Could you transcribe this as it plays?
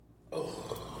Oh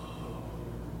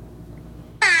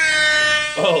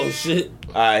shit!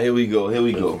 All right, here we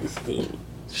go.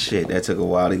 Shit, that took a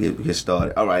while to get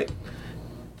started. All right,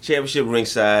 championship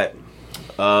ringside.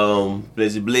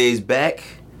 Blizzy Blaze back,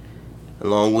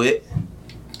 along with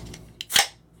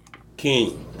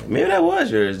King. maybe that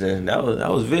was yours then. That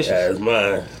was vicious. Yeah, it's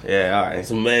mine. Yeah, all right. It's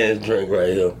a man's drink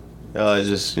right here. It's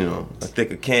just a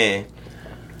thicker can.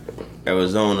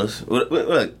 Arizona's. Look.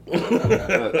 All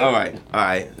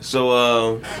right.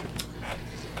 So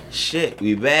shit,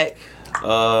 we back.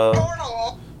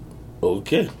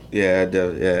 Okay.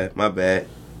 Yeah, my bad.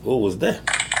 What was that?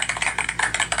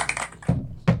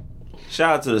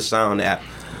 Shout out to the Sound app.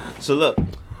 So look,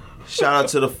 shout out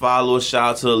to the followers,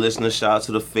 shout out to the listeners, shout out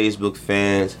to the Facebook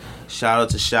fans, shout out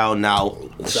to Shout Out,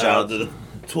 Shout out to the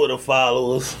Twitter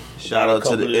followers. shout out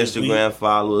to the Instagram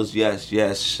followers. Yes.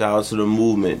 Shout out to the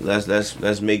movement.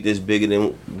 Let's make this bigger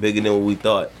than what we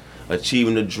thought.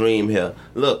 Achieving the dream here.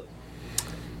 Look,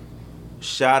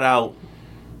 shout out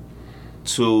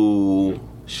to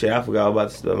shit. I forgot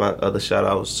about my other shout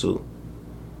outs too.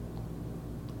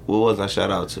 What was I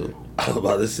shout out to? I was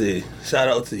about to say, shout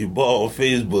out to your boy on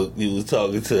Facebook. You was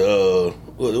talking to,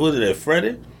 what was it,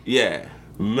 Freddie? Yeah.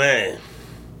 Man,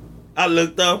 I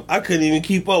looked up. I couldn't even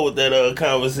keep up with that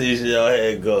conversation y'all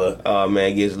had going. Oh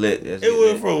man, it gets lit. It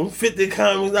went from 50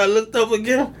 comments. I looked up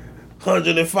again,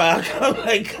 105. I'm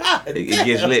like, God It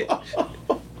gets lit.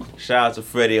 Shout out to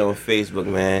Freddie on Facebook,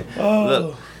 man.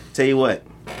 Look, tell you what.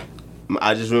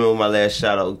 I just remember my last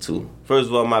shout out too. First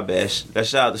of all, my bad. Let's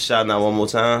shout out to Shout Out one more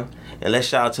time. And let's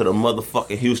shout out to the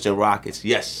motherfucking Houston Rockets.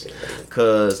 Yes.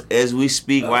 Because as we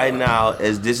speak right now,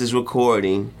 as this is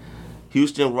recording,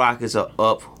 Houston Rockets are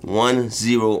up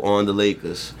 1-0 on the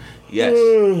Lakers. Yes.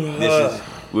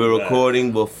 We're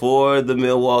recording before the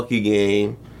Milwaukee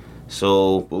game.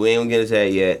 So, but we ain't gonna get into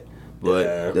that yet.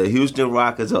 But the Houston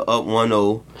Rockets are up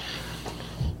 1-0.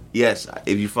 Yes,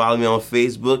 if you follow me on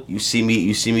Facebook, you see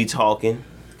me talking.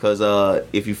 Cause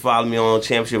if you follow me on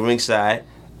Championship Ringside,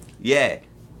 yeah,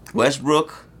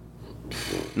 Westbrook,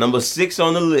 number 6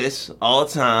 on the list all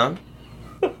time.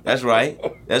 That's right.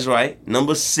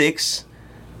 Number 6.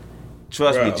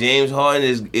 Trust me, James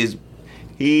Harden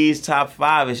he's top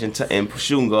 5ish in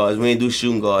shooting guards. We ain't do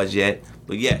shooting guards yet,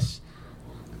 but yes,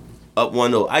 up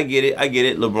 1-0. I get it.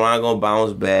 LeBron gonna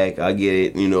bounce back. I get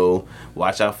it.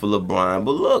 Watch out for LeBron.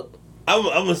 But look, I'm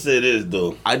gonna say this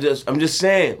though. I'm just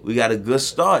saying we got a good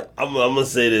start. I'm gonna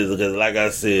say this because, like I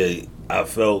said, I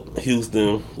felt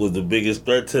Houston was the biggest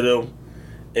threat to them,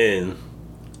 and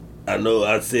I know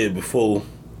I said before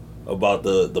about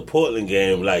the Portland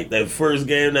game, like that first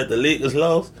game that the Lakers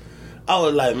lost. I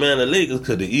was like, man, the Lakers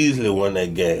could have easily won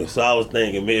that game. So I was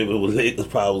thinking maybe the Lakers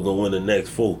probably gonna win the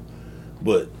next 4,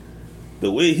 but the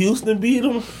way Houston beat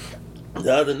them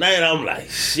the other night, I'm like,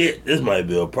 shit, this might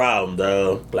be a problem,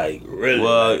 dog. Like, really?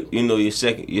 Well, your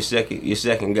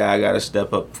second guy got to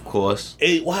step up, of course.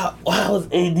 Hey, why was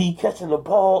AD catching the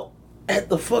ball at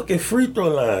the fucking free throw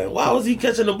line? Why was he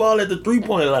catching the ball at the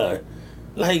 3-point line?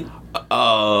 Like,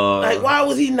 why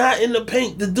was he not in the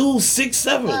paint? The dude's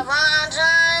 6'7".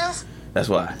 LeBron James. That's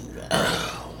why.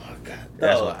 Oh my God.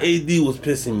 That's Dog, why. AD was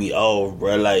pissing me off,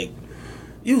 bro. Like,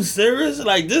 you serious?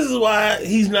 Like, this is why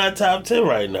he's not top 10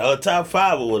 right now, or top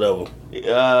 5 or whatever.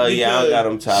 Yeah, I got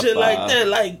him top 5. Shit like that,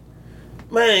 like,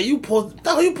 man, you supposed to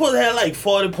have like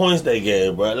 40 points that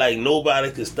game, bro. Like,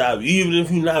 nobody could stop you, even if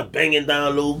you're not banging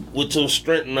down low with your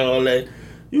strength and all that.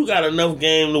 You got enough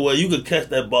game to where you could catch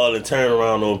that ball and turn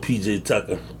around on PJ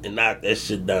Tucker and knock that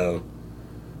shit down.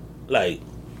 Like,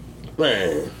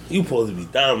 man, you supposed to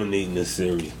be dominating this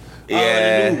series. I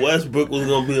already knew Westbrook was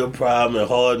gonna be a problem and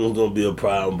Harden was gonna be a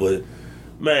problem, but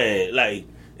man, like,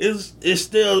 it's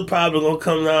still probably gonna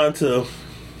come down to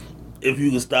if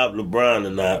you can stop LeBron or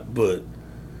not. But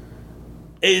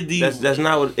AD, that's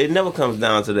not what it never comes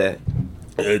down to that.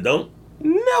 It don't.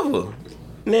 Never.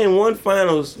 Name one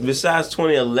finals besides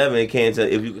 2011 it came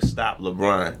to if you could stop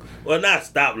LeBron. Well, not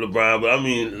stop LeBron, but I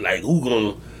mean, like, who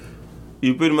gonna?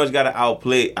 You pretty much got to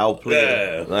outplay.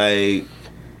 Yeah. Like,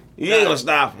 you ain't gonna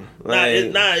stop him. Like,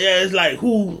 It's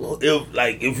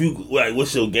like if you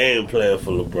what's your game plan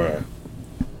for LeBron?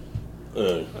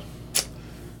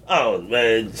 Oh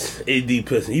man, AD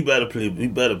pissing. He better play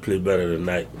better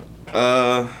tonight.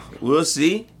 We'll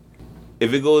see.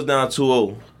 If it goes down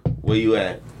 2-0, where you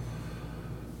at?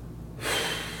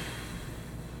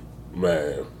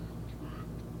 Man,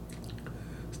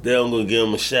 still I'm gonna give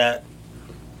him a shot,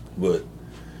 but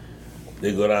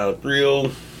they go down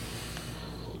 3-0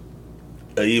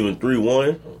 or even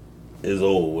 3-1, it's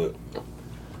over with.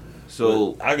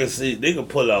 So but I can see they can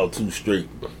pull out 2 straight,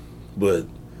 but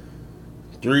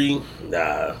 3,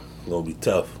 nah. Gonna be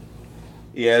tough.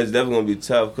 Yeah, it's definitely gonna be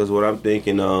tough because what I'm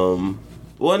thinking. No,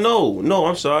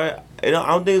 I'm sorry. I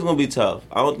don't think it's gonna be tough.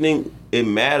 I don't think it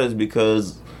matters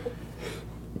because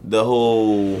there's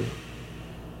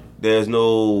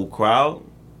no crowd.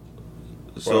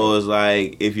 So it's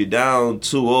like if you're down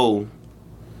 2-0,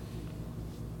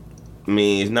 I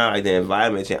mean, it's not like the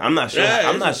environment change. I'm not sure.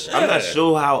 I'm not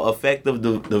sure how effective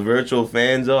the virtual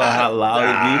fans are. How loud it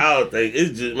be. I don't think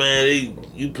it's just, man.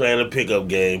 You playing a pickup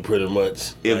game pretty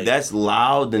much. If that's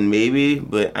loud, then maybe.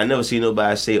 But I never see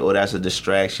nobody say, "Oh, that's a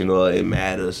distraction" or "It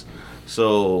matters."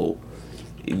 So,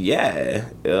 yeah,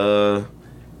 being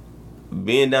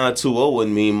down 2-0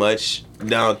 wouldn't mean much.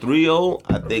 Down 3-0,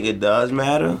 I think it does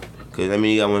matter. Because, I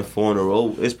mean, you got win 4 in a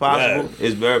row. It's possible. Yeah.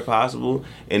 It's very possible.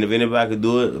 And if anybody could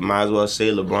do it, might as well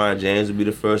say LeBron James would be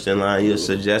the first in line you'd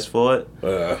suggest for it.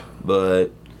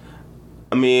 But,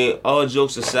 I mean, all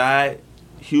jokes aside,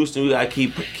 Houston, we got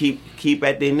to keep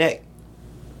at their neck.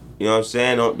 You know what I'm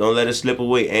saying? Don't let it slip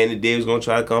away. Andy Davis going to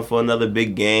try to come for another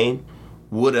big game.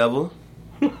 Whatever.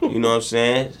 You know what I'm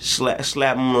saying?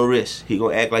 Slap him on the wrist. He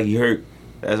going to act like he hurt.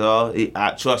 That's all.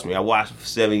 Trust me, I watched him for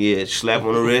 7 years. Slap him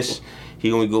on the wrist. He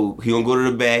gonna go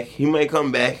to the back. He might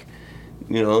come back,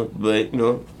 but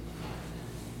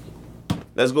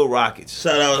let's go Rockets.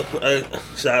 Shout out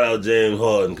James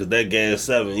Harden, because that game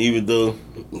 7, even though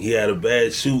he had a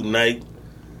bad shooting night,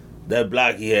 that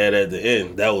block he had at the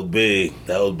end, that was big.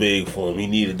 That was big for him. He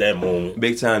needed that moment.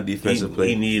 Big time defensive play.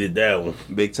 He needed that one.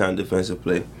 Big time defensive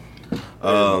play.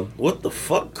 What the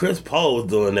fuck Chris Paul was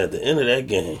doing at the end of that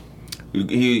game?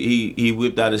 He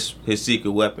whipped out his secret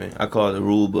weapon. I call it the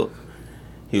rule book.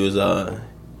 He was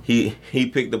he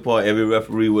picked apart every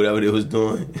referee, whatever they was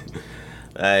doing.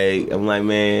 I'm like,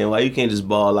 man, why you can't just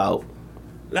ball out?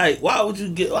 Like, why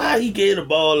he gave the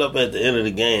ball up at the end of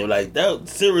the game? Like that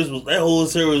whole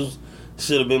series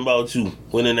should have been about you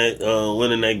winning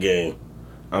that game.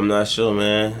 I'm not sure,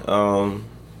 man.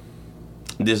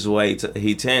 This is why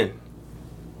he 10.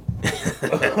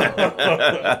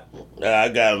 I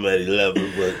got him at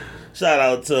 11, but. Shout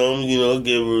out to him,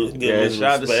 give him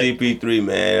shout respect. Out to CP3,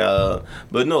 man.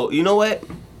 But no, you know what?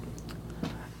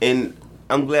 And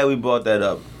I'm glad we brought that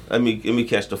up. Let me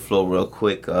catch the flow real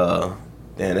quick. Damn,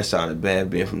 that sounded bad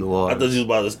being from New Orleans. I thought you was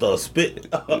about to start spitting.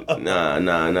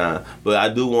 Nah. But I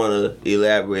do want to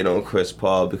elaborate on Chris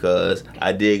Paul because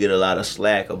I did get a lot of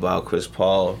slack about Chris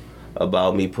Paul,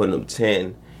 about me putting him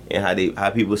 10, and how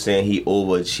people saying he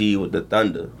overachieved with the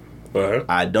Thunder. Uh-huh.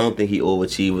 I don't think he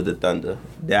overachieved with the Thunder.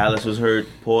 Dallas was hurt,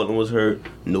 Portland was hurt,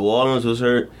 New Orleans was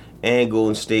hurt, and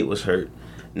Golden State was hurt.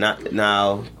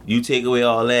 Now, you take away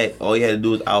all that, all you had to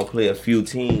do is outplay a few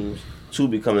teams to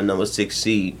become the number 6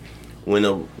 seed. When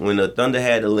the Thunder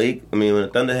had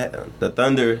the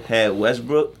Thunder had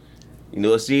Westbrook, you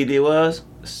know what seed they was?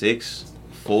 6,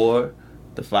 4,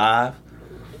 5.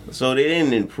 So they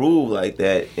didn't improve like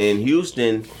that. In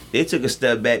Houston, they took a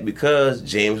step back because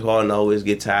James Harden always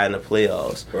get tired in the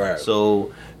playoffs. Right.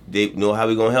 So they know how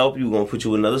we're going to help you. We're going to put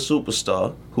you with another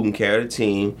superstar who can carry the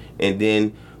team, and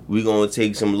then we're going to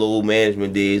take some low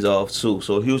management days off too.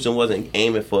 So Houston wasn't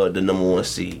aiming for the number 1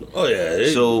 seed. Oh, yeah.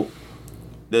 So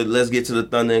let's get to the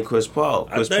Thunder and Chris Paul.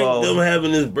 I think them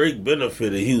having this break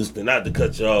benefited Houston. Not to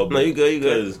cut you off. No, you good.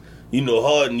 Because,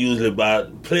 Harden usually by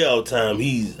playoff time,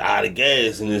 he's out of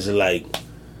gas, and it's like...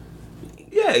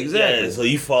 Yeah, exactly. Yeah, so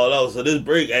you fall out. So this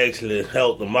break actually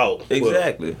helped him out.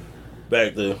 Exactly.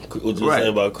 Back to what you were saying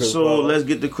about Chris Paul. So let's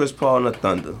get to Chris Paul and the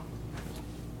Thunder.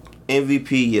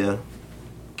 MVP, yeah.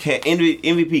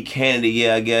 MVP candidate,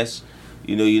 yeah, I guess.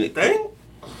 You think?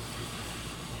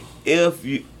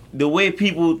 The way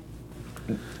people...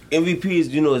 MVP is,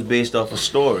 is based off a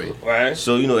story. Right.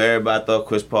 So, everybody thought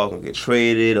Chris Paul could get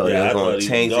traded or they were going to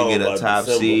tank to get a top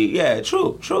seed. Yeah,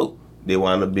 true. They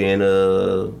wound up being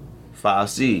a 5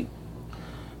 seed.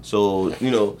 So,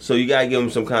 so you got to give him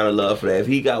some kind of love for that. If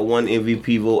he got 1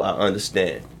 MVP vote, I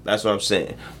understand. That's what I'm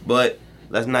saying. But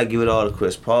let's not give it all to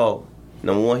Chris Paul.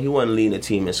 Number 1, he wasn't leading the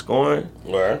team in scoring.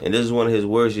 Right. And this is one of his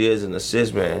worst years in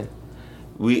assists, man.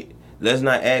 Let's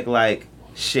not act like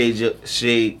Shai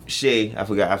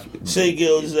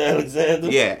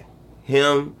Gilgeous-Alexander. Yeah,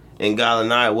 him and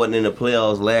Gallinari wasn't in the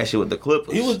playoffs last year with the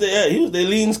Clippers. He was their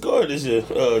leading scorer this year.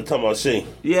 Talking about Shai.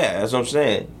 Yeah, that's what I'm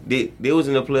saying. They was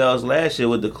in the playoffs last year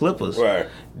with the Clippers. Right.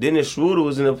 Dennis Schroeder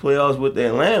was in the playoffs with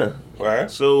Atlanta.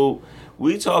 Right. So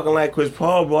we talking like Chris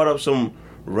Paul brought up some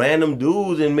random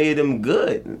dudes and made them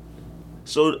good.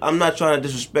 So I'm not trying to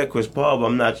disrespect Chris Paul,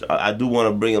 but I do want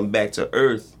to bring him back to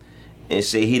earth and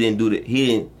say he didn't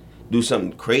do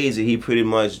something crazy. He pretty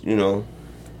much,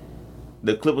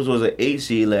 the Clippers was an 8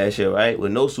 seed last year, right?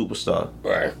 With no superstar.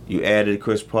 Right. You added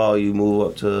Chris Paul, you move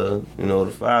up to,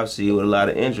 the 5 seed with a lot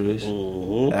of injuries.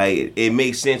 Mm-hmm. Like, it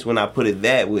makes sense when I put it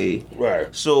that way.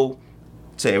 Right. So,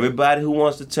 to everybody who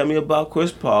wants to tell me about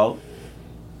Chris Paul,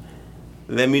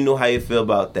 let me know how you feel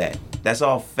about that. That's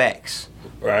all facts.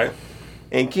 Right.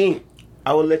 And King,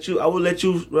 I will let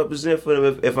you represent for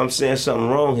them if I'm saying something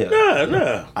wrong here.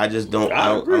 Nah. I just don't. I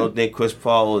don't think Chris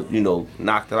Paul,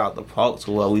 knocked it out the park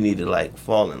to where we need to like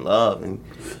fall in love and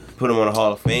put him on a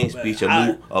Hall of Fame speech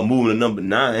or move to number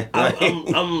 9.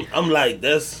 I'm like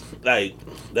that's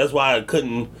why I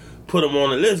couldn't put him on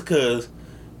the list, because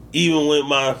even with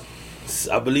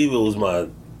I believe it was my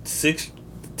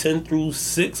 10 through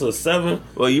 6 or 7.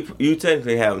 Well, you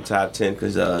technically have him top 10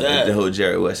 because the whole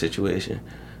Jerry West situation.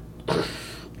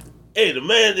 Hey,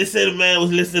 they said the man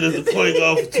was listed as a point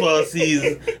guard for 12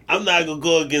 seasons. I'm not gonna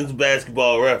go against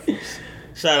Basketball Reference.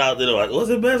 Shout out to them. Was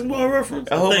it Basketball Reference?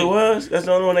 I hope it was. That's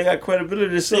the only one that got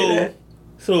credibility to say that.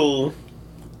 So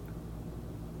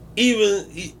even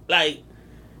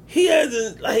he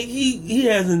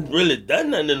hasn't really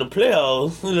done nothing in the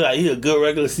playoffs. Like, he a good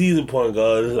regular season point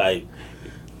guard. It's like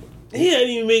he hadn't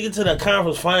even make it to the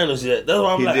conference finals yet. That's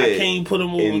why I'm I can't even put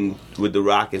him over with the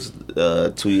Rockets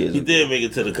 2 years. He did make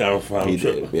it to the conference finals. He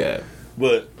did, yeah.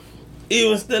 But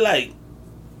even still,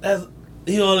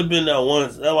 he only been there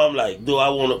once. That's why I'm like,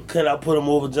 can I put him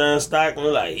over John Stockton?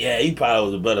 Like, yeah, he probably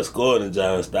was a better scorer than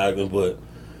John Stockton, but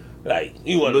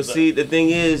see, the thing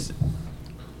is,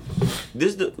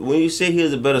 when you say he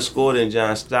was a better scorer than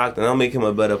John Stockton, I'll make him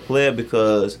a better player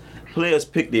because players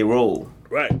pick their role.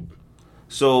 Right.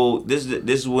 So this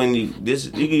is when you can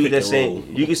use that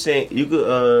same. You could say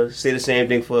the same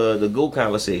thing for the GOAT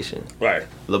conversation. Right.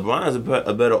 LeBron's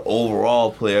a better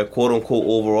overall player, quote unquote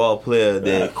overall player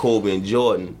than Kobe and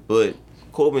Jordan. But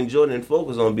Kobe and Jordan didn't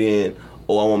focus on being,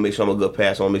 I want to make sure I'm a good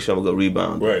passer, I want to make sure I'm a good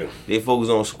rebounder. Right. They focus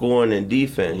on scoring and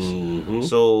defense. Mm-hmm.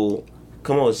 So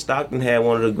come on, Stockton had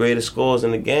one of the greatest scores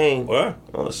in the game. Right.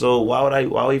 So why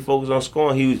would he focus on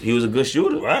scoring? He was a good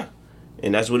shooter. Right.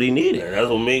 And that's what he needed. And that's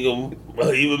what make him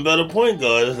an even better point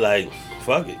guard. It's like,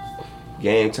 fuck it.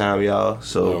 Game time, y'all.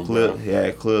 So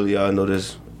clearly y'all know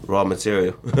this raw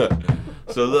material.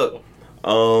 So look,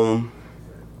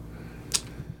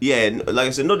 like I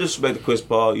said, no disrespect to Chris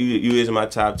Paul. You is in my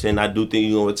top 10. I do think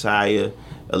you're gonna retire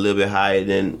a little bit higher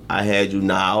than I had you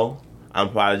now.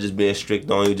 I'm probably just being strict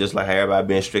on you, just like how everybody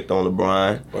being strict on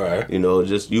LeBron. Right.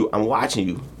 I'm watching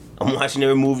you. I'm watching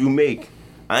every move you make.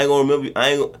 I ain't gonna remember.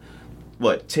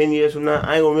 10 years from now,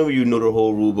 I ain't gonna remember you know the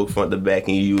whole rule book front to back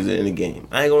and you use it in the game.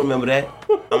 I ain't gonna remember that.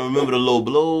 I'm gonna remember the low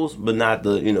blows, but not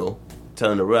the,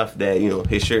 telling the ref that,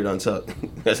 his shirt untucked.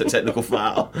 That's a technical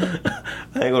foul. I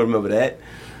ain't gonna remember that.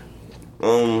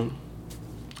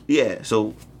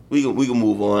 So we can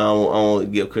move on. I don't want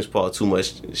to give Chris Paul too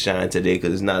much shine today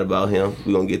because it's not about him.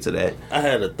 We're gonna get to that. I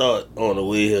had a thought on the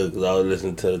way here because I was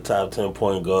listening to the top 10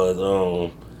 point guards.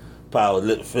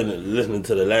 Probably listening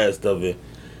to the last of it.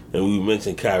 And we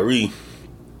mentioned Kyrie.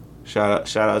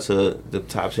 Shout out to the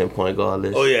top 10 point guard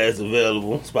list. Oh yeah, it's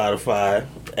available. Spotify,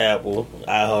 Apple,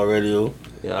 iHeartRadio.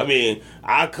 Yeah. I mean,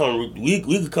 we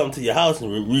could come to your house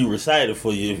and recite it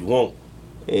for you if you want.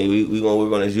 Hey, we gonna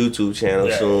work on his YouTube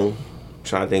channel soon.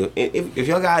 Trying to think. If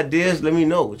y'all got ideas, let me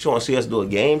know. What, you want to see us do a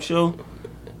game show?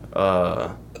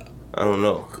 I don't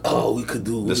know. Oh, we could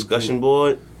do discussion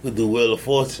board. We could do Wheel of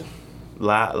Fortune.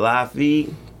 Live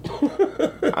feed.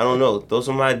 I don't know. Throw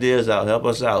some ideas out. Help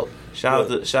us out.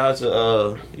 Shout out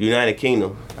to United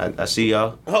Kingdom. I see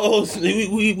y'all. Oh,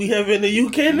 we have in the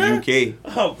UK now? UK.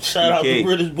 Oh, shout out to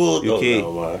British Bulldog.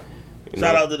 UK.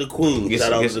 Shout out to the Queen.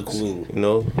 Shout out to the Queen.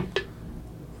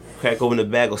 Crack open a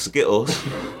bag of Skittles.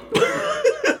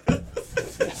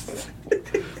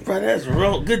 Bro, that's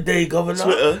wrong. Good day,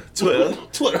 Governor.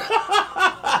 Twitter.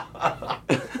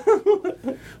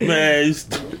 Man,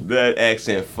 that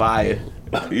accent fire.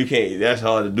 You can't. That's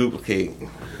hard to duplicate.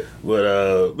 But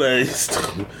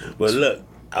look,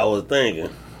 I was thinking,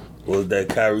 was that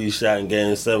Kyrie shot in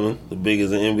Game 7 the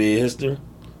biggest in NBA history?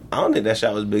 I don't think that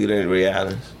shot was bigger than Ray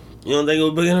Allen's. You don't think it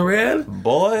was bigger than Ray Allen?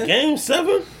 Boy, Game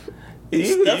 7.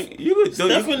 You could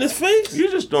stuff in his face.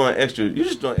 You're just throwing extra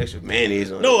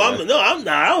mayonnaise on. I'm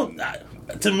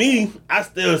not. To me,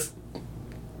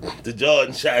 the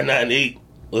Jordan shot 98.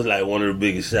 Was like one of the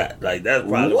biggest shots. Like that's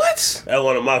probably that's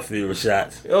one of my favorite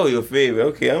shots. Oh, your favorite?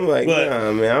 Okay, I'm like, but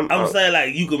nah, man. I'm saying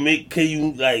like you can make. Can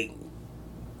you like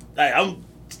I'm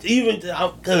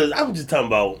because I'm just talking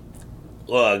about.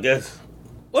 Well, I guess.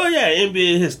 Well, yeah,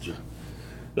 NBA history.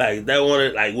 Like that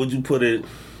one. Like, would you put it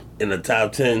in the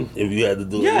top 10 if you had to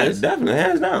do it? Yeah, definitely,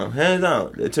 hands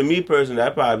down. To me personally,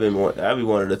 that'd be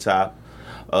one of the top.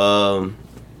 Man,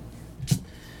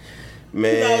 You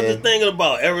know, I was just thinking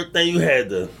about everything you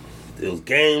had. It was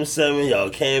Game 7. Y'all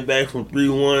came back from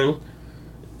 3-1.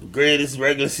 Greatest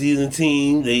regular season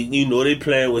team. They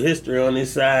playing with history on their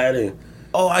side, and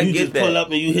I you get just that. pull up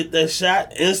and you hit that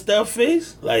shot in Steph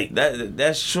face like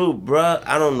That's true, bruh.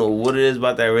 I don't know what it is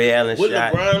about that Ray Allen with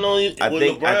shot. LeBron on you. I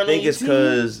think it's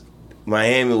because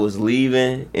Miami was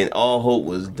leaving and all hope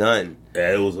was done.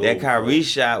 Yeah, it was that over. Kyrie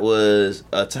shot was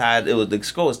a tied. It was the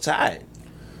score was tied.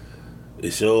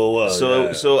 It sure was.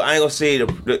 So I ain't gonna say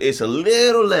it's a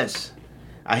little less.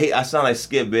 I sound like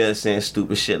Skip Bayless saying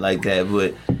stupid shit like that,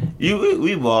 but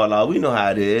we ball out. We know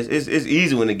how it is. It's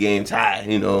easy when the game tied.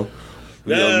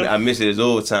 I miss it as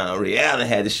overtime. Ray Allen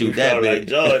had to shoot that bitch. Like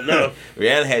Jordan, no.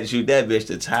 Ray Allen had to shoot that bitch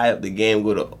to tie up the game,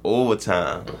 go to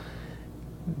overtime.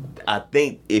 I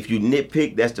think if you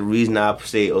nitpick, that's the reason I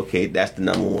say okay, that's the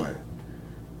number one.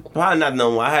 Probably not the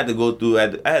number one. I had to go through.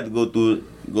 I had to go through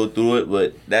it,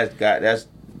 but that's.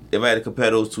 If I had to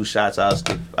compare those two shots, I'll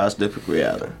still pick Ray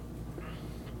Allen.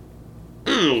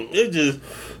 It's just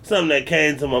something that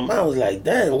came to my mind. I was like,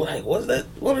 damn, like, was that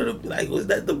was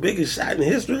that the biggest shot in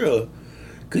history? Or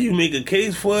could you make a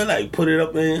case for it? Like, put it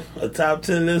up in a top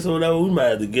 10 list or whatever? We might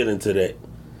have to get into that.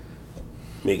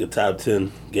 Make a top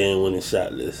 10 game-winning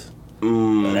shot list.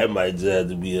 That might just have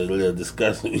to be a little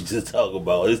discussion we just talk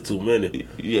about. It's too many.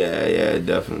 Yeah,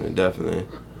 definitely.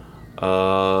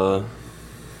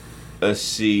 Let's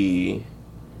see.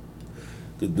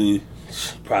 Could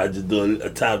probably just do a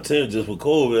top 10 just for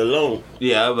Kobe alone.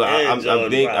 Yeah, but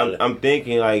I'm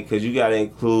thinking like because you gotta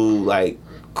include like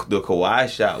the Kawhi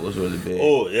shot was really big.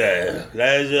 Oh yeah,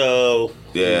 last year.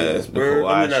 The Spurs.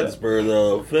 Kawhi Not the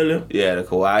Spurs. Philly. Yeah, the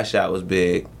Kawhi shot was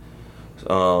big.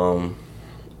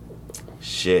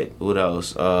 Shit. What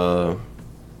else?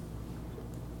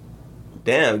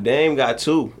 Damn, Dame got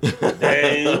 2.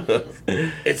 Dame.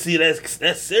 And see,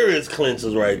 that's serious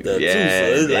clinches right there, yeah, too.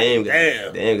 So it's Dame, like,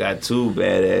 damn. Dame got 2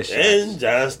 badass shots. And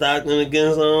John Stockton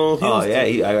against Houston. Oh, yeah.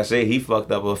 Like I say, he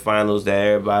fucked up a finals that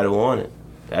everybody wanted.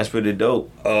 That's pretty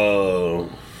dope. God.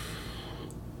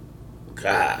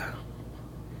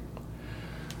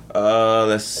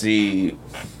 Let's see.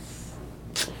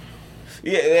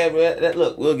 Yeah,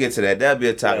 look, we'll get to that. That'll be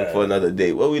a topic for another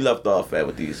day. Where we left off at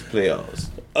with these playoffs?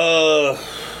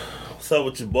 What's up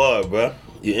with your boy, bro?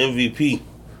 Your MVP.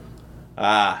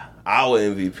 Our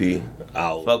MVP.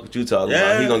 Fuck what you talking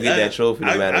about. He gonna get that trophy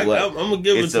no matter what. I'm gonna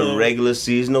give it's it to him. It's a regular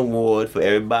season award for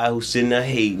everybody who's sitting there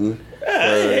hating. I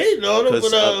ain't hating on him,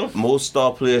 but most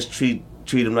star players treat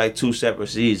them like 2 separate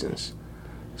seasons.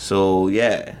 So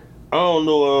yeah. I don't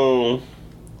know.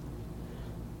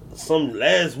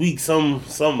 Last week, some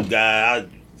guy,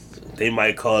 they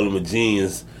might call him a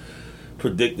genius,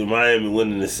 predicted Miami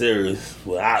winning the series.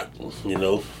 Well,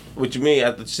 What you mean?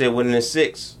 I thought you said winning in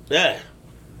 6. Yeah.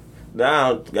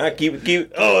 Now, I keep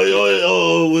it.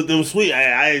 Oh, with them sweep.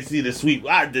 I didn't see the sweep.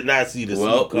 I did not see the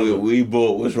sweep coming. We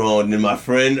both. What's wrong then, my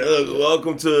friend?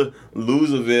 Welcome to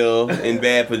Loserville in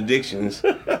bad predictions.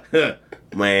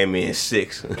 Miami in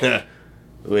 6.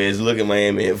 Whereas look at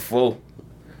Miami in 4.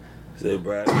 Say,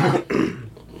 Brad,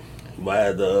 might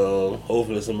have to,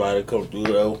 hopefully somebody come through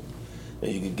though,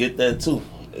 and you can get that too.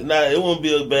 It won't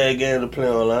be a bad game to play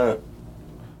online.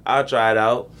 I'll try it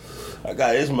out. I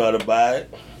got Ismail to buy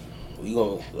it.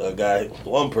 I got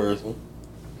one person.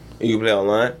 You can play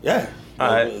online? Yeah.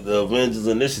 Alright. The Avengers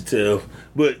Initiative.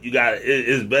 But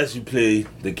it's best you play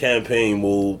the campaign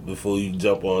mode before you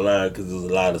jump online because there's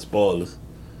a lot of spoilers.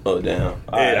 Oh, damn.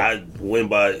 And I went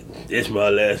by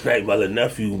Ishmael last night. My little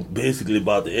nephew basically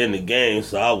about to end the game,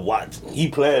 so I watched. He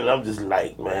playing, and I'm just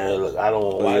like, man, look, I don't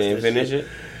want to watch you didn't finish shit.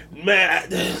 it?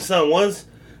 Man, once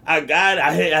I got it,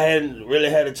 I hadn't really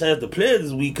had a chance to play it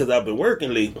this week because I've been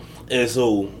working late. And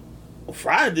so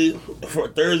Friday, for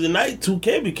Thursday night,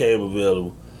 2K became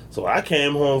available. So I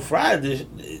came home Friday,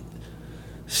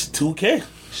 it's 2K.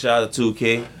 Shout out to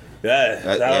 2K.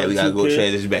 Yeah, we gotta go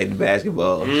transition back to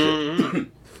basketball. Mm-hmm.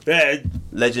 Yeah.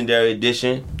 Legendary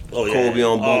Edition. Oh, yeah. Kobe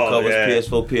on both covers, yeah.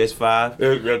 PS4, PS5.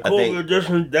 The Kobe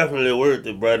Edition definitely worth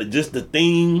it, brother. Just the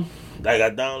theme. Like,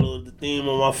 I downloaded the theme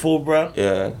on my phone, bro.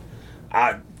 Yeah.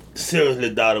 I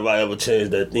seriously doubt if I ever changed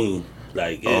that theme.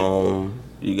 Like,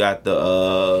 you got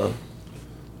the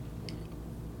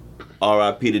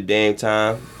R.I.P. to Dame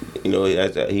Time. You know,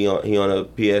 he on a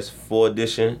PS4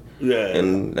 edition. Yeah.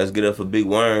 And let's get up for Big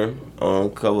Worm on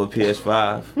cover of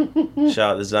PS5.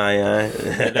 Shout out to Zion.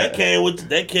 that came with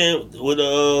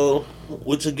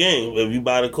your game. If you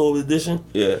buy the Kobe edition,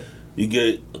 yeah, you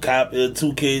get a copy of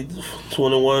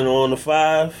 2K21 on the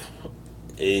 5,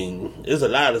 And there's a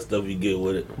lot of stuff you get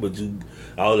with it. But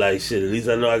I was like, shit, at least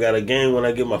I know I got a game when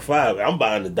I get my 5. I'm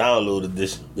buying the download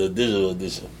edition, the digital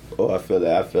edition. Oh, I feel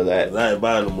that. I ain't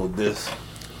buying them with this.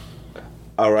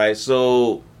 All right,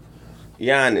 so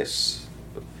Giannis.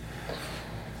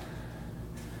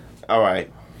 All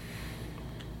right.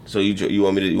 So you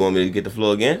want me to get the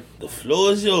floor again? The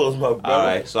floor is yours, my brother. All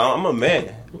right, so I'm a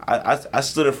man. I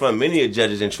stood in front of many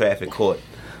judges in traffic court,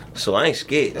 so I ain't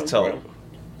scared to talk.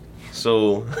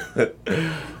 So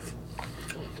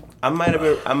I might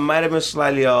have been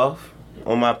slightly off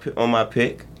on my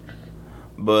pick,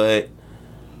 but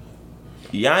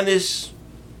Giannis.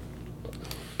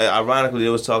 Ironically, they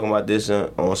was talking about this on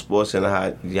SportsCenter,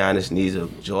 how Giannis needs a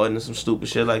Jordan or some stupid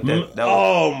shit like that.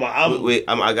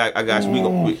 I got you.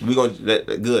 We gonna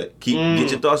good. Get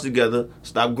your thoughts together.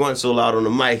 Stop grunting so loud on the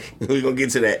mic. We gonna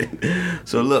get to that.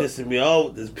 So look, pissing me off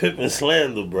with this Pippen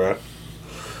slander, bro.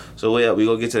 So we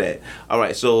gonna get to that. All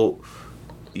right. So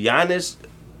Giannis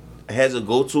has a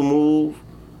go-to move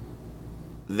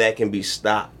that can be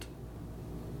stopped.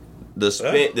 The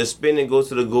spin and go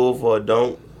to the goal for a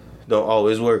dunk don't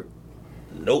always work.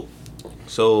 Nope.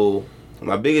 So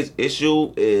my biggest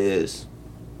issue is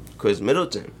Chris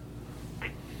Middleton.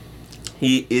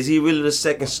 Is he really the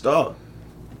second star?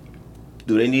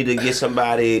 Do they need to get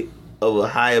somebody of a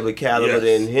higher of a caliber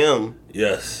than him?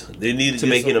 Yes. They need to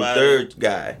make him third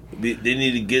guy. They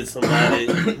need to get somebody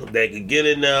that could get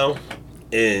it now.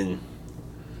 And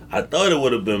I thought it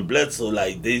would have been Bledsoe.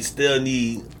 Like, they still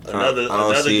need another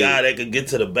guy that could get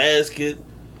to the basket.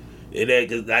 And that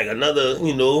could, like, another,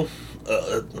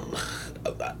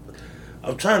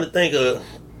 I'm trying to think of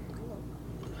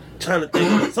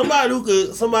somebody who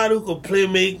could play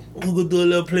make, who could do a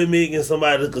little play make, and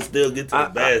somebody who could still get to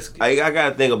the basket. I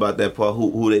gotta think about that part,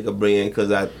 who they could bring in,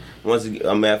 because once again,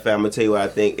 I'm gonna tell you what I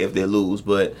think if they lose.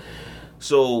 But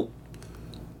so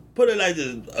put it like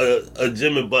this, a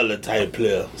Jimmy Butler type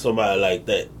player, somebody like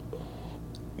that.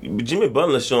 Jimmy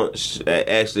Butler showing,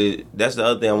 actually, that's the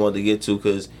other thing I wanted to get to,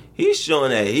 because he's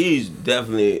showing that he's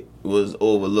definitely was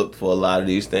overlooked for a lot of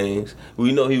these things.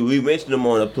 We know we mentioned him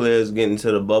on the players getting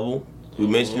to the bubble. We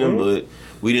mentioned him, but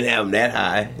we didn't have him that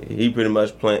high. He pretty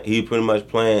much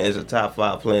playing as a top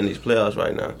 5 player in these playoffs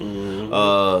right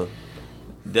now.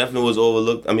 Definitely was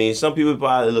overlooked. I mean, some people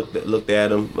probably looked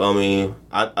at him. I mean,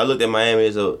 I looked at Miami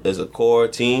as a core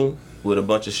team with a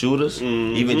bunch of shooters.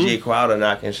 Even Jay Crowder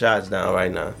knocking shots down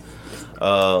right now.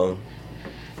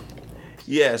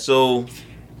 Yeah, so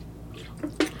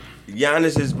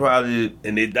Giannis is probably,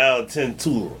 and they down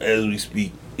 10-2 as we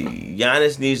speak.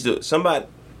 Giannis needs to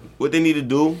what they need to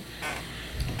do.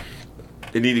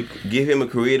 They need to give him a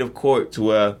creative court to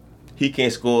where he can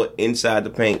score inside the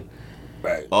paint.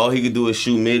 Right. All he could do is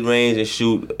shoot mid range and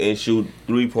shoot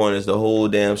 3-pointers the whole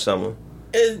damn summer.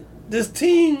 And this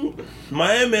team,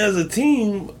 Miami as a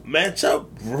team, match up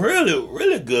really,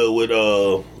 really good with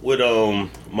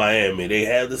Miami. They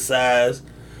have the size.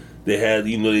 They have,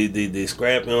 they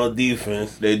scrapping on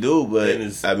defense. They do, but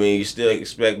I mean, you still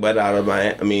expect better out of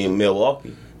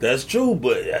Milwaukee. That's true,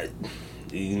 but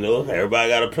everybody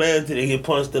got a plan until they get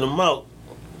punched in the mouth.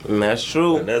 And that's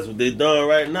true. And that's what they done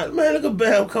right now. Man, look at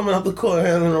Bam coming off the court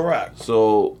handling the rock.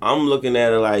 So I'm looking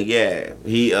at it like, yeah,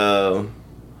 he. So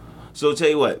tell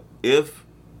you what, if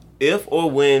or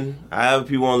when, however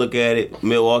people want to look at it,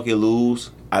 Milwaukee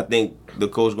lose, I think the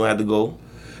coach gonna have to go.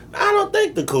 I don't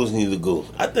think the coach needs to go.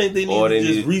 I think they need to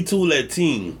just retool that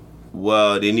team.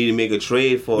 Well, they need to make a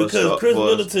trade for because Chris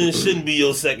Middleton shouldn't be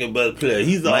your second best player.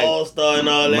 He's an all-star and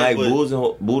all that. Mike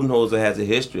Budenholzer has a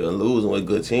history of losing with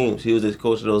good teams. He was the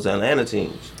coach of those Atlanta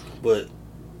teams. But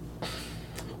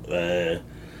man,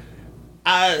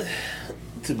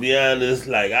 to be honest,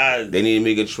 they need to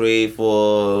make a trade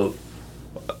for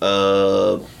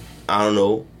I don't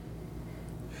know.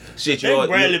 Shit,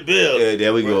 Bradley Beal. Yeah,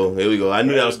 there we go. I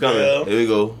knew that was coming. Bill. Here we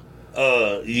go.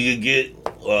 You could get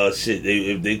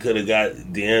if they could have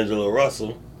got D'Angelo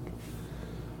Russell,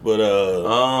 but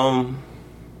I'm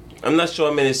not sure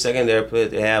how many secondary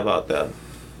players they have out there.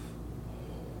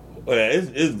 Well,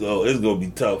 it's gonna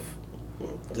be tough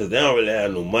because they don't really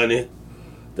have no money.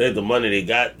 They the money they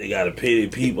got to pay their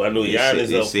people. I know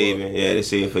Giannis up saving. They're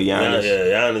saving for Giannis.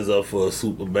 Yeah, Giannis up for a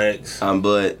Supermax.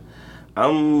 But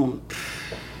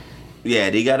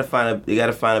they gotta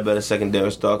find a better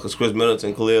secondary star because Chris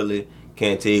Middleton clearly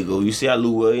can't take go. You see how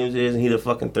Lou Williams is, and he the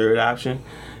fucking third option.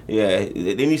 Yeah,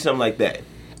 they need something like that.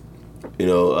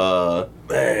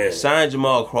 Man. Sign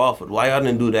Jamal Crawford. Why y'all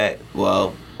didn't do that?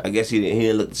 Well, I guess he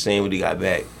didn't look the same when he got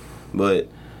back. But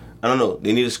I don't know.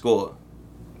 They need a score.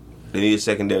 They need a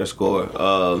secondary scorer.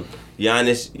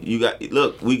 Giannis,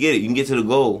 we get it. You can get to the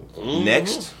goal.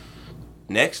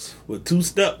 Next. with 2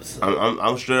 steps.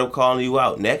 I'm straight up calling you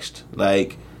out. Next.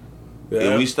 Like,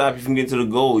 if we stop you from getting to the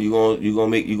goal, you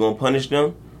gonna punish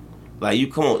them? Like,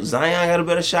 you come on, Zion got a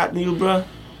better shot than you, bruh.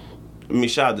 I mean,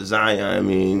 shout out to Zion. I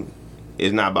mean,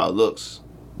 it's not about looks,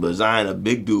 but Zion a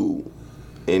big dude,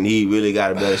 and he really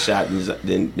got a better shot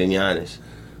than Giannis.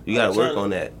 You gotta work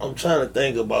on that. I'm trying to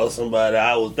think about somebody.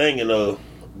 I was thinking of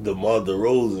DeMar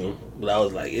DeRozan, but I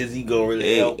was like, is he gonna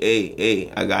really help?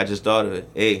 Hey, I just thought of it.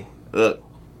 Hey, look.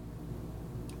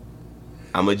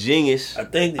 I'm a genius. I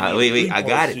think. Wait, I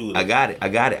got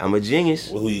it. I'm a genius.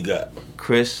 Well, who you got?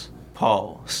 Chris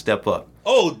Paul, step up.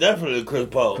 Oh, definitely Chris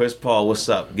Paul. Chris Paul, what's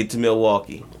up? Get to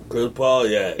Milwaukee. Chris Paul,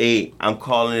 yeah. Hey, I'm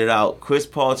calling it out. Chris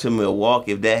Paul to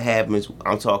Milwaukee. If that happens,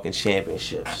 I'm talking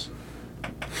championships.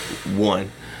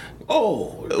 1.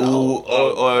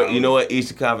 Or you know what?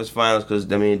 Eastern Conference Finals, because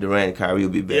Durant and Kyrie will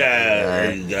be back.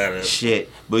 Yeah, you got it. Shit.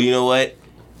 But you know what?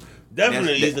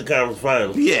 Definitely Eastern Conference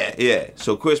Finals. Yeah.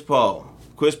 So Chris Paul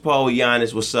with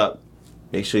Giannis, what's up?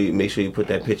 Make sure you put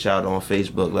that pitch out on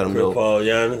Facebook. Let them know.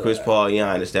 Chris Paul,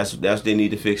 Giannis. That's what they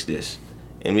need to fix this,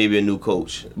 and maybe a new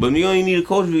coach. But you only need a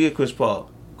coach if you get Chris Paul.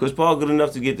 Chris Paul good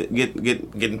enough to get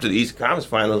them to the Eastern Conference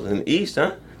Finals in the East,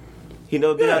 huh? He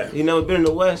never been in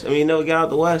the West. I mean, he never got out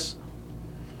the West.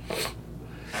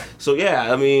 So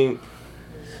yeah, I mean,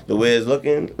 the way it's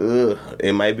looking,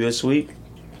 it might be a sweep.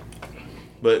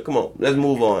 But come on, let's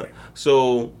move on.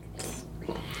 So,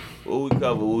 what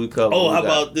we cover? Oh, how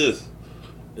about this?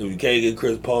 If you can't get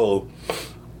Chris Paul,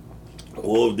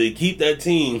 well, if they keep that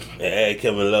team and add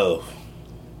Kevin Love.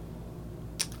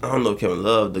 I don't know if Kevin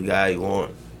Love the guy you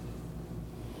want.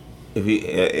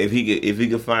 If he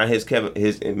could find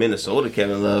his Minnesota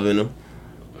Kevin Love in him,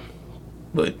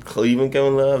 but Cleveland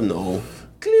Kevin Love, no.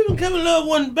 Cleveland Kevin Love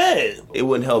wasn't bad. It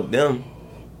wouldn't help them.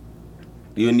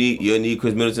 You'll need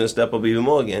Chris Middleton to step up even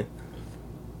more again.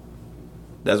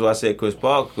 That's why I said Chris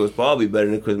Paul. Chris Paul be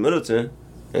better than Chris Middleton,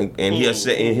 and he'll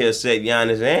set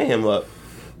Giannis and him up.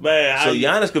 Man, so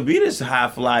Giannis could be this high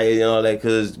flyer and all that,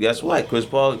 because guess what? Chris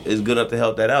Paul is good enough to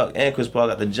help that out, and Chris Paul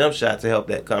got the jump shot to help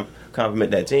that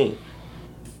complement that team,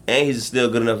 and he's still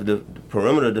good enough the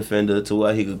perimeter defender to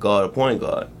where he could guard a point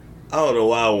guard. I don't know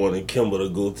why I wanted Kemba to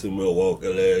go to Milwaukee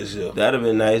last year. That'd have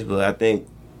been nice, but I think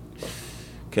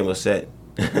Kemba set.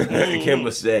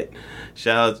 Kemba set.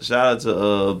 Shout out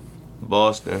to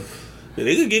Boston. Yeah,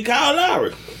 they could get Kyle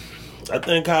Lowry. I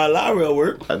think Kyle Lowry will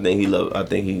work. I think he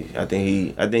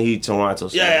Toronto.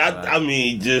 Yeah, I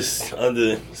mean, just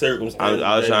under circumstances.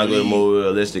 I was trying to go the more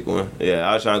realistic one. Yeah,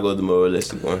 I was trying to go the more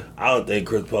realistic one. I don't think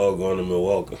Chris Paul going to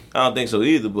Milwaukee. I don't think so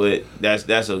either, but that's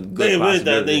a good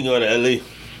possibility. I think going to LA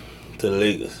to the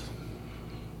Lakers.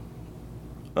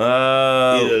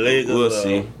 Either Lakers. We'll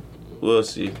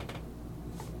see.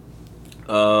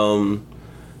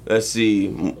 Let's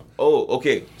see. Oh,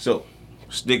 okay. So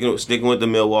sticking with the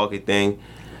Milwaukee thing.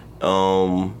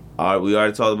 All right, we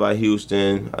already talked about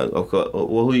Houston. Okay,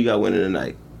 well, who you got winning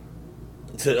tonight?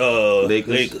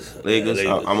 Lakers.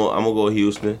 I'm gonna go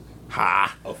Houston.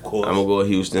 Of course. I'm gonna go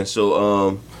Houston.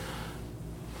 So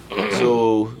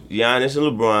so Giannis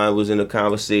and LeBron was in a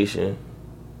conversation.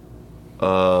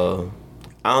 I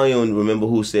don't even remember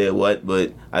who said what,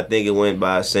 but I think it went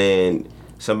by saying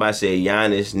somebody said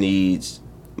Giannis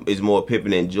is more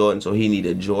Pippen than Jordan, so he need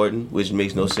a Jordan, which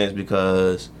makes no sense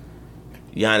because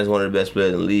Giannis is one of the best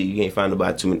players in the league. You can't find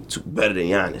nobody too better than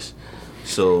Giannis.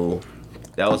 So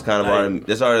that was kind of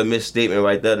that's already a misstatement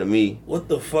right there to me. What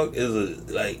the fuck is it?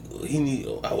 Like, he need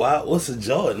why? What's a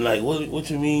Jordan? Like, what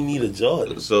you mean you need a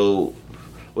Jordan? So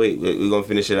wait, we're gonna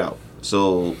finish it out.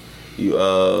 So you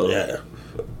let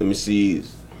me see.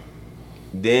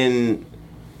 Then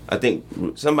I think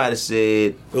somebody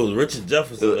said it was Richard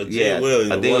Jefferson. Or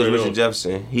Williams, I think it was Richard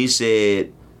Jefferson. He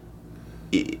said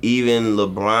even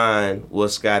LeBron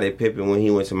was Scottie Pippen when he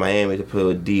went to Miami to play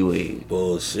with D-Wade.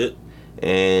 Bullshit.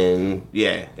 And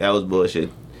yeah, that was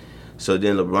bullshit. So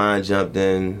then LeBron jumped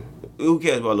in. Who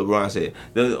cares what LeBron said?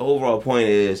 The overall point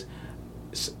is,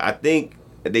 I think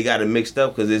they got it mixed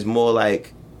up because it's more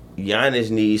like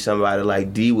Giannis needs somebody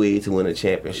like D-Wade to win a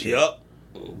championship. Yup.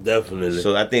 Definitely.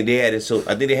 So I think they had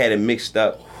it mixed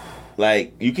up.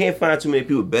 Like, you can't find too many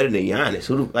people better than Giannis.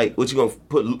 What you gonna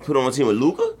put on a team with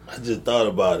Luka? I just thought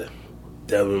about it.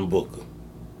 Devin Booker.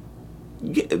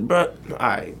 Bro, all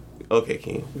right, okay,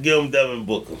 King. Give him Devin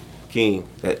Booker. King,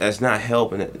 that's not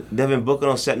helping it. Devin Booker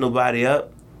don't set nobody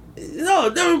up. No,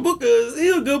 Devin Booker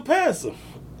he a good passer.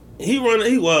 He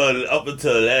won up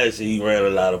until last year. He ran a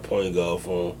lot of point guard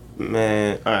for him.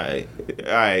 Man, all right.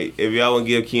 If y'all want to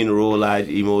give King the roll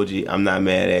emoji, I'm not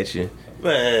mad at you.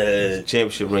 Man,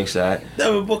 championship ringside.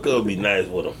 Devin Booker would be nice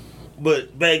with him.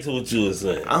 But back to what you were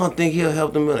saying. I don't think he'll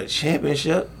help them win a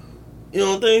championship. You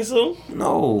don't think so?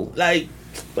 No. Like,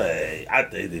 man, I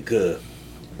think they could.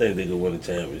 I think they could win a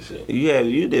championship. Yeah,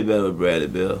 you did better with Bradley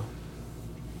Beal.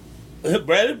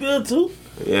 Bradley Beal too?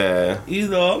 Yeah. You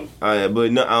know?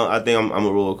 But no, I think I'm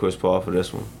gonna roll with Chris Paul for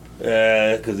this one.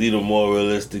 Yeah, because he's the more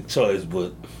realistic choice,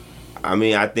 but I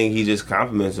mean, I think he just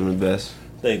compliments him the best.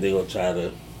 I think they're going to try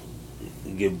to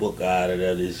get Booker out of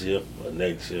there this year or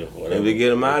next year. Whatever. If they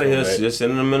get him out of here, just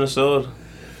send him to Minnesota.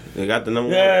 They got the number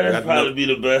one. Yeah, that'd probably be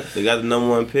the best. They got the number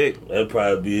one pick. That'd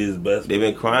probably be his best. They've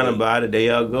been crying about it. There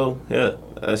y'all go. Yeah,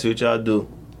 that's what y'all do.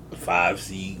 5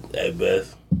 seed at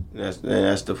best. That's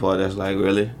the part that's like,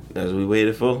 really? That's what we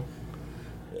waited for?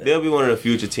 They'll be one of the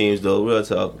future teams, though. Real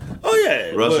talk. Oh,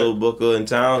 yeah. Russell, Booker, and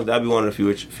Towns, that'll be one of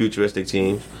the futuristic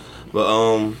teams. But,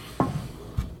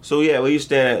 so yeah, where you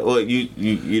stand at? Well,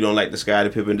 you don't like the Scottie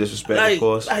Pippen disrespect, of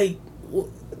course?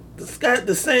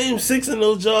 The same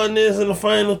 6-0 Jordan is in the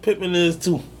finals, Pippen is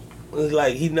too. It's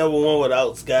like he never won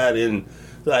without Scottie, and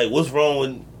like, what's wrong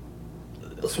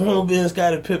with being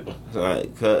Scottie Pippen?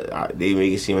 Like, they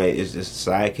make it seem like it's just a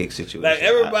sidekick situation. Like,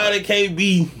 everybody can't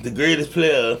be the greatest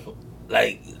player.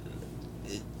 Like,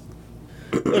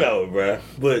 whatever, bro.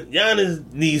 But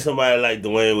Giannis needs somebody like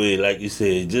Dwayne Wade, like you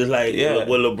said. Just like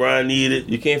what LeBron needed.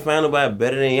 You can't find nobody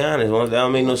better than Giannis. That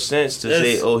don't make no sense to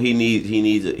say, oh,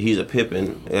 he's a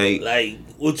Pippen. Like,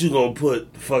 what you gonna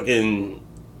put fucking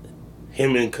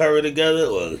him and Curry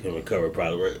together? Well, him and Curry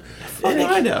probably work.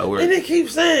 And they keep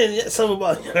saying something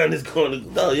about Giannis going to...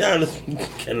 No,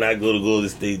 Giannis cannot go to Golden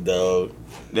State, dog.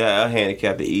 Yeah, I'll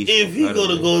handicap the East. If he go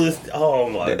to Golden State... Oh,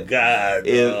 my God,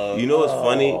 dog. You know what's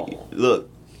funny? Look,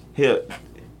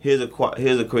 here's a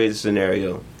crazy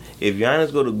scenario. If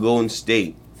Giannis go to Golden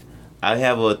State, I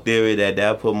have a theory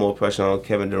that'll put more pressure on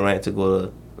Kevin Durant to go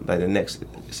to like the next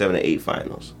 7 or 8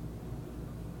 finals.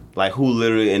 Like, who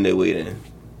literally in there waiting?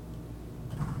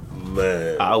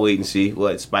 Man. I'll wait and see.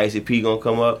 What, Spicy P gonna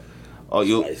come up?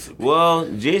 Well,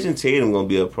 Jason Tatum gonna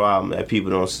be a problem that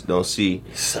people don't see.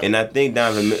 And I think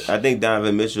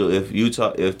Donovan Mitchell, if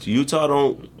Utah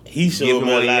don't give him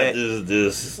what he had,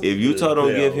 if Utah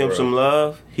don't give him some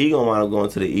love, he gonna wind up going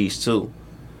to the East too.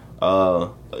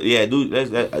 Let's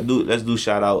do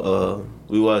shout out.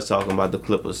 We was talking about the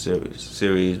Clippers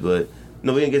series, but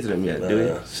no, we didn't get to them yet, did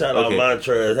we? Shout out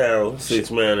Montrezl Harrell,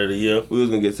 6th man of the year. We was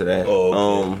gonna get to that.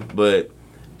 Oh, okay. But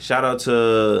shout out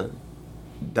to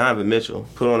Donovan Mitchell.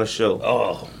 Put on a show.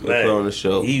 Oh, man. Put on a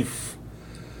show.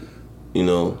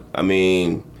 I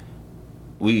mean,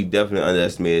 we definitely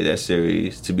underestimated that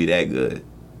series to be that good.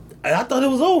 I thought it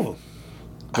was over.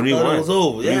 3-1. It was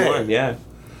over. 3-1, yeah.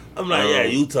 I'm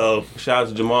like, Utah. Shout out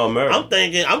to Jamal Murray.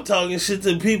 I'm talking shit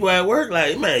to people at work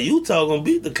like, man, Utah gonna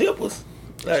beat the Clippers.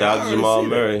 Like, shout out to Jamal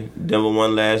Murray. Denver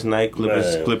won last night.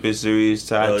 Clippers series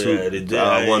tied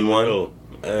 1-1.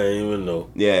 I didn't even know.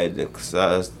 Yeah,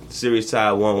 the series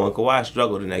tied 1-1. Kawhi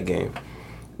struggled in that game.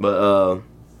 But,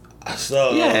 I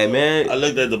saw. Yeah, man. I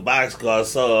looked at the box score. I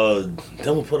saw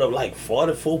Denver put up like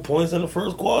 44 points in the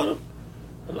first quarter.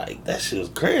 Like, that shit was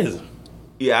crazy.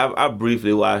 Yeah, I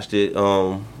briefly watched it.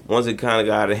 Once it kind of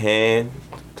got out of hand,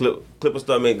 Clippers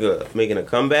started making a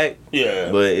comeback.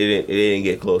 Yeah. But it didn't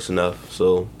get close enough,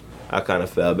 so I kind of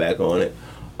fell back on it.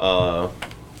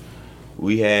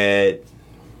 We had...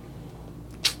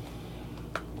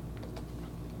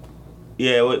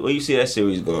 Yeah, where you see that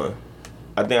series going?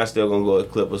 I think I'm still going to go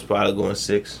with Clippers, probably going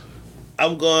 6.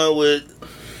 I'm going with...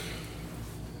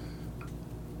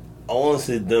 I want to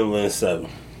say Denver in 7.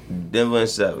 Denver in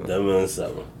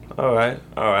 7. All right.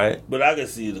 But I can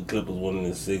see the Clippers winning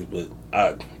in 6, but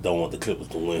I don't want the Clippers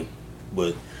to win.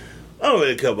 But I don't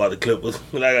really care about the Clippers.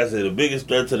 Like I said, the biggest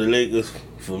threat to the Lakers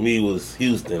for me was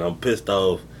Houston. I'm pissed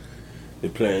off they're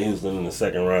playing Houston in the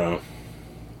second round.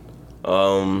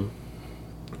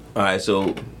 All right,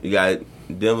 so you got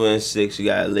Denver in 6. You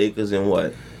got Lakers in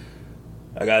what?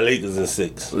 I got Lakers in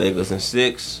 6. Lakers in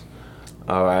 6.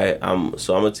 All right,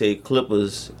 so I'm gonna take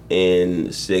Clippers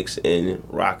in 6 and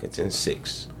Rockets in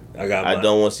 6. I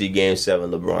don't want to see Game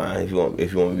 7 LeBron. If you want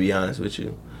to be honest with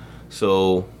you.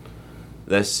 So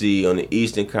let's see on the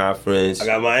Eastern Conference. I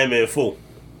got Miami in 4.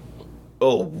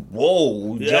 Oh,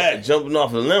 whoa! Yeah. Jumping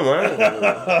off the limb,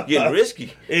 huh? Getting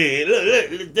risky. Hey,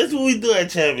 look, that's what we do at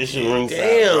championship ringside.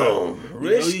 Damn,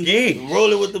 risky.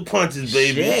 Rolling with the punches,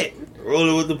 baby. Shit.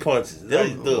 Rolling with the punches.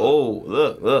 Oh,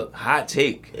 look, hot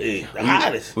take. Hey, the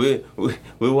hottest. We're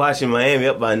watching Miami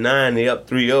up by 9. They up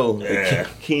 3-0. Yeah.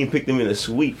 King picked them in a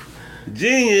sweep.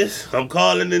 Genius. I'm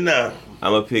calling it now.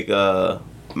 I'm gonna pick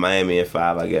Miami in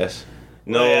 5, I guess.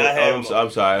 No,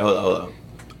 I'm sorry. Hold on.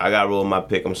 I gotta roll my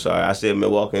pick. I'm sorry. I said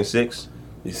Milwaukee in 6.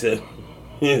 You said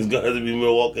It's gonna have to be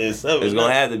Milwaukee in 7. It's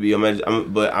gonna have to be. I'm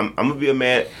gonna be a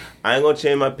man. I ain't gonna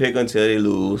change my pick until they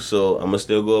lose. So I'm gonna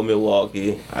still go with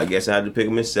Milwaukee. I guess I have to pick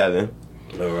them in 7.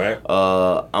 All right.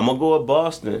 I'm gonna go with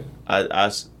Boston.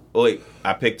 I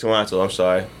picked Toronto. I'm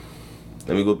sorry.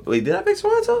 Let me go. Wait, did I pick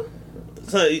Toronto?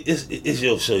 So it's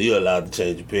your show. You're allowed to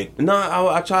change your pick. No,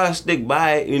 I try to stick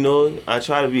by it. You know, I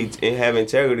try to have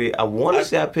integrity. I want to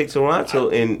say I picked Toronto,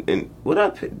 and what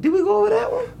I pick? Did we go over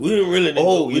that one? We didn't really.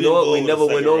 You know what? We never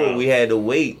went over. We had to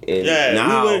wait. And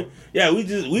we went. Yeah, we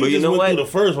just went through the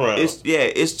first round. It's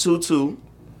 2-2.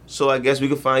 So I guess we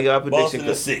can find out our prediction. Boston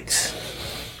to 6.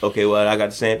 Okay, well I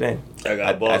got the same thing. I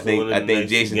got Boston. I think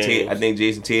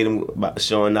Jason Tatum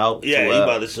showing out. Yeah, he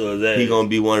about to show his ass. He gonna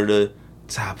be one of the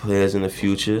top players in the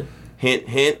future. Hint,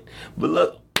 hint. But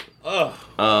look,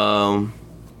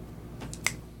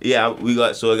 yeah,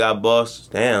 I got Boston.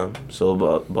 Damn. So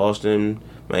Boston,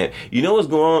 man. You know what's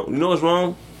going on? You know what's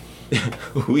wrong?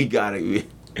 we gotta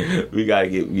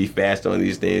be fast on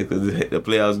these things because the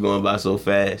playoffs going by so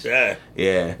fast. Yeah.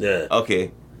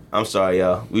 Okay. I'm sorry,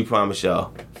 y'all. We promise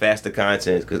y'all faster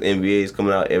content because NBA is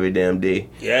coming out every damn day.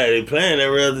 Yeah, they playing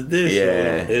every other day.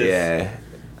 Yeah.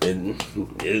 You know,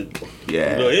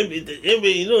 the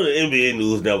NBA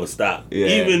news never stop. Yeah.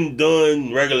 Even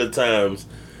during regular times,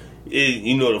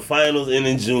 the finals end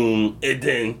in June, and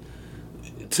then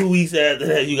 2 weeks after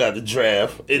that you got the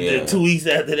draft, and then 2 weeks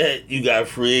after that you got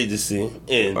free agency,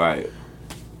 and right.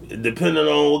 Depending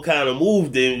on what kind of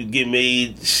move they get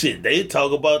made, they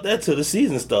talk about that till the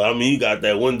season start. I mean, you got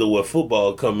that window where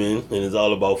football come in, and it's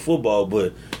all about football,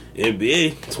 but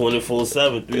NBA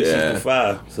 24/7,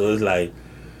 365. So it's like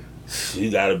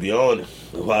you gotta be on it.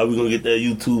 Why we gonna get that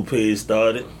YouTube page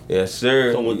started? Yes,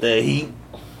 sir. Come with that heat.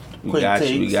 We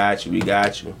got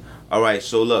you. All right,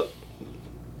 so look,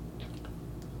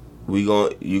 you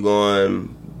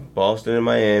going Boston and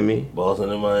Miami.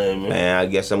 Man, I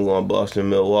guess I'm going Boston and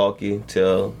Milwaukee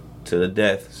till the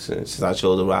death since I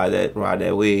chose to ride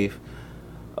that wave.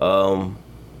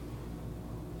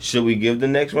 Should we give the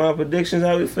next round predictions?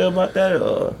 How we feel about that?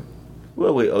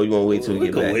 We'll wait. Oh, you want to wait till we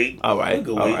get back? Wait. All right.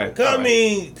 I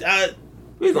mean,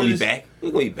 we're gonna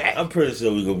be back. I'm pretty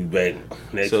sure we're gonna be back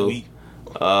next week.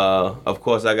 Of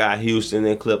course, I got Houston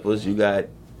and Clippers. You got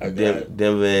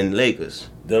Denver and Lakers.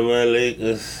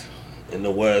 In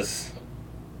the West,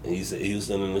 and you said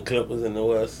Houston and the Clippers in the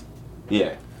West.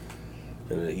 Yeah.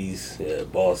 In the East,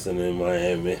 Boston and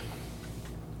Miami.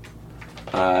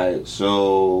 Alright,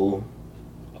 so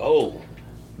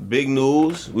big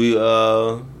news. We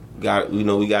got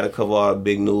to cover our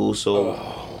big news. So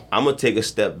I'm gonna take a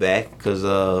step back because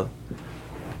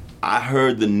I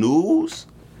heard the news.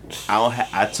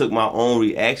 I took my own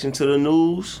reaction to the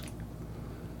news,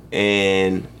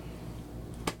 and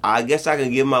I guess I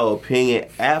can give my opinion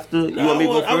after. You want me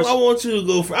to go first? I want you to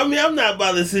go first. I mean, I'm not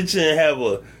about to sit here and have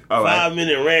a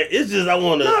 5-minute rant. It's just I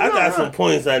got some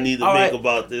points I need to make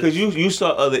about this. Because you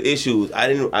saw other issues.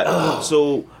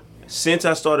 So since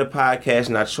I started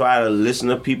podcasting, I try to listen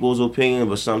to people's opinions,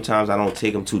 but sometimes I don't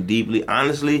take them too deeply.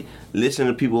 Honestly, listening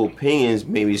to people's opinions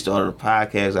made me start a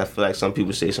podcast. I feel like some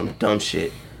people say some dumb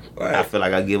shit. Right. I feel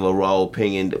like I give a raw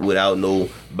opinion without no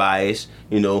bias.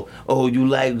 Oh, you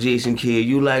like Jason Kidd,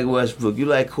 you like Westbrook, you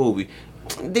like Kobe.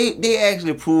 They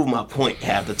actually prove my point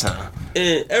half the time.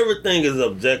 And everything is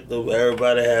objective.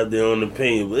 Everybody have their own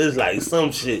opinion, but it's like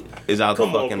some shit is out the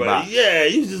fucking box. Yeah,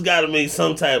 you just got to make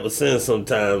some type of sense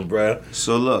sometimes, bro.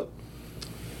 So look,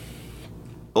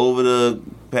 over the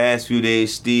past few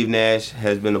days, Steve Nash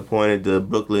has been appointed the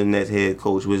Brooklyn Nets head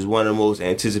coach, which is one of the most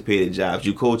anticipated jobs.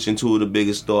 You coaching two of the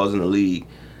biggest stars in the league.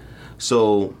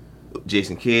 So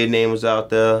Jason Kidd name was out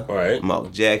there. Right.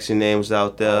 Mark Jackson name was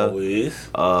out there. Always.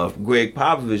 Greg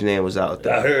Popovich name was out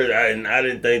there. I heard. I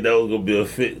didn't think that was gonna be a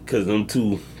fit because them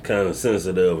two kind of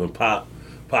sensitive, and Pop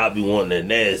be wanting that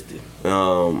nasty.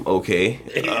 Okay.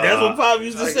 That's what Pop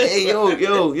used to say. Hey, yo.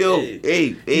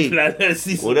 Hey.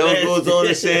 Whatever goes on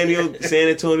in San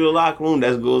Antonio locker room,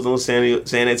 that goes on San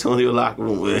Antonio locker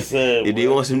room. If they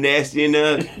want some nasty in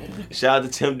there, shout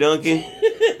out to Tim Duncan.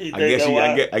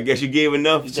 I guess you gave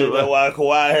enough. You think that's why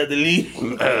Kawhi had to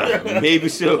leave? Maybe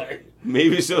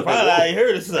so. Probably I ain't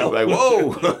heard of something. Like,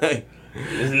 whoa.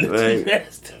 It's a little too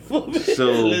nasty for me. So,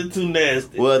 a little too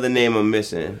nasty. What other name I'm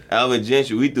missing? Alvin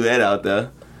Gentry, we threw that out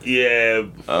there. Yeah,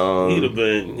 he'd have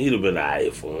been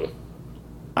alright for him.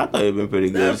 I thought he'd been pretty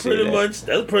good. That's pretty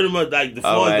much like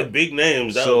the big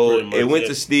names. So it went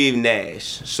to Steve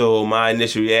Nash. So my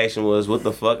initial reaction was, what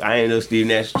the fuck? I didn't know Steve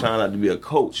Nash was trying out to be a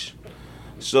coach.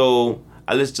 So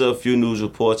I listened to a few news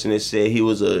reports and it said he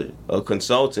was a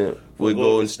consultant with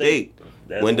Golden State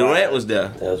when Durant was there.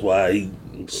 That's why he.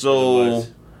 So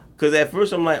Because at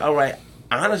first I'm like, all right,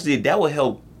 honestly, that would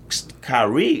help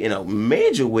Kyrie in a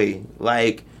major way.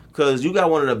 Like, because you got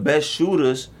one of the best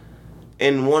shooters,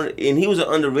 and he was an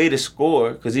underrated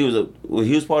scorer because he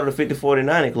was part of the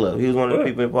 50-40-90 club. He was one of the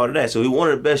people part of that. So he one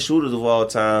of the best shooters of all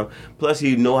time. Plus,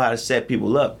 he know how to set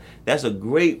people up. That's a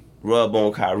great rub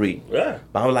on Kyrie. Yeah.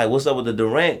 But I'm like, what's up with the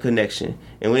Durant connection?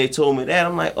 And when they told me that,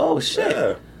 I'm like, oh shit.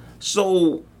 Yeah.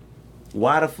 So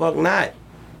why the fuck not?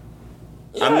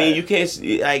 Yeah. I mean, you can't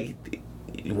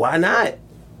why not?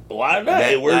 Why not?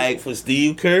 It worked for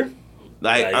Steve Kerr.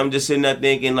 Like, I'm just sitting there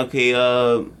thinking,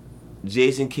 okay,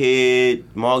 Jason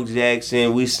Kidd, Mark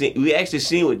Jackson, we actually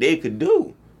seen what they could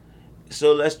do.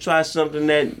 So let's try something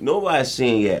that nobody's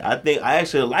seen yet. I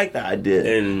actually like the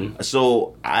idea, And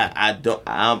so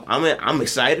I'm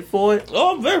excited for it.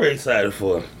 oh, I'm very excited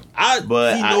for it.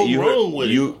 You wrong with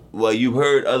it. Well, you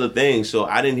heard other things, so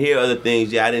I didn't hear other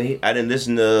things yet. I didn't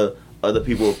listen to other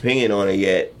people's opinion on it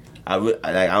yet. I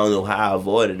don't know how I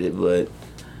avoided it, but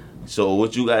so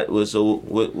what you got? What's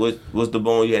the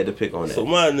bone you had to pick on that? So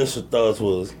my initial thoughts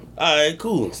was, all right,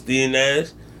 cool. Steve Nash,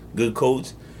 good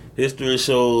coach. History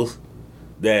shows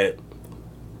that,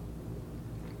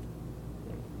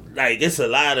 like, it's a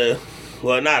lot of,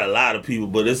 well, not a lot of people,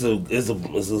 but it's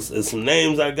some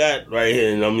names I got right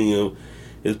here, and I mean,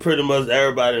 it's pretty much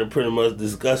everybody that pretty much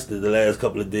discussed it the last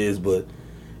couple of days, but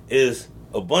it's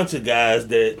a bunch of guys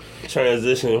that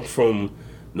transition from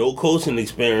no coaching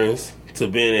experience to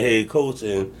being a head coach,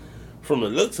 and from the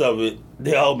looks of it,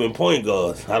 they all been point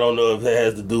guards. I don't know if that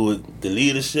has to do with the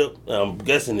leadership. I'm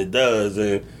guessing it does,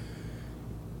 and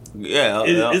yeah,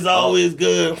 it's always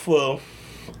good for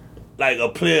like a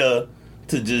player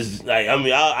to just like. I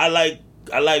mean, I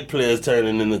like players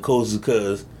turning into coaches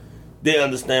because they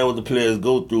understand what the players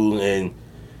go through, and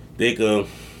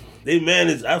they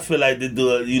manage. I feel like they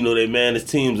do it. They manage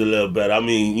teams a little better. I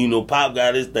mean, Pop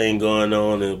got his thing going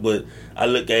on, but I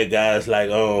look at guys like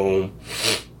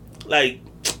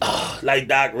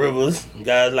Doc Rivers,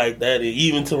 guys like that, and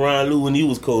even Tyronn Lue when he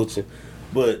was coaching.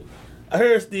 But I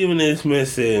heard Stephen A. Smith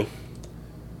say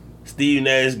Steve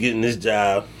Nash getting this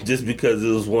job just because it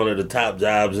was one of the top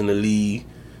jobs in the league,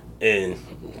 and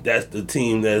that's the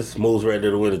team that's most ready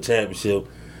to win a championship.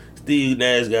 Steve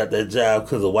Nash got that job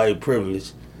because of white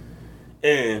privilege.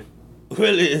 And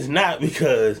really it's not,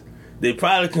 because they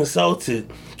probably consulted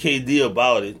KD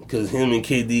about it, because him and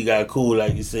KD got cool,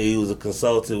 like you say. He was a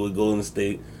consultant with Golden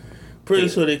State. Pretty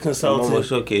sure they consulted. I'm almost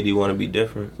sure KD want to be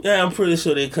different. Yeah, I'm pretty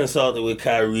sure they consulted with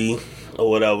Kyrie or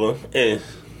whatever. And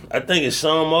I think it's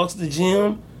Sean Marks, the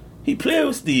GM. He played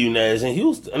with Steve Nash in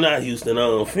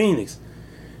Phoenix.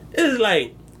 It's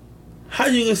like, how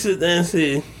you can sit there and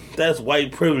say that's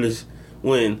white privilege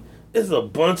when it's a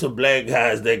bunch of black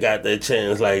guys that got that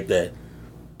chance like that.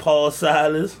 Paul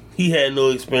Silas, he had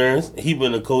no experience. He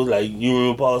been a coach. Like, you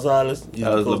remember Paul Silas?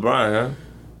 That was LeBron, huh?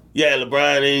 Yeah,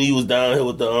 LeBron, and he was down here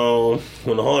with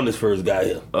when the Hornets first got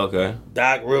here. Okay.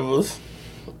 Doc Rivers,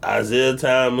 Isaiah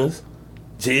Thomas,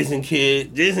 Jason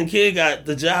Kidd. Jason Kidd got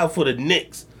the job for the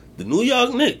Knicks, the New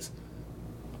York Knicks.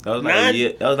 That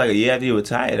was like a year after he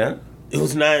retired, huh? It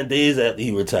was 9 days after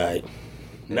he retired.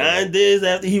 9 days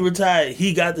after he retired,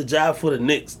 he got the job for the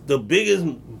Knicks, the biggest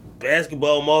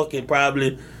basketball market,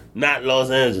 probably not Los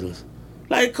Angeles.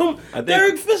 Like,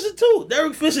 Derek Fisher too.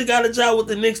 Derek Fisher got a job with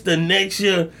the Knicks the next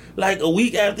year, like a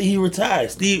week after he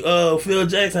retired. Phil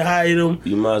Jackson hired him.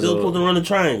 He was supposed to run the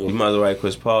triangle. You might as well write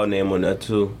Chris Paul's name on that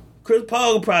too. Chris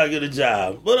Paul will probably get a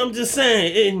job. But I'm just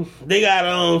saying, they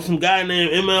got some guy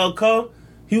named ML Carr.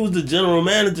 He was the general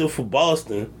manager for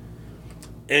Boston.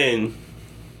 And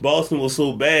Boston was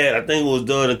so bad, I think it was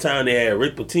during the time they had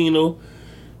Rick Pitino.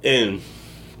 And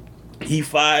he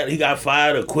got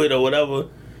fired or quit or whatever.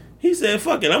 He said,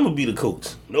 fuck it, I'm going to be the coach.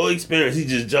 No experience. He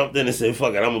just jumped in and said,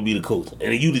 fuck it, I'm going to be the coach.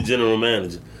 And you the general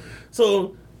manager.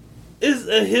 So it's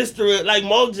a history. Like,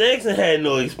 Mark Jackson had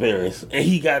no experience, and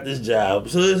he got this job.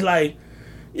 So it's like,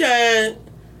 yeah,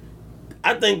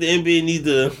 I think the NBA needs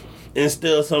to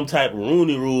instill some type of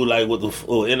Rooney rule, like with the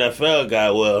NFL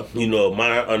guy, where,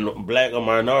 a black or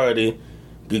minority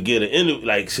could get an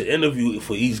interview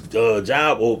for each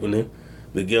job opening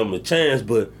to give them a chance.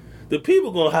 But the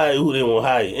people gonna hire who they want to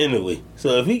hire anyway.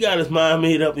 So if he got his mind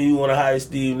made up and you want to hire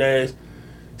Steve Nash,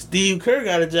 Steve Kerr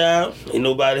got a job. Ain't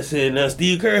nobody said nothing.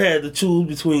 Steve Kerr had to choose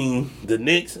between the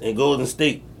Knicks and Golden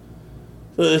State.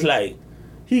 So it's like,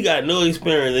 he got no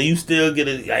experience and you still get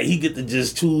it. Like, he get to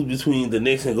just choose between the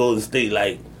Knicks and Golden State.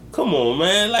 Like, come on,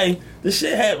 man. Like, this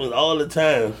shit happens all the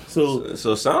time. So it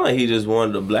sound like he just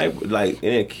wanted a black, like,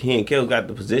 and he and Kel got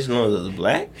the position on as a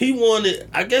black?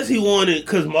 I guess he wanted,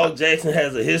 because Mark Jackson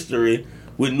has a history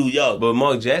with New York. But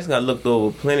Mark Jackson got looked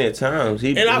over plenty of times.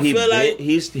 He feel like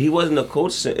he wasn't a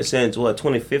coach since what,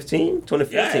 2015,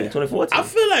 2014. I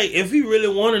feel like if he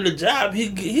really wanted a job,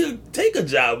 he'll take a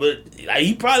job, but like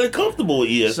he probably comfortable with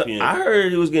ESPN. So I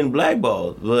heard he was getting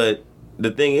blackballed, but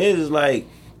the thing is like.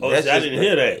 I didn't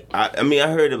hear that. I mean, I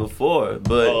heard it before,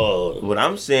 but what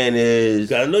I'm saying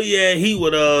is, I know you had heat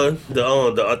with I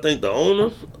think the owner.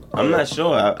 I'm not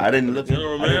sure. I didn't look.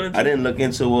 I didn't look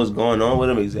into what's going on with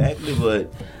him exactly,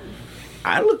 but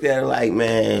I looked at it like,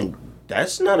 man,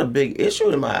 that's not a big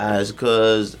issue in my eyes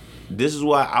because this is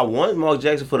why I want Mark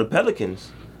Jackson for the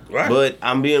Pelicans. Right. But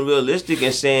I'm being realistic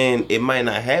and saying it might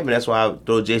not happen. That's why I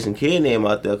throw Jason Kidd name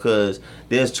out there because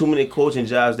there's too many coaching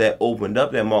jobs that opened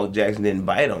up that Mark Jackson didn't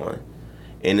bite on.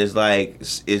 And it's like,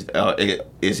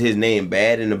 is his name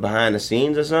bad in the behind the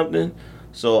scenes or something?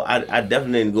 So I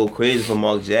definitely didn't go crazy for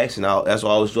Mark Jackson. That's why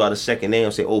I always draw the second name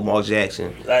and say, Mark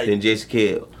Jackson. Then Jason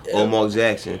Kidd. Mark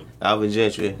Jackson. Alvin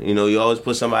Gentry. You know, you always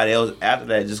put somebody else after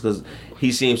that just because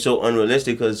he seems so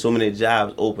unrealistic because so many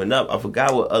jobs opened up. I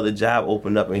forgot what other job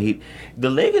opened up. And the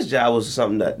Lakers job was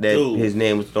something that dude, his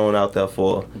name was thrown out there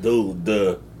for. Dude,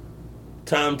 the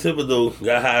Tom Thibodeau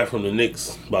got hired from the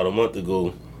Knicks about a month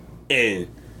ago. And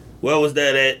where was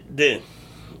that at then?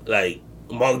 Like,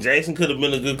 Mark Jackson could have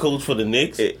been a good coach for the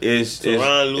Knicks. It's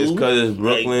because it's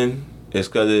Brooklyn. It's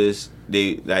because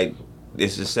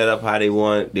it's a set up how they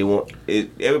want.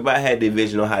 Everybody had their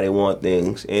vision on how they want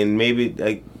things, and maybe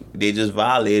like they just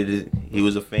violated it. He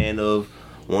was a fan of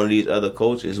one of these other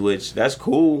coaches, which that's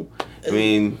cool. I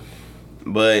mean,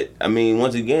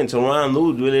 once again, Tyronn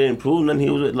Lue really didn't prove nothing. He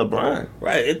was with LeBron,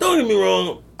 right? And don't get me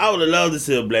wrong, I would have loved to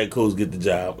see a black coach get the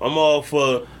job. I'm all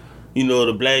for, the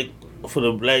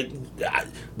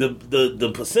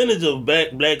percentage of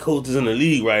black coaches in the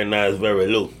league right now is very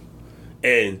low,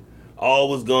 and all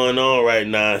what's going on right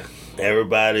now,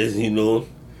 everybody's, I ain't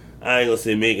gonna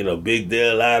say making a big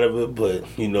deal out of it, but,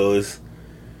 it's,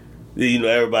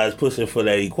 everybody's pushing for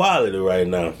that equality right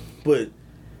now. But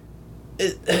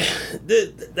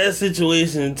that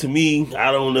situation, to me,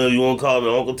 I don't know if you want to call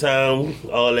me Uncle Tom,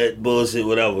 all that bullshit,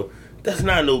 whatever. That's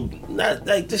not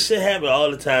like, this shit happen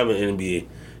all the time in the NBA.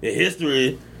 And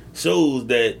history shows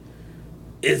that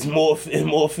it's more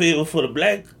favor for the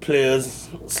black players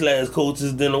 /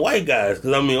 coaches than the white guys.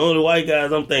 Because, only white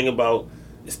guys I'm thinking about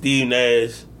is Steve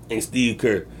Nash and Steve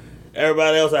Kerr.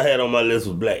 Everybody else I had on my list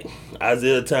was black.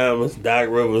 Isaiah Thomas, Doc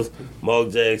Rivers,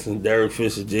 Mark Jackson, Derek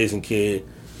Fisher, Jason Kidd.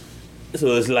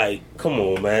 So it's like, come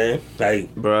on, man.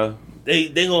 Like, bruh. They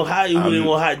gonna hire you who they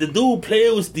gonna hire. The dude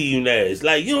played with Steve Nash.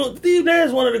 Like, Steve Nash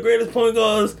is one of the greatest point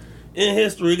guards in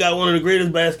history. He got one of the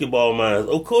greatest basketball minds.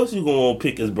 Of course you gonna want to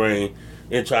pick his brain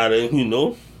and try to,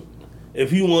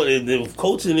 if you want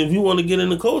to get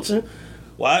into coaching,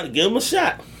 why give him a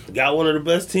shot. Got one of the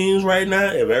best teams right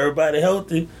now. If everybody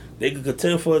healthy, they could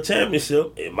contend for a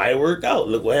championship. It might work out.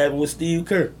 Look what happened with Steve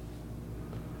Kerr.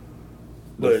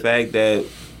 The fact that,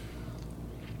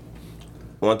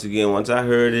 once I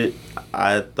heard it,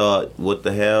 I thought, what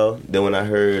the hell? Then when I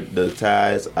heard the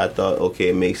ties, I thought, okay,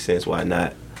 it makes sense. Why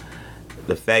not?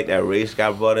 The fact that race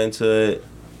got brought into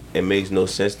it makes no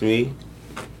sense to me.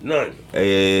 None.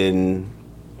 And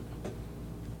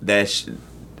I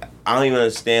don't even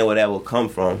understand where that will come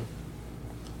from.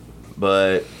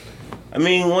 But,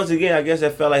 once again, I guess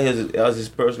that felt like that was his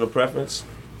personal preference.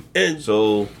 And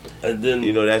then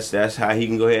that's how he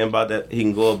can go ahead and about that. He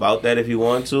can go about that if he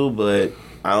wants to, but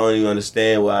I don't even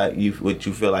understand why you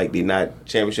feel like they're not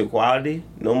championship quality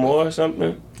no more or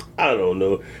something. I don't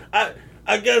know. I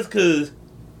guess because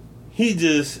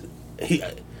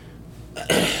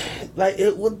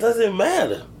what does it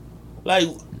matter? Like,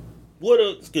 what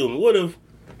if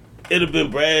it'd have been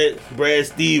Brad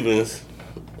Stevens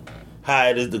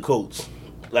hired as the coach?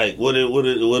 Like, would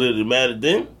it matter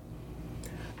then?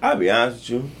 I'll be honest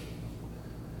with you.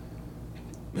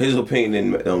 His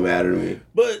opinion don't matter to me.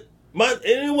 But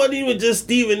it wasn't even just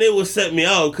Stephen A. would set me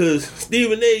out, because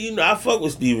Stephen A., I fuck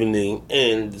with Stephen A.,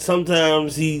 and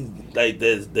sometimes he, like,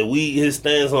 his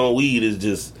stance on weed is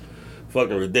just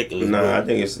fucking ridiculous. No, I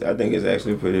think it's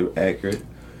actually pretty accurate.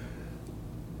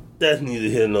 That's neither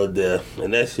here nor there,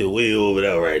 and that shit way over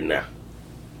there right now.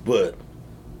 But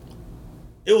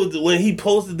it was when he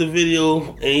posted the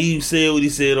video and he said what he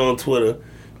said on Twitter,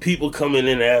 people coming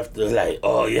in after like,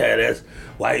 oh yeah, that's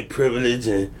white privilege,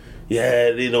 and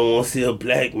yeah, they don't want to see a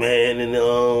black man and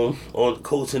on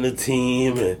coaching the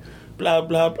team and blah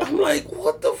blah blah. I'm like,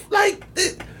 what the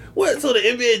what? So the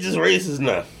NBA just racist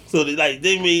now. So they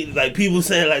made like people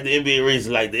saying like the NBA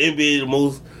racist, like the NBA the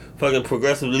most fucking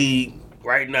progressive league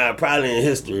right now probably in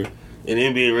history, and the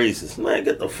NBA racist. Man,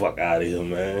 get the fuck out of here,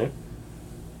 man.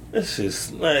 It's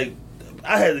just like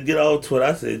I had to get off Twitter.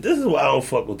 I said, "This is why I don't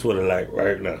fuck with Twitter like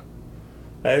right now."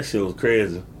 That shit was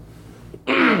crazy.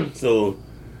 So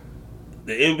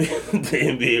the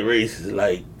NBA race is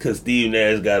like, cause Steve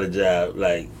Nash got a job.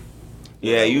 Like,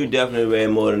 Yeah, you definitely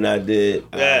ran more than I did.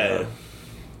 yeah.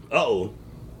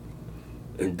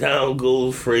 And down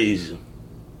goes Frazier.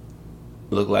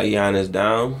 Look like Giannis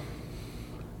down.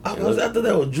 After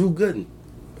that was Drew Gooden.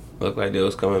 Looked like they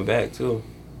was coming back too.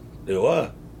 They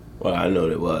were. Well, I know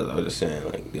they was. I was just saying,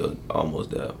 like, they was almost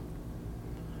there.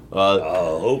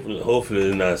 Hopefully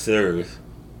it's not serious.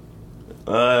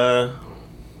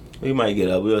 We might get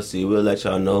up. We'll see. We'll let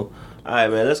y'all know. All right,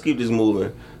 man. Let's keep this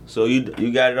moving. So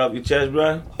you got it off your chest,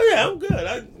 bro? Oh yeah, I'm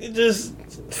good. It just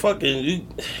fucking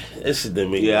that shit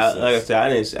didn't make Yeah, sense. like I said,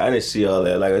 I didn't see all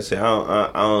that. Like I said,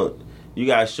 I don't. You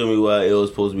guys show me where it was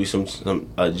supposed to be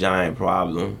a giant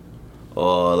problem,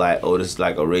 or like, oh, this is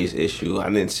like a race issue. I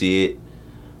didn't see it.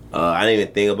 I didn't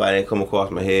even think about it. Come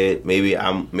across my head. Maybe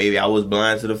I was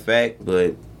blind to the fact,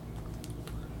 but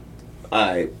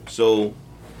all right. So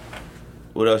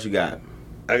what else you got?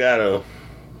 I got a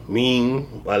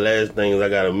meme. My last thing is I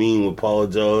got a meme with Paul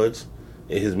George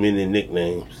and his many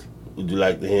nicknames. Would you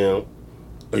like to hear him,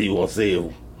 or you want to say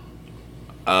it?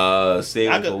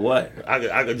 Save it for what?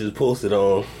 I could just post it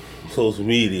on social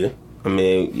media. I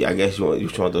mean, yeah, I guess you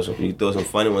trying to throw some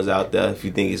funny ones out there if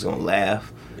you think it's gonna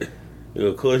laugh.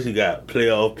 Of course, you got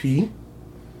playoff P,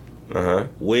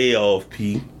 way off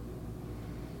P,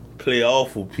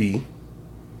 playofful P,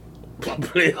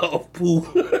 playoff poo.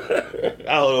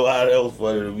 I don't know how that was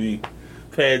funny to me.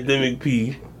 Pandemic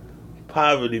P,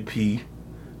 poverty P,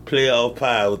 playoff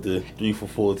pie with the 3 for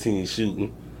 14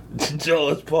 shooting.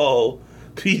 George Paul,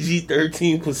 PG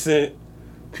 13%,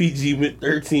 PG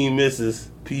 13 misses,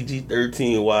 PG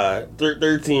 13 why,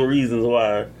 13 reasons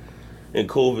why, and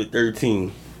COVID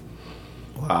 13.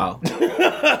 Wow. I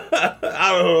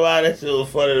don't know why that shit was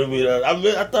funny to me.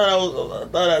 I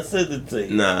thought I sent it to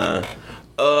you. Nah.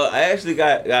 I actually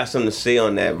got something to say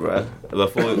on that, bro.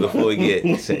 Before we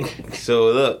get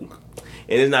so look, and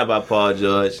it's not about Paul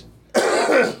George.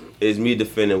 It's me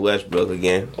defending Westbrook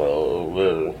again. Oh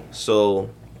man. So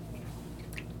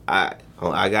I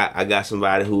got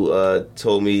somebody who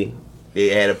told me they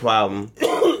had a problem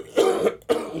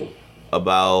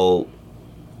about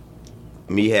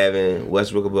me having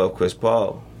Westbrook above Chris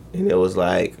Paul, and it was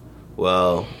like,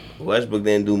 well, Westbrook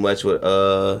didn't do much with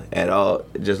at all,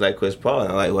 just like Chris Paul. And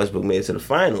I'm like, Westbrook made it to the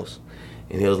finals,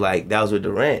 and he was like, that was with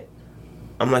Durant.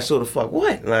 I'm like, so the fuck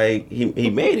what? Like he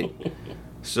made it.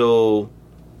 So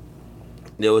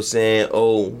they were saying,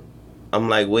 oh, I'm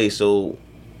like, wait, so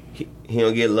he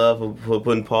don't get love for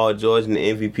putting Paul George in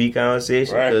the MVP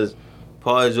conversation? Right. Because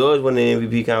Paul George won the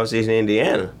MVP conversation in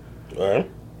Indiana.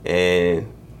 Right. And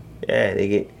yeah,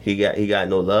 he got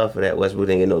no love for that. Westbrook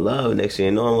didn't get no love. Next thing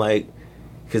you know, I'm like,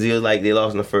 because he was like, they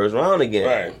lost in the first round again.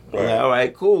 Right. I'm like, all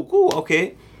right, cool,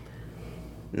 okay.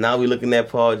 Now we looking at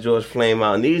Paul George flame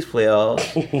out in these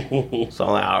playoffs. So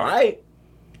I'm like, all right.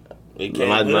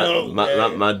 My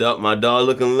dog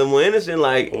looking a little more innocent.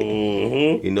 Like,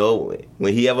 you know,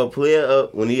 when he have a player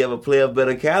of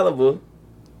better caliber,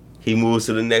 he moves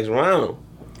to the next round.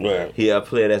 Right. He have a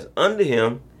player that's under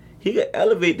him. He could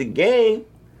elevate the game,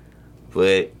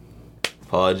 but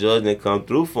Paul George didn't come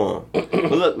through for him.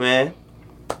 But look, man,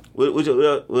 what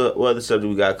other subject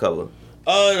we got covered?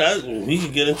 We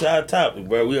can get into our topic,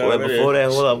 bro. Before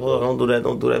that, hold up.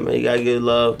 Don't do that, man. You gotta give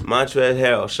love. Montrezl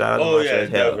Harrell. Shout out to Montrezl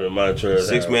Harrell. Definitely Montrezl.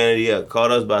 6 Man of the Year.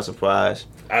 Caught us by surprise.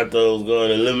 I thought it was going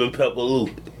to Lemon Pepper Lou.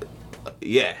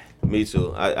 Yeah, me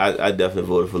too. I definitely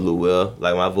voted for Lou Will.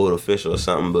 Like my vote official or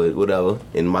something, but whatever.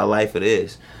 In my life it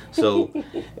is. So,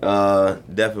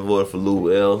 definitely voted for Lou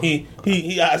Will. He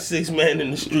our 6 man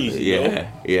in the streets.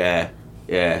 Yeah.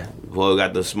 Boy,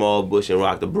 got the small bush and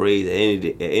rock the braids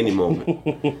at any moment.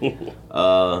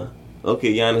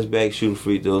 Okay, Giannis back shooting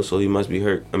free throws, so he must be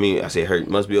hurt. I mean, I say hurt,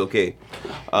 must be okay.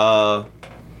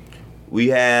 We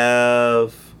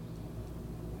have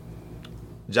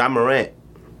Ja Morant.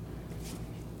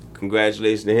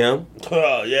 Congratulations to him.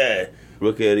 Oh yeah,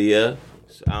 Rookie of the Year.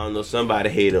 I don't know, somebody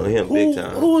hated on him big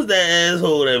time. Who was that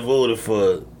asshole that voted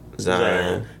for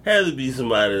Zion? Had to be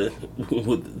somebody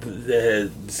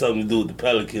that had something to do with the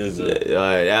Pelicans. Or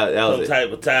that was some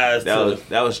type of ties.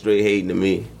 That was straight hating to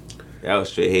me. That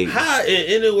was straight hating. How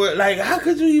anywhere? Like, how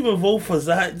could you even vote for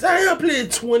Zion? Zion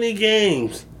played 20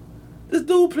 games. This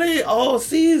dude played all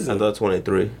season. I thought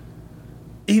 23.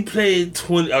 He played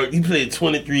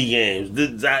 23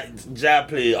 games. Ja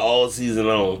played all season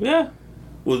long. Yeah.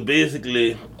 Was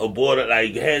basically a border,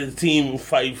 like, had his team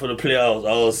fight for the playoffs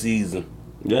all season.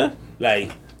 Yeah.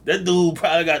 Like, That dude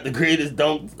probably got the greatest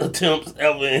dunk attempts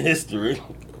ever in history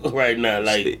right now.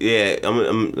 Like, yeah,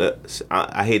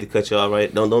 I hate to cut you off.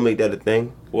 Right? Don't make that a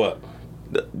thing. what?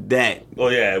 That. Oh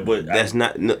yeah, but That's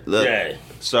not. No, look, yeah.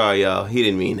 Sorry, y'all. He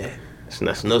didn't mean that.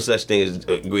 It's no such thing as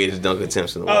greatest dunk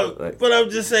attempts in the world. Like, But I'm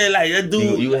just saying, like, that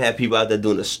dude. you have people out there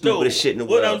doing the stupidest shit in the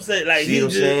world. What I'm saying, like, see what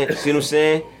I'm saying? See what I'm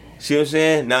saying? See what I'm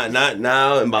saying? Not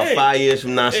now. In about 5 years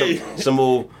from now, some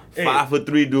old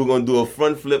 5'3" dude gonna do a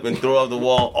front flip and throw off the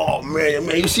wall. Oh man,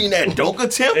 you seen that dunk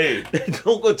attempt? That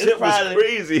dunk attempt was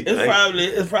crazy.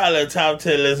 It's probably a top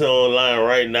 10 list online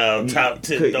right now. Top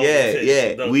 10 dunk attempts.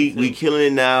 Yeah. We killing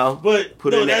it now. But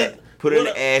put it in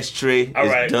the ashtray. All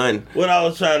it's right. done. What I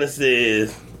was trying to say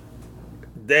is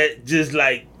that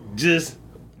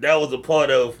that was a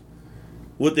part of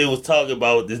what they was talking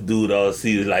about with this dude all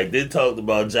season. Like, they talked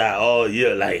about Ja all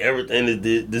year, like everything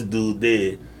this dude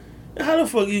did. How the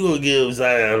fuck you gonna give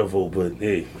Zion a vote? But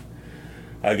hey,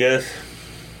 I guess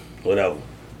whatever.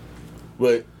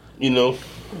 But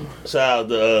shout out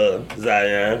to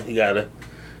Zion. He gotta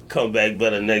come back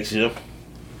better next year.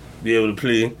 Be able to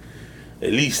play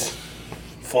at least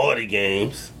 40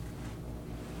 games,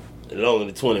 longer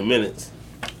than 20 minutes.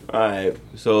 All right.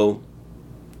 So,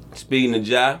 speaking of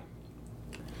Ja,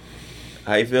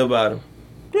 how you feel about him?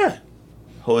 Yeah.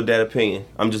 Hold that opinion.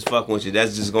 I'm just fucking with you.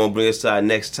 That's just gonna bring us to our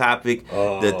next topic: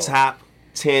 the top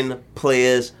 10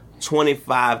 players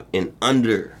 25 and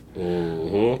under.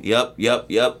 Mm-hmm.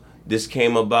 Yep. This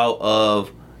came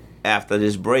about after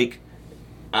this break.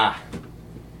 I'm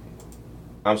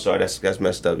sorry, that's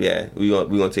messed up. Yeah, we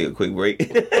gonna take a quick break.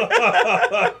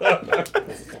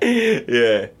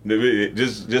 Yeah,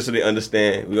 just so they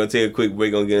understand, we're gonna take a quick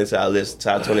break. Gonna get into our list,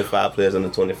 top 25 players under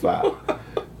 25.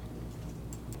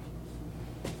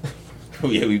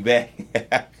 Yeah, we back.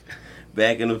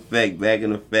 Back in effect.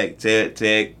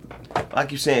 Tag. I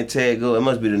keep saying tag go. It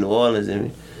must be the New Orleans in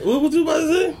me. What you about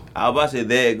to say? I was about to say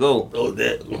there it go. Oh,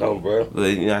 that. No, bro. But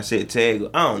I said tag go.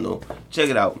 I don't know.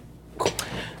 Check it out.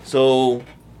 So,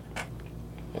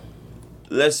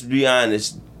 let's be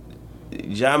honest.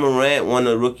 Ja Morant won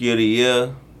the Rookie of the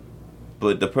Year,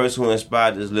 but the person who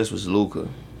inspired this list was Luka.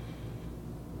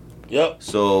 Yep.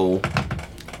 So,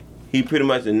 he pretty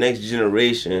much the next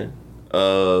generation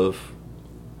of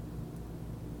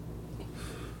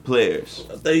players.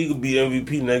 I think you could be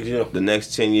MVP next year. The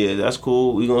next 10 years. That's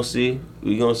cool. We gonna see.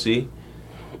 We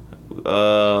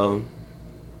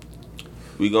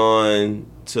going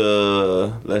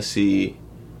to, let's see,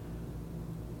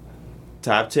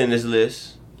 top 10 this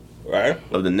list. Right.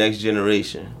 Of the next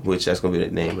generation, which that's gonna be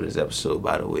the name of this episode,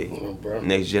 by the way. Oh, bro.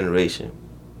 Next generation.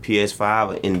 PS5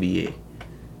 or NBA?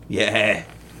 Yeah.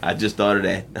 I just thought of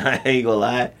that. I ain't gonna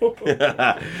lie.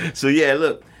 So yeah,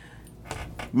 look,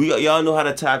 y'all know how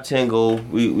the top 10 go.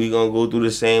 We gonna go through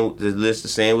the list the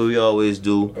same way we always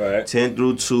do. Right. 10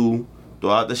 through 2. Throw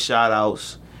out the shout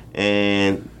outs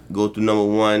and go through number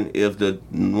 1. If the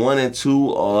 1 and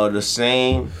 2 are the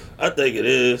same, I think it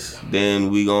is. then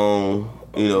we gonna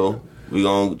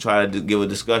try to give a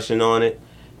discussion on it.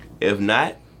 If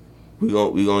not, we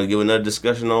gonna give another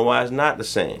discussion on why it's not the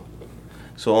same.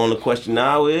 So on the question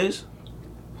now is,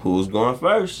 who's going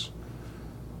first?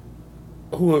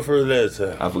 Who went first last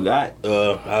time? I forgot.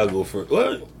 I'll go first.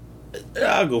 What?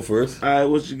 I'll go first. All right,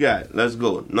 what you got? Let's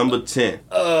go. Number 10.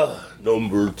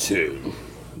 Number 10.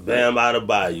 Bam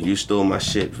Adebayo. You stole my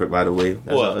shit, by the way.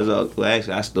 What? Well,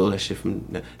 actually, I stole that shit from...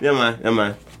 Never mind.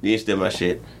 You ain't steal my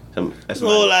shit. There's a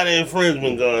whole lot of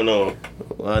infringement going on.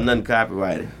 Well, nothing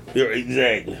copyrighted. Yeah,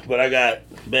 exactly. But I got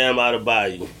Bam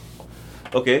Adebayo.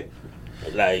 Okay.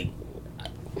 Like,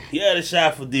 he had a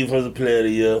shot for Defensive Player of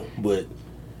the Year, but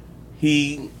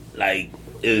he,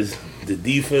 is the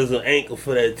defensive anchor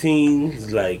for that team.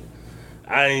 It's like,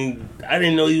 I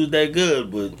didn't know he was that good,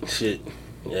 but shit.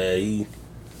 Yeah, he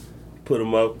put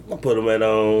him up. I put him at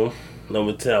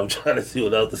number 10. I'm trying to see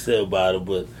what else to say about it,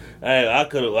 but I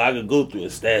could go through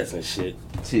his stats and shit.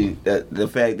 See, the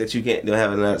fact that you don't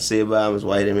have enough to say about him is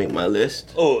why he didn't make my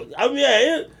list. Oh, I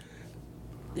mean,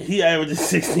 he averaged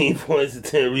 16 points and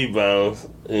 10 rebounds,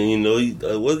 and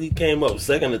he came up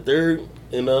second or third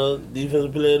in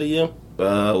Defensive Player of the Year.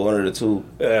 One of the two.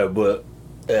 Yeah, but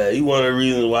he one of the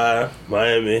reasons why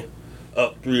Miami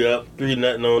up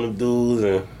 3-0 on them dudes,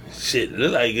 and shit,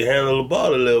 look like he can handle the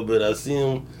ball a little bit. I see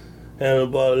him handle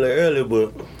the ball a little earlier,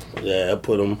 but yeah, I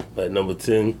put him at number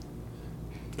 10.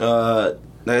 Like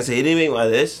I said, he didn't make my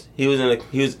list. He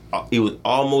was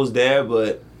almost there,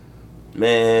 but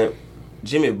man,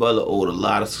 Jimmy Butler owed a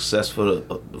lot of success for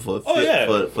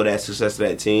that success of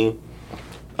that team.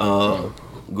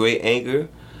 Great anchor.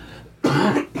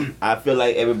 I feel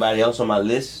like everybody else on my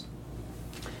list,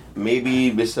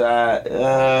 maybe beside,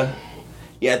 I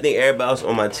think everybody else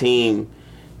on my team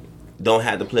don't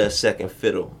have to play a second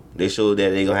fiddle. They showed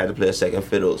that they're gonna have to play a second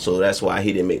fiddle, so that's why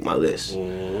he didn't make my list.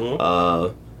 Mm-hmm.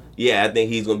 I think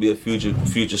he's gonna be a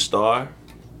future star,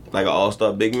 like an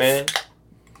all-star big man.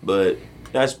 But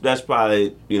that's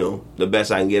probably the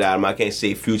best I can get out of him. I can't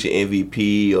say future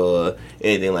MVP or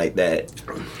anything like that.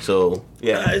 So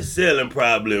His ceiling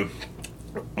probably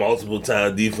multiple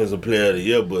time defensive player of the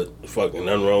year, but fucking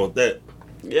nothing wrong with that.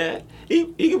 Yeah, he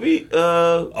could be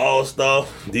all-star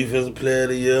defensive player of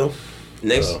the year.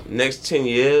 Next 10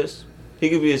 years, he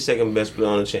could be the second best player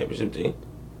on the championship team.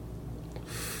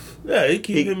 Yeah, he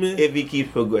keep him in. If he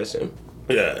keeps progressing.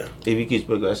 Yeah. If he keeps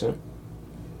progressing.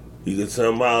 He could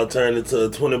somehow turn into a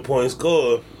 20-point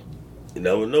scorer. You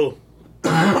never know.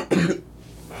 I'm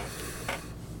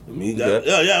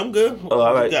good. Oh,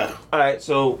 all right. All right,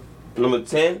 so number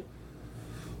 10,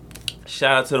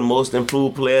 shout out to the most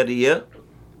improved player of the year,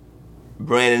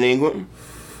 Brandon Ingram.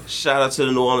 Shout out to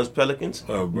the New Orleans Pelicans.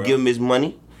 Oh, bro. Give him his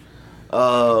money.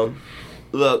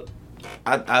 Look,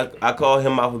 I called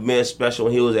him out for being special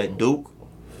when he was at Duke.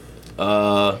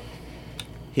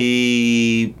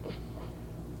 He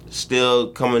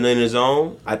still coming in his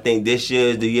own. I think this year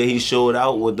is the year he showed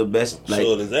out with the best.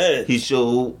 Showed his ass. He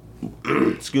showed,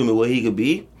 what he could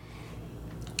be.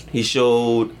 He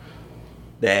showed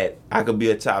that I could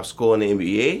be a top scorer in the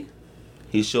NBA.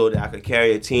 He showed that I could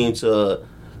carry a team to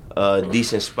a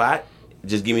decent spot.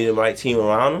 Just give me the right team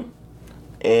around him.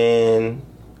 And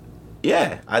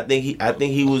I think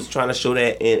he was trying to show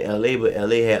that in LA, but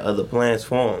LA had other plans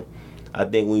for him. I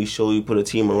think when you put a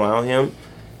team around him,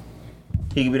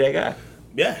 he could be that guy.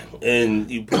 Yeah,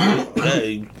 and you got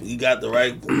the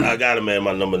right. I got him at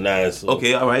my number 9. So.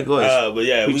 Okay, all right, go ahead. But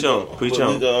yeah, Preach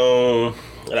on.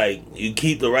 Like you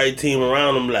keep the right team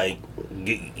around him. Like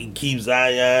you keep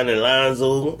Zion and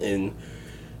Lonzo and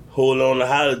hold on to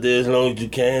Holiday as long as you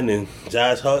can, and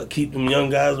Josh Hart, keep them young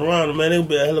guys around him. Man, they'll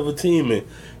be a hell of a team. And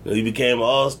he became an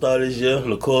all-star this year,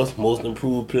 and of course, most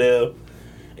improved player.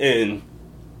 And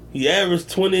he averaged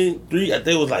 23. I think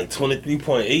it was like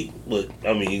 23.8, but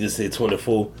I mean, you just say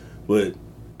 24. But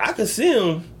I could see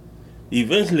him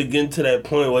eventually getting to that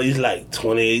point where he's like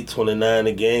 28, 29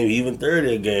 a game, even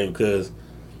 30 a game, because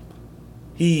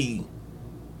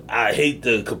I hate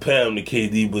to compare him to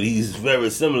KD, but he's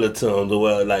very similar to him.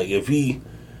 Like if he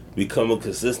become a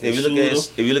consistent shooter,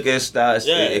 if you look at his stats,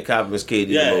 it compliments KD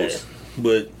the most.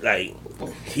 But like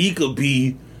he could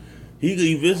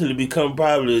eventually become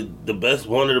probably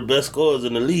one of the best scorers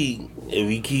in the league if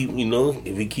he keep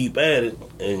at it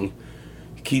and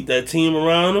keep that team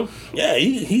around him. Yeah,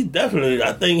 he definitely.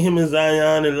 I think him and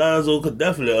Zion and Lonzo could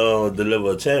definitely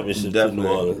deliver a championship to New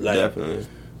Orleans. Definitely.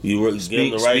 You were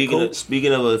getting the right coach.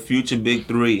 Speaking of a future big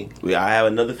 3, I have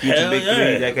another future big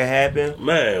 3 that could happen.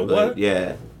 Man, but what?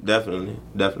 Yeah, definitely.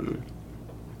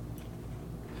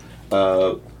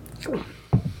 Well,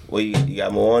 you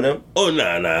got more on them? Oh,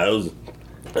 nah.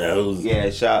 That was. Yeah,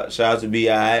 shout out to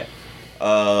B.I.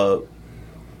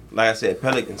 Like I said,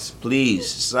 Pelicans, please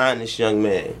sign this young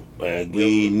man. Man,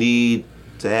 we need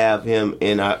to have him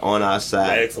on our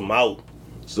side. Ask him out.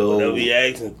 So whatever he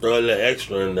asks, and throw a little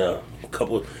extra in there.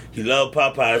 He loves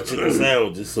Popeye's chicken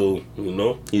sandwiches, so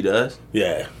He does?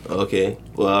 Yeah. Okay.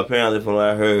 Well, apparently from what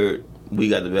I heard, we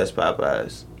got the best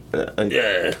Popeyes. Definitely.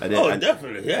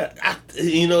 Yeah.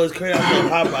 It's crazy. I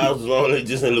thought Popeyes was only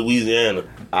just in Louisiana.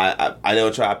 I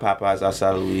never tried Popeyes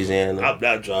outside of Louisiana. I've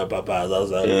not tried Popeyes outside of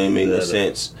Louisiana. It didn't make no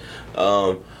sense.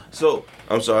 So,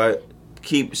 I'm sorry.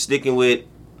 Keep sticking with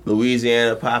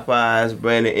Louisiana, Popeyes,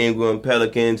 Brandon Ingram,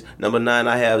 Pelicans. Number 9,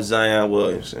 I have Zion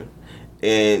Williamson.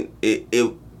 And it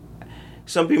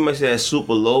some people might say that's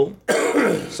super low.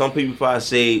 Some people probably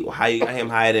say how you got him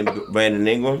higher than Brandon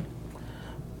Ingram.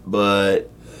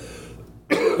 But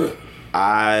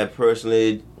I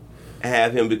personally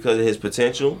have him because of his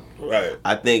potential. Right.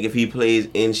 I think if he plays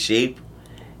in shape,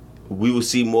 we will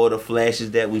see more of the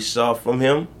flashes that we saw from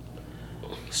him.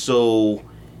 So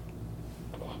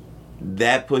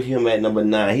that put him at number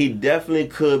 9. He definitely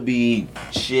could be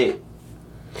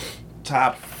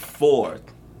top 4.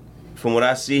 From what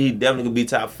I see, he definitely could be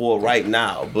top 4 right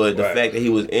now. But the fact that he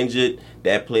was injured,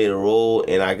 that played a role,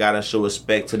 and I gotta show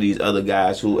respect to these other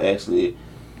guys who actually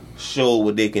show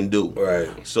what they can do. Right.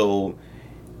 So,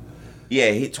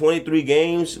 yeah, 23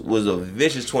 games was a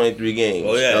vicious 23 games.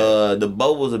 Oh, yeah. The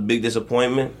bubble was a big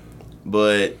disappointment,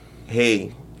 but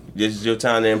hey, this is your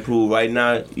time to improve right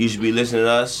now. You should be listening to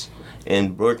us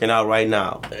and working out right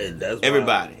now. Hey, that's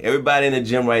everybody in the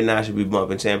gym right now should be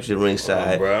bumping championship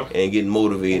ringside and getting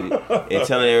motivated and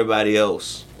telling everybody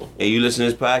else. Hey, you listen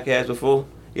to this podcast before?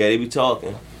 Yeah, they be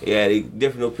talking. Yeah, they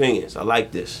different opinions. I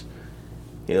like this.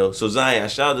 You know, so Zion,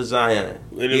 shout out to Zion.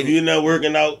 And if you're not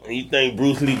working out and you think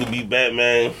Bruce Lee could be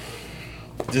Batman,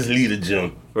 just leave the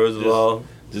gym. First of all,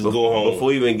 just go home. Before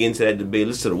we even get into that debate,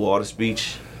 listen to the water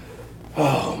speech.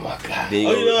 Oh my God. Then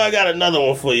You know, I got another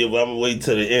one for you, but I'm gonna wait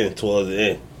till the end, towards the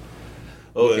end.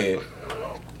 Okay.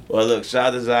 Well, look, shout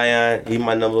out to Zion. He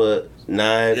my number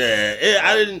 9. Yeah,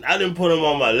 I didn't put him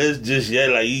on my list just yet.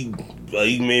 Like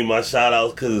he made my shout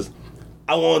outs because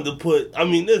I wanted to put. I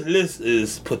mean, this list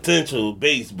is potential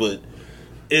based, but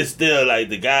it's still like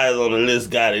the guys on the list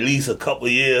got at least a couple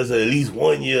years or at least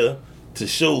 1 year to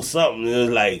show something. It was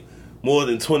like more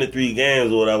than 23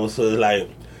 games or whatever. So it's like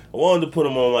I wanted to put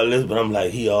him on my list, but I'm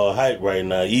like, he all hype right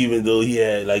now, even though he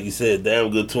had, like you said, damn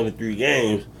good 23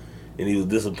 games. And he was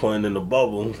disappointed in the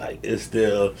bubble. Like, it's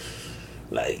still,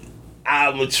 like,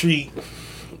 I'm going to treat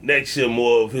next year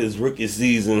more of his rookie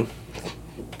season.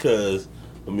 Because,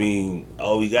 I mean,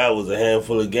 all we got was a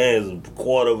handful of games, a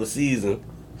quarter of a season.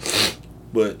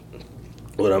 But,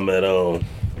 what I'm at,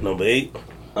 number 8?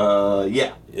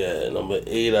 Yeah. Yeah, number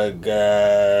 8, I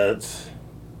got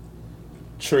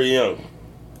Trae Young.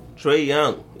 Trae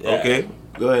Young. Yeah. Okay.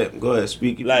 Go ahead.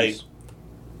 Speak your Like, piece.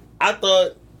 I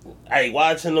thought,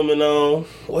 watching him in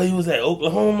where he was at,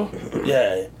 Oklahoma.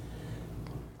 Yeah,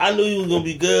 I knew he was gonna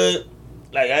be good.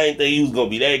 Like, I didn't think he was gonna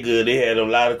be that good. They had a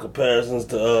lot of comparisons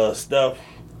to stuff,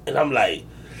 and I'm like,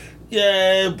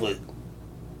 yeah, but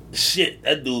shit,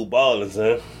 that dude balling,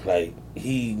 son. Like,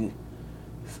 he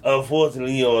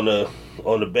unfortunately on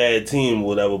the bad team or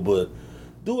whatever, but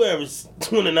dude averaged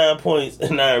 29 points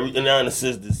and 9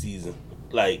 assists this season.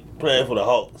 Like, playing for the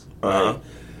Hawks. Uh-huh. Like,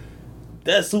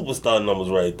 that's superstar numbers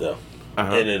right there.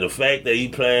 Uh-huh. And then the fact that he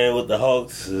playing with the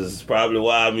Hawks is probably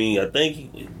why. I mean, I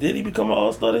think did he become an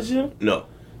All-Star this year? No.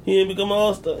 He didn't become an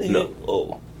All-Star?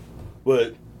 No.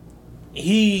 But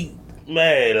he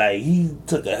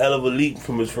took a hell of a leap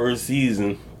from his first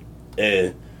season.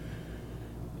 And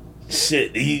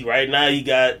shit, right now he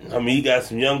got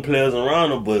some young players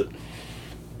around him, but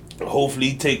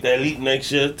hopefully he take that leap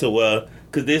next year to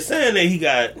because they're saying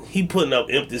that he putting up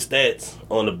empty stats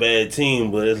on a bad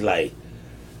team, but it's like,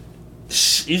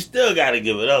 you still got to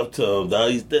give it up to him,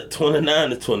 dog. He's 29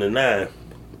 to 29.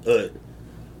 You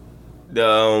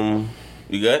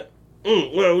good?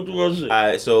 Well, what you want to say? All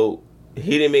right, so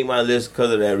he didn't make my list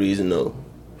because of that reason, though.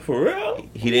 For real?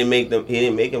 He didn't make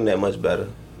him that much better.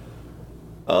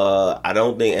 I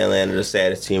don't think Atlanta the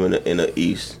saddest team in the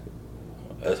East.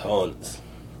 That's Hornets.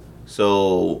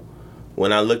 So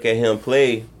when I look at him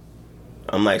play,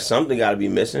 I'm like, something got to be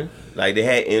missing. Like, they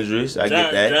had injuries. I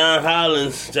get that.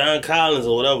 John Collins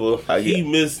or whatever, he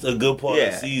missed a good part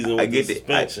of the season with the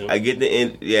suspension. I get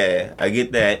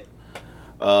that.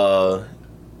 So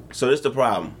this is the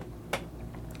problem.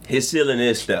 His ceiling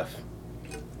is Steph.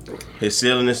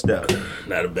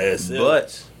 Not a bad ceiling.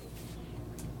 But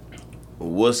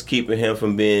what's keeping him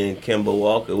from being Kemba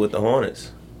Walker with the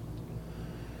Hornets?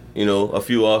 You know, a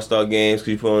few All-Star games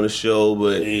could you put on the show,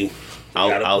 but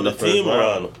out in the first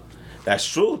round. That's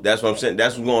true. That's what I'm saying.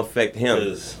 That's what's going to affect him.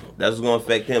 That's what's going to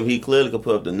affect him. He clearly could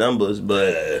put up the numbers,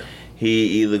 but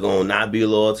he either going to not be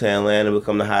loyal to Atlanta,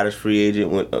 become the hottest free agent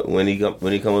when he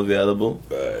come available,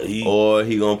 or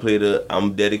he going to play the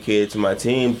I'm dedicated to my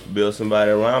team, build somebody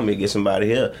around me, get somebody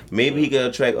here. Maybe he can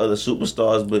attract other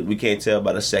superstars, but we can't tell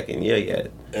by the second year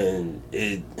yet. And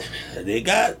like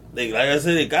I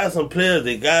said, they got some players.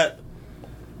 They got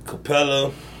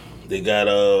Capella. They got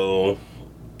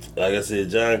like I said,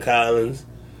 John Collins,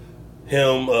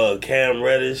 him, Cam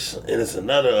Reddish, and it's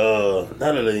another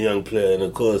young player. And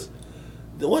of course,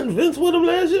 wasn't Vince with him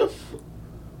last year?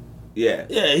 Yeah.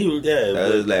 Yeah, he was. Yeah,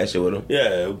 that was last year with him.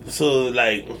 Yeah, so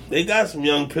like they got some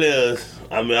young players.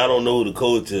 I mean, I don't know who the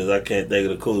coach is. I can't think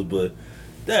of the coach, but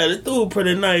yeah, the dude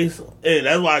pretty nice. And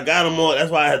that's why I got him on.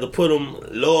 That's why I had to put him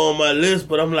low on my list.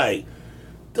 But I'm like,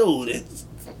 dude, it's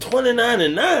 29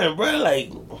 and 9, bro.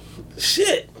 Like,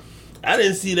 shit. I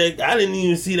didn't see that. I didn't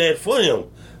even see that for him.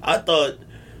 I thought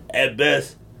at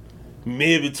best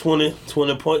maybe 20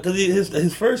 points. Because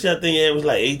his first year, I think it was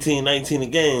like 18, 19 a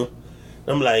game.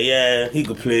 I'm like, yeah, he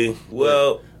could play.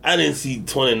 Well, I didn't see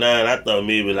 29. I thought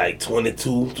maybe like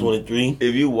 22, 23.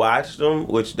 If you watched him,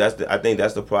 which I think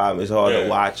that's the problem. It's hard to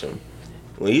watch him.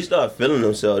 When he started feeling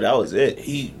himself, that was it.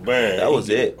 That was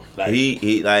it. Like,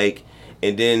 he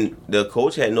and then the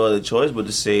coach had no other choice but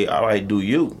to say, all right, do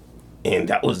you. And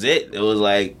that was it. It was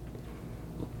like,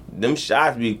 them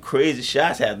shots be crazy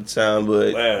shots half the time,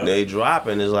 but they drop,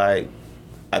 and it's like,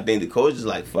 I think the coach is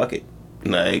like, fuck it.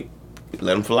 Like,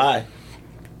 let him fly.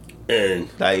 And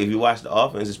like, if you watch the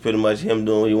offense, it's pretty much him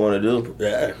doing what you want to do.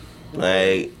 Yeah.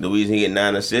 Like, the reason he get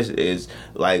 9 assists is,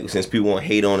 like, since people want to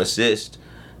hate on assists,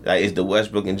 like, it's the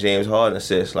Westbrook and James Harden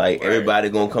assists. Like, everybody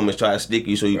gonna come and try to stick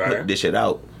you, so you put this shit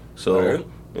out. So,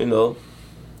 you know.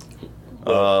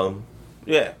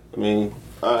 Yeah, I mean,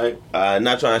 all right.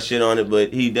 Not trying to shit on it,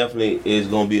 but he definitely is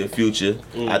gonna be the future.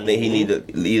 I think he need to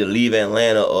either leave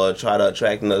Atlanta or try to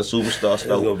attract another superstar. It's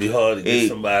gonna be hard to get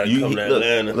somebody to come to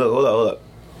Atlanta. Look, hold up.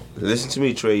 Listen to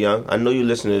me, Trae Young. I know you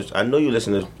listen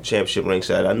to Championship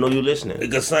Ringside. I know you listening. They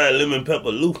could sign Lemon Pepper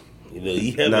Lou. You know,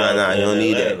 he you don't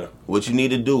need that. What you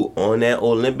need to do on that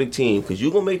Olympic team, because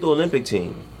you're gonna make the Olympic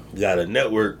team. You got a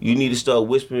network. You need to start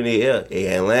whispering in the air, hey,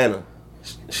 Atlanta.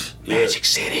 Magic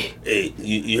City. Hey,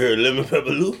 you heard Lemon Pepper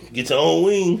Lou? Get your own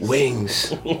wings.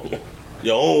 Wings.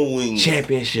 Your own wings.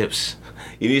 Championships.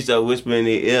 You need to start whispering in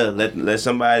the ear. Let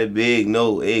somebody big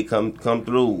know, hey, come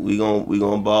through. We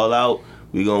gonna ball out.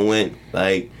 We gonna win.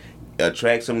 Like,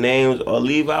 attract some names or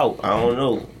leave out. I don't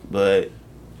know, but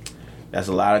that's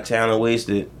a lot of talent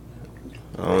wasted.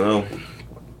 I don't know.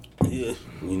 Yeah,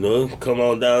 you know, come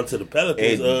on down to the Pelicans.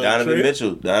 Hey,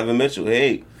 Donovan Mitchell.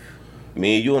 Hey,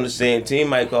 me and you on the same team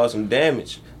might cause some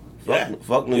damage.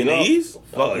 Fuck New York. East?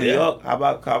 Fuck New York. How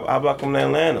about coming to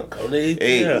Atlanta?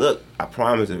 Hey, look, I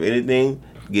promise if anything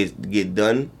get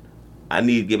done, I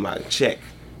need to get my check.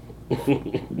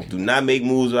 Do not make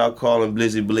moves without calling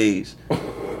Blizzy Blaze.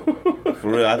 For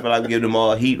real, I feel like I'm giving them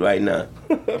all heat right now.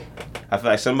 I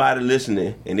feel like somebody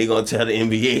listening and they gonna tell the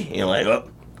NBA and like,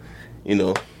 you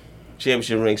know,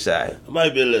 championship ringside. It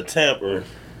might be a little tampering.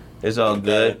 It's all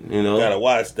good, you know. Gotta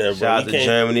watch that, bro. Shout out to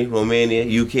Germany, Romania,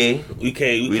 UK.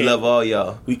 We love all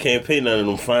y'all. We can't pay none of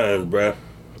them fines, bro.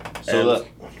 So look,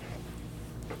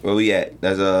 where we at?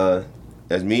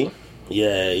 That's me.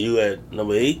 Yeah, you at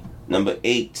number 8. Number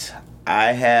 8,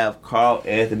 I have Karl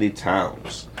Anthony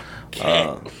Towns.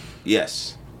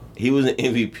 Yes, he was an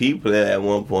MVP player at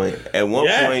one point. At one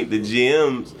point, the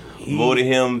GMs voted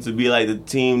him to be like the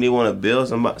team they want to build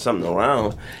something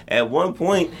around. At one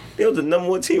point, they was the number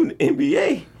 1 team in the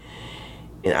NBA.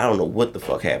 And I don't know what the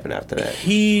fuck happened after that.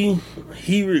 He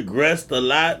regressed a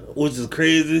lot, which is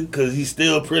crazy because he's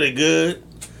still pretty good.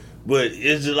 But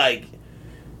it's just like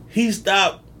he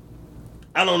stopped.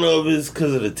 I don't know if it's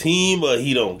because of the team or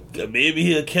he don't. Maybe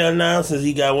he'll care now since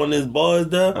he got one of his boys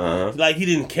there. Like he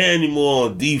didn't care anymore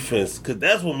on defense because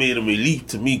that's what made him elite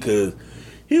to me because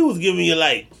he was giving you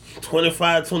like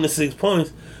 25, 26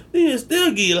 points. Then he'd still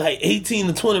give you like 18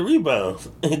 to 20 rebounds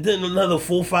and then another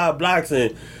 4 or 5 blocks.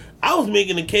 And I was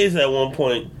making the case at one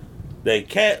point that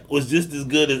Cat was just as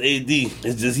good as AD.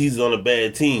 It's just he's on a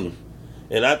bad team.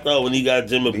 And I thought when he got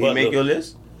Jimmy Butler... Did he make your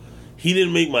list? He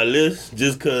didn't make my list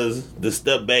just because the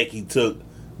step back he took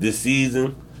this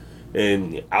season.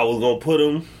 And I was going to put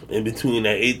him in between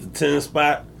that 8 to 10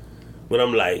 spot. But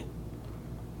I'm like,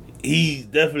 he's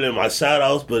definitely in my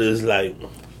shout-outs, but it's like,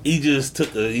 he just took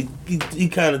he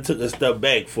kind of took a step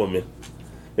back for me.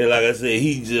 And like I said,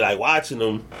 he just like watching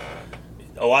him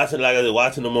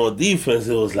on defense,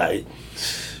 it was like,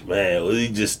 man, was he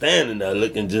just standing there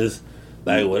looking just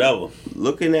like whatever.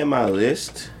 Looking at my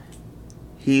list,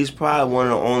 he's probably one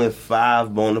of the only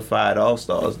 5 bona fide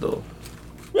All-Stars, though.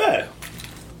 Yeah.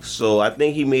 So I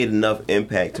think he made enough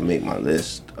impact to make my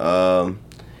list.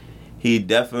 He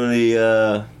definitely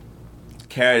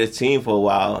carried the team for a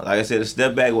while. Like I said, the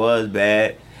step back was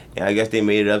bad, and I guess they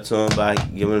made it up to him by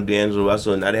giving him D'Angelo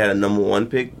Russell. And now they had a number 1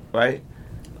 pick, right?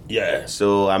 Yeah.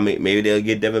 So I mean, maybe they'll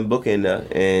get Devin Booker in there,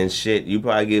 and shit, you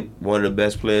probably get one of the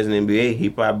best players in the NBA. He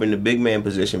probably bring the big man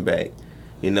position back.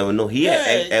 You never know.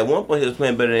 At one point he was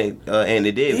playing better than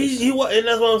Andy Davis. He was, and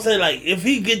that's what I'm saying. Like if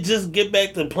he could just get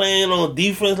back to playing on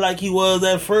defense like he was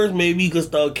at first, maybe he could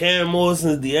start carrying more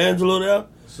since D'Angelo there.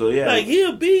 So yeah, like he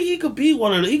could be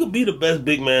the best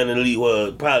big man in the league.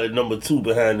 Well, probably number 2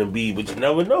 behind Embiid, but you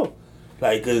never know.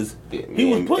 Like, cause he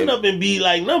was putting up Embiid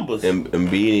like numbers.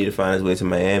 Embiid need to find his way to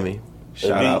Miami.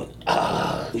 Shout out.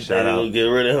 Shout out. Gonna get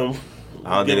rid of him.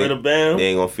 Get rid of Bam. They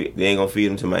ain't gonna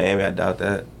feed him to Miami. I doubt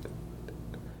that.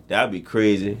 That'd be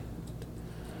crazy.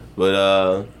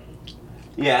 But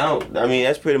yeah, I mean,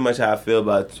 that's pretty much how I feel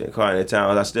about Karl Anthony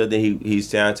Towns. I still think he's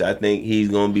talented. I think he's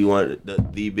gonna be one of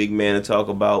the big man to talk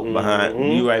about behind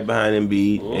you, right behind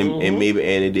Embiid and maybe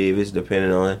Anthony Davis,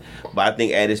 depending on. But I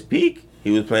think at his peak, he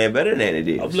was playing better than Anthony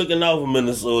Davis. I'm looking out for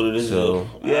Minnesota this year.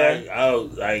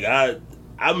 Yeah,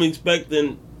 I'm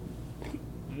expecting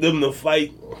them to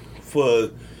fight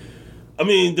for. I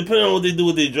mean, depending on what they do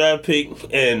with their draft pick,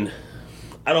 and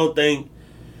I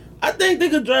think they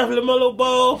could draft LaMelo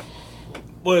Ball,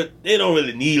 but they don't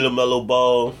really need LaMelo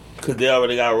Ball because they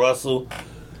already got Russell,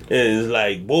 and it's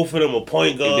like both of them are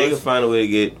point guards. If they can find a way to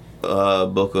get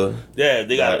Booker. Yeah,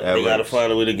 they gotta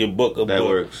find a way to get Booker. That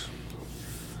works.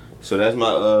 So that's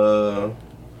my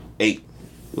 8.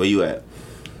 Where you at?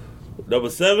 Number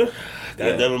 7,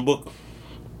 got Devin Booker.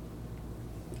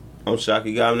 I'm shocked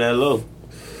you got him that low.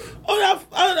 Oh,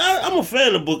 I'm a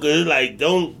fan of Booker. It's like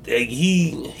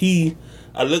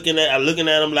I looking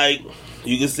at him like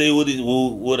you can say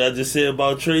what I just said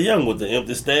about Trae Young with the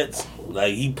empty stats.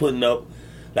 Like he putting up,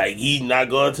 like he not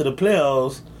going to the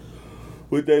playoffs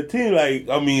with that team. Like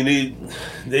I mean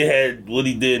they had what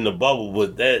he did in the bubble,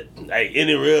 but that like in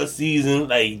the real season,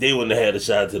 like they wouldn't have had a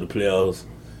shot to the playoffs.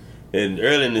 And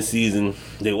early in the season,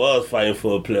 they was fighting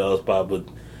for a playoff spot, but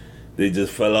they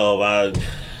just fell off. I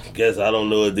guess I don't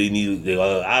know if they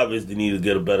obviously need to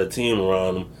get a better team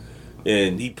around them.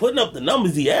 And he putting up the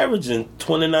numbers. He averaging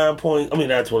 29 points. I mean,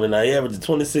 not 29. He averaging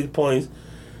 26 points,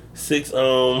 6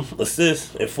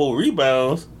 assists, and 4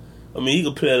 rebounds. I mean, he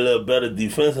could play a little better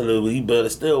defensively, but he better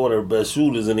still one of the best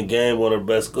shooters in the game. One of the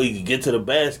best. He could get to the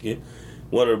basket.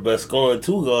 One of the best scoring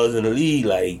 2 guards in the league.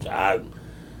 Like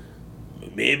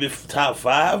maybe top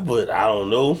 5, but I don't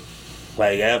know.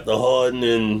 Like after Harden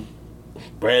and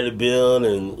Bradley Beal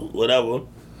and whatever,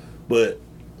 but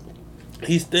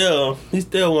he's still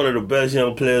one of the best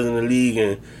young players in the league,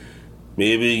 and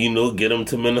maybe get him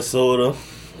to Minnesota,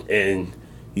 and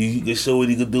he can show what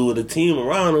he could do with a team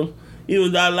around him.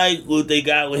 Even though I like what they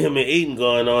got with him and Ayton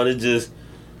going on, it just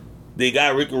they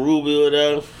got Ricky Rubio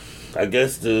there, I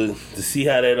guess to see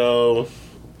how that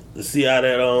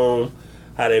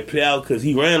how they play out, because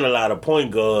he ran a lot of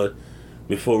point guard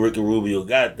before Ricky Rubio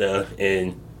got there,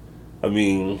 and I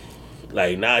mean,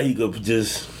 like now he could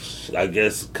just, I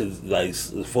guess,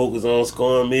 focus on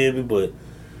scoring maybe, but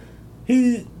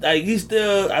I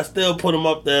still put him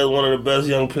up there as one of the best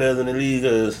young players in the league.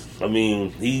 Cause I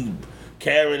mean, he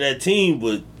carrying that team,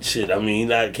 but shit, I mean, he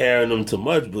not carrying them too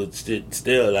much, but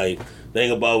still, like,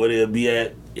 think about where they'll be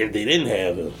at if they didn't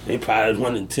have him. They probably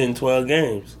winning 10, 12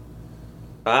 games.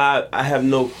 I have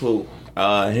no clue.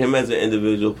 Him as an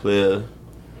individual player,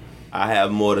 I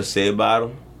have more to say about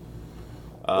him.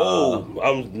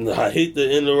 I hate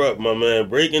to interrupt, my man.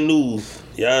 Breaking news: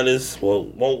 Giannis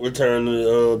won't return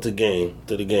to the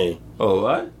game. Oh,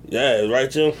 what? Yeah,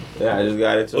 right, Jim? Yeah, I just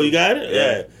got it too. Oh, you got it?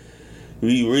 Yeah.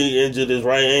 He re-injured his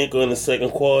right ankle in the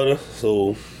second quarter.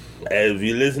 So, if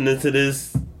you're listening to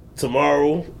this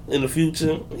tomorrow in the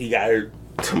future, he got hurt.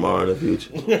 Tomorrow in the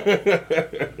future.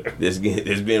 This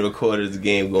being recorded, this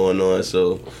game going on.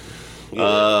 So,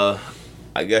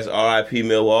 I guess R.I.P.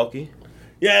 Milwaukee.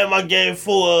 Yeah, my game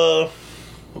for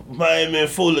Miami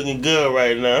full looking good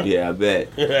right now. Yeah, I bet.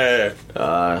 Yeah.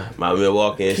 My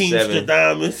Milwaukee in 7.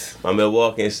 My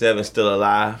Milwaukee in 7 still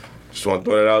alive. Just want to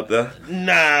throw that out there.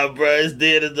 Nah, bro, it's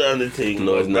dead as the Undertaker.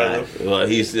 No, it's not. Well,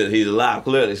 he's alive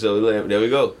clearly. So there we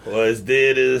go. Well, it's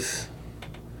dead as.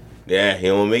 Yeah, he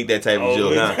don't make that type of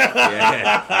joke, huh?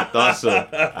 Yeah,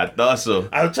 I thought so.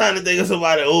 I'm trying to think of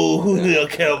somebody who don't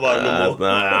care about no more.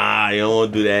 Nah, you don't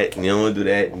want to do that.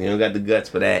 You don't got the guts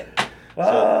for that.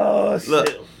 So, shit.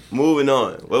 Look, moving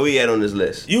on. Where we at on this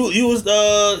list? You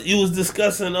was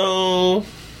discussing your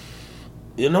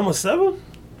number 7?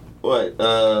 What?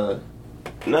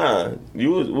 Nah.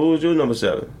 What was your number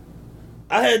 7?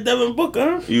 I had Devin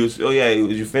Booker. Was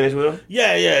you finished with him?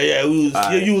 Yeah.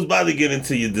 You was about to get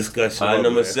into your discussion.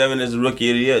 Number 7 is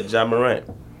Rookie of the Year, Ja Morant.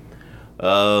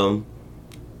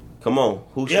 Come on,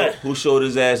 who showed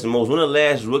his ass the most? When the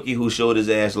last rookie who showed his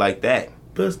ass like that?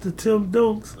 Best of Tim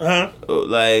Dunks, huh?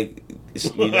 Like,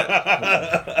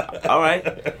 all right,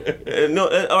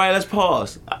 all right. Let's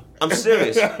pause. I'm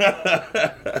serious.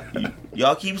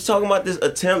 Y'all keep talking about this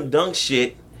attempt dunk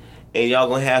shit, and y'all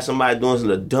gonna have somebody doing some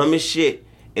of the dumbest shit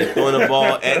and throwing the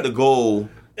ball at the goal.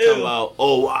 Talking about,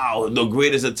 oh wow, the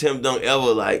greatest attempt dunk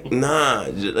ever. Like, nah,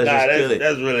 let's just kill it.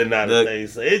 That's really not a thing.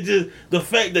 So it's just the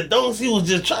fact that he was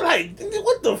just trying, like,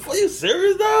 what the fuck? You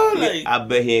serious, dog? Like, I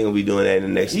bet he ain't gonna be doing that in the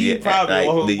next year. Probably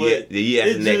won't, the year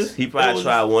after next. He probably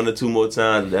tried 1 or 2 more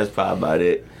times. That's probably about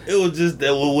it. It was just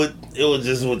that what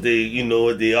they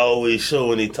what they always show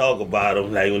when they talk about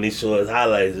him. Like when they show his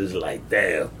highlights, it's like,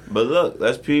 damn. But look,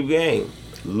 let's preview game.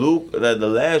 Luke, the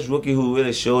last rookie who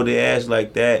really showed their ass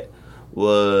like that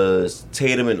was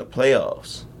Tatum in the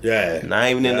playoffs. Yeah. Not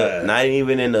even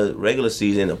in the regular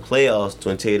season, in the playoffs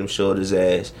when Tatum showed his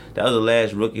ass. That was the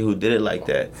last rookie who did it like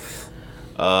that.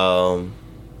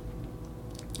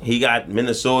 He got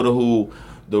Minnesota, who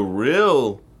the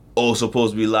real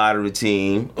supposed to be lottery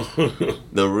team.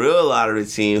 The real lottery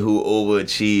team who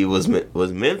overachieved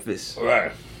was Memphis.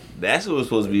 Right. That's what was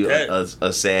supposed to be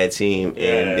a sad team,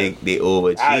 and they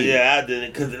overachieved. I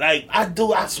didn't, cause like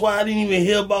I swear I didn't even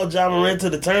hear about Ja Morant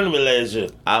to the tournament last year.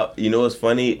 You know what's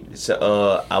funny?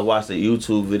 So, I watched a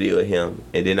YouTube video of him,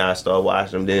 and then I started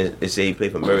watching him. Then they say he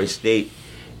played for Murray State,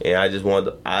 and I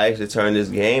actually turned this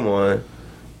game on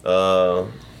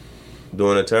during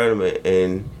the tournament,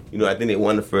 and you know I think they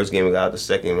won the first game and got out the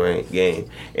second game.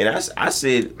 And I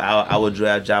said I would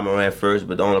draft Ja Morant first,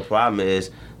 but the only problem is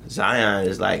Zion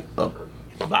is like a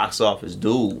box office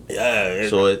dude. Yeah.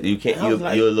 So you can't.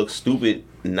 You'll look stupid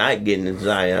not getting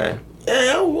Zion.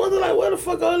 Yeah, I wonder like where the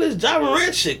fuck all this Ja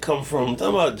Morant shit come from?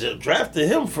 Talking about drafting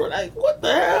him for like what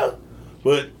the hell?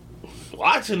 But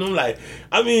watching him like,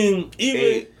 I mean,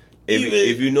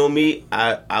 if you know me,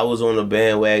 I was on the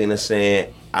bandwagon of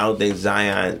saying I don't think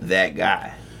Zion that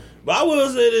guy. But I will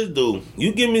say this, dude.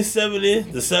 You give me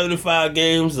 70 to 75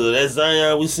 games of that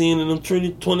Zion we seen in them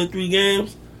 23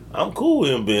 games, I'm cool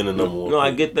with him being the number one. No,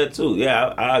 I get that too.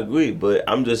 Yeah, I agree. But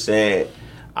I'm just saying,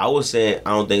 I was saying I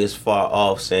don't think it's far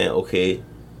off saying, okay,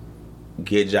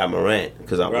 get Ja Morant.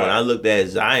 Because when I looked at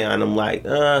Zion, I'm like,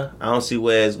 I don't see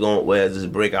where's this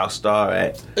breakout star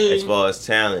at as far as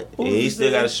talent. And he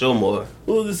still got to show more.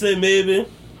 Who's to say maybe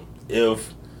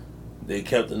if they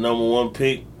kept the number one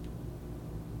pick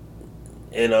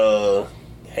and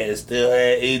still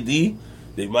had AD,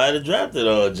 they might have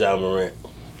drafted Ja Morant.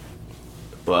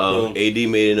 Well, AD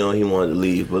made it known he wanted to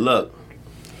leave. But look,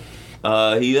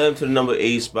 he led him to the number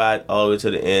 8 spot all the way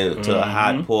to the end, to a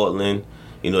hot Portland.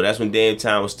 You know, that's when Dame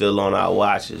Time was still on our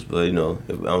watches. But, you know,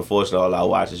 unfortunately, all our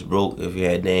watches broke if you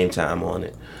had Dame Time on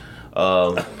it.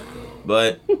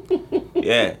 But,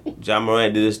 yeah, Ja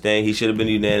Morant did his thing. He should have been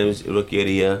unanimous Rookie of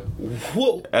the Year.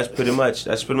 Whoa. That's pretty much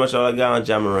all I got on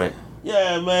Ja Morant.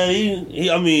 Yeah, man. He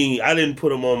I mean, I didn't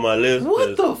put him on my list.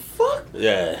 What the fuck?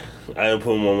 Yeah, I didn't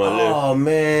put him on my list. Oh,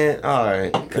 man. All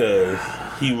right. Because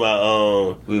he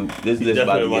my, this list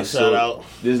about to get so,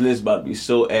 this list about to be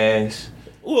so ass.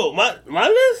 Whoa, my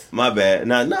list? My bad.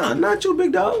 Nah, not you,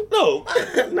 big dog. No,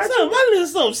 my list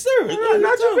is something serious.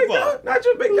 Not you, big dog. Not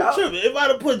you, big dog. If I'd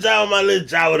have put Ja on my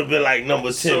list, Ja would have been like number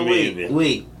 10, so maybe.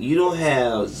 Wait, you don't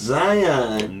have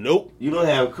Zion. Nope. You don't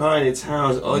have Karl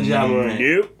Towns or Ja Morant.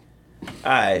 Nope.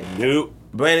 Alright. Nope.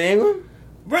 Brandon Ingram?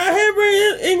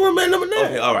 Brandon Ingram at number 9.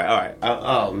 Okay, alright.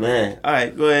 Oh, man.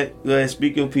 Alright, go ahead.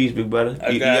 Speak your piece, big brother.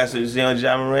 You got something to say on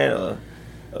Ja Morant?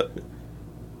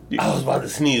 I was about to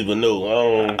sneeze, but no.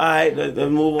 Alright, let's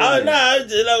move on.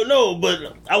 No,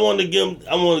 but I want to give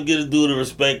a dude the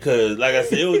respect because, like I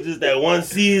said, it was just that one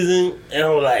season, and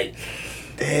I'm like,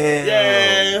 damn.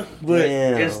 Yeah, but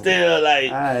it's still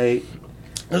like, alright.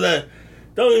 Like,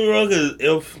 don't get me wrong, because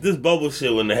if this bubble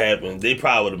shit wouldn't have happened, they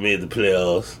probably would have made the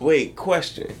playoffs. Wait,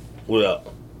 question. What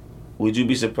up? Would you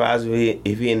be surprised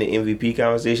if he in the MVP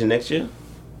conversation next year?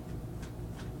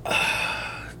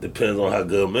 Depends on how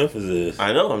good Memphis is.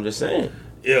 I know, I'm just saying.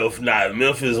 If not,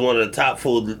 Memphis is one of the top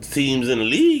 4 teams in the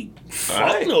league.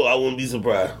 Fuck no, I wouldn't be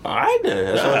surprised. All right, then.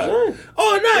 That's what I'm saying.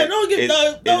 Oh,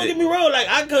 no, don't get me wrong. Like,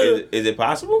 I could. Is it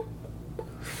possible?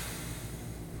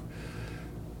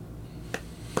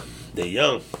 They're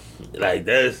young. Like,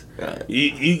 that's.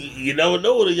 You never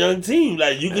know with a young team.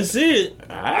 Like, you can see it.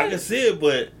 I can see it,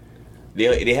 but.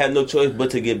 They have no choice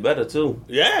but to get better too.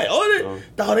 Yeah,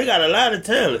 they got a lot of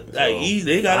talent. Like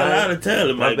they got a lot of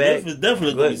talent. My bad. Memphis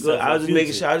definitely. Good. I was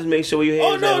just making sure you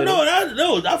had.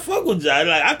 No. I fuck with Ja.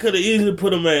 Like I could have easily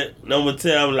put him at number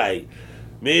 10. I'm like,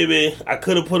 maybe I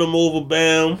could have put him over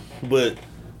Bam, but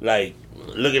like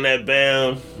looking at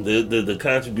Bam, the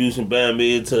contribution Bam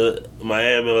made to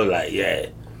Miami, I was like, yeah.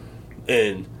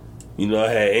 And you know, I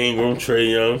had Ingram,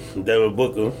 Trae Young, Devin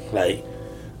Booker, like.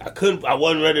 I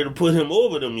wasn't ready to put him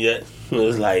over them yet. It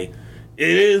was like, it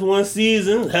is one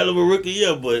season, hell of a rookie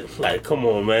year, but like, come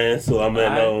on, man. So I'm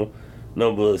at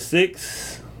number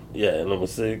 6. Yeah, number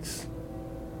 6.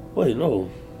 Wait, no.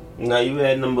 No, you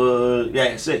had number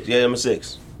 6. Yeah, number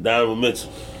 6. Donovan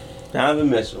Mitchell. Donovan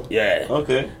Mitchell. Yeah.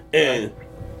 Okay. And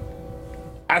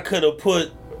I could have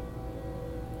put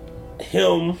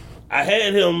him. I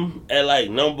had him at like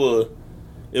number.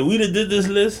 If we'd have did this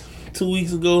list 2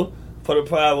 weeks ago.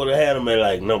 Probably would have had him at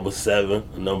like number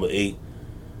 7, number 8,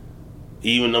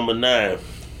 even number 9.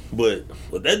 But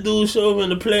what that dude showed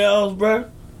him in the playoffs, bro,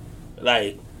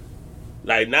 like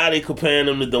now they comparing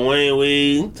him to Dwayne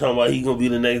Wade, talking about he gonna be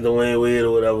the next Dwayne Wade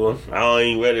or whatever. I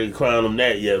ain't ready to crown him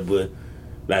that yet, but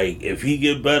like if he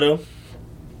get better,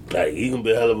 like he gonna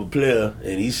be a hell of a player,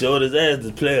 and he showed his ass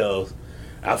the playoffs.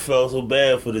 I felt so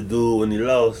bad for the dude when he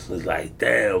lost. It's like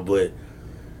damn, but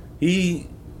he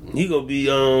gonna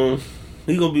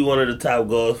be one of the top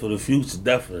guards for the future,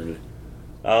 definitely.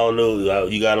 I don't know.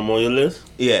 You got him on your list?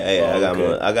 Yeah,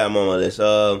 Oh, I got him on my list.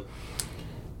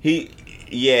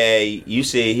 You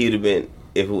said he'd have been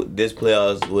if this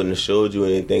playoffs wouldn't have showed you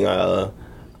anything. I'm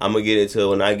gonna get into it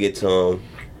when I get to him.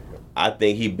 I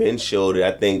think he been showed it.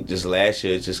 I think just last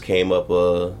year it just came up.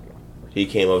 He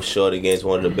came up short against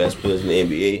one of the best players in the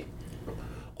NBA.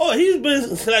 Oh, he's been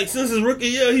like since his rookie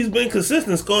year. He's been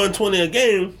consistent, scoring 20 a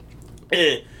game,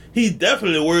 and he's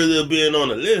definitely worthy of being on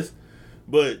the list.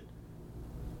 But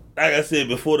like I said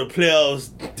before the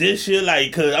playoffs this year,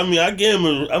 like, cause I mean, I'm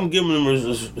giving him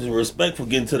his respect for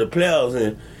getting to the playoffs,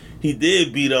 and he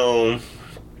did beat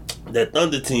that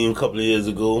Thunder team a couple of years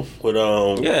ago with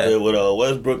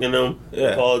Westbrook and them,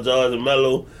 Paul George and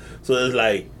Melo. So it's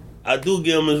like I do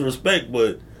give him his respect,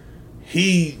 but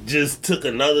he just took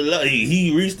another level.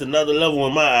 He reached another level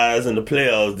in my eyes in the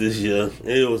playoffs this year.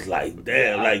 It was like,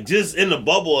 damn, like just in the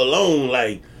bubble alone,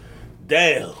 like,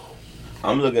 damn.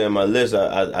 I'm looking at my list.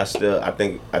 I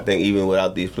think even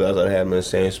without these playoffs, I'd have him in the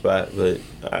same spot. But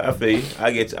I feel you.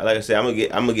 Like I said, I'm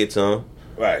gonna get to him.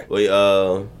 Right.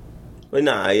 But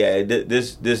nah, yeah.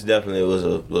 This definitely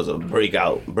was a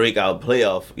breakout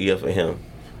playoff year for him.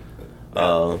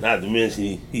 Not to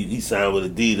mention he signed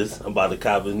with Adidas. I'm about to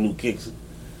cop his new kicks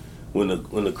when the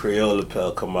Crayola pair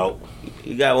come out.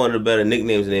 He got one of the better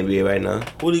nicknames in the NBA right now.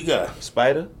 What he got?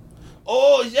 Spider.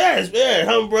 Oh yes, yeah,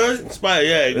 bro.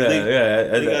 Spider,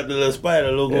 They got the little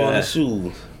spider logo on the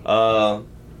shoes. So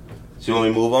you want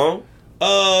me to move on?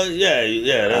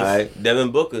 Yeah. That's... All right,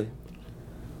 Devin Booker.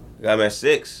 Got him at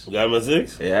 6. You got him at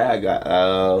 6? Yeah, I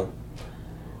got.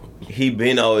 He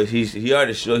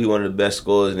already showed he one of the best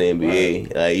scorers in the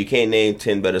NBA. Right. You can't name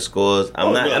 10 better scorers.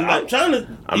 I'm trying to.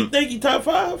 You think he top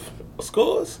 5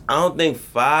 scores? I don't think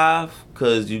 5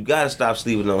 because you gotta stop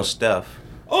sleeping on Steph.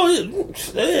 Oh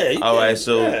yeah. All right,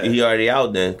 so he already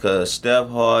out then because Steph,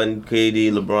 Harden,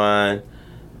 KD, LeBron,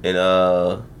 and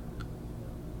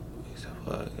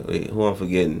wait, who I'm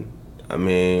forgetting? I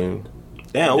mean,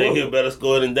 damn. You think he a better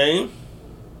scorer than Dame?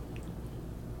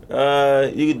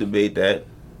 You could debate that.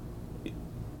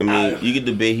 I mean, you could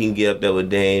debate he can get up there with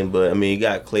Dame, but I mean, you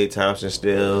got Klay Thompson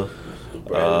still.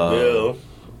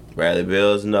 Bradley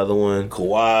Bill's another one.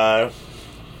 Kawhi,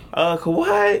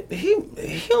 he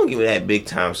don't give me that big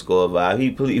time score vibe.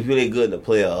 He play good in the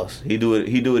playoffs. He do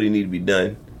what he need to be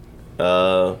done.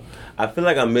 I feel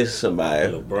like I'm missing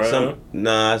somebody. LeBron?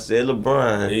 I said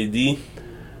LeBron.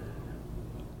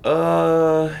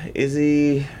 AD? Is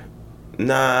he?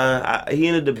 Nah, he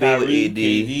in a debate Kyrie, with AD.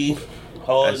 KD,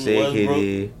 Harden, I said Westbrook.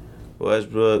 KD,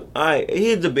 Westbrook. All right,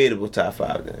 he's debatable top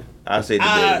 5 then. I say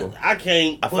debatable. I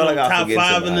can't I put feel like him I'll top forget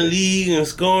 5 in the somebody. league in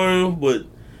scoring, but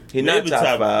He's not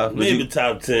top 5. Maybe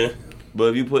top 10. But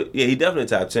if you put, he definitely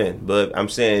top 10. But I'm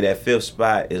saying that 5th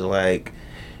spot is like,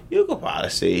 you could probably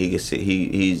say he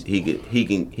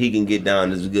can get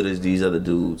down as good as these other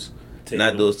dudes. Tatum.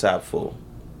 Not those top 4.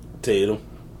 Tatum,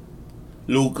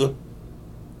 Luka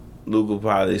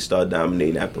probably start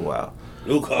dominating after a while.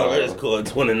 Luka already scored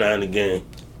 29 a game.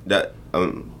 But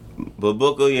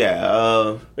Booker,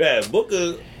 Yeah,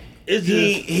 Booker. It's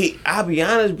just, I'll be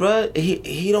honest, bro.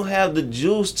 He don't have the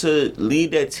juice to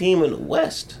lead that team in the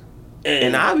West.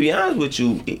 And I'll be honest with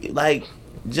you, like,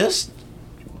 just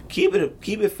keep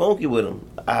it funky with him.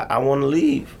 I want to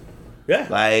leave. Yeah.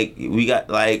 Like, we got,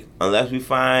 like, unless we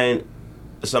find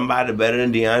somebody better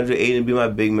than DeAndre Ayton be my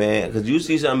big man, because you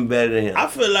see something better than him. I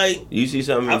feel like you see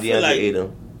something in DeAndre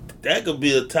Ayton. That could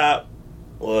be a top,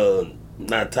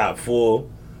 not top 4,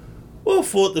 well,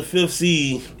 4th or 5th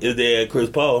seed if they had Chris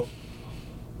Paul.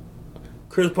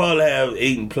 Chris Paul have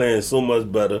Ayton playing so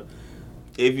much better.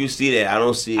 If you see that, I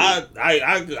don't see it.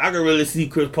 I can really see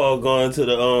Chris Paul going to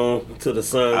the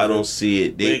Suns. I don't see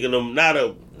it. Making them not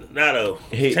a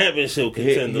championship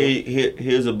contender.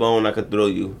 Here's a bone I could throw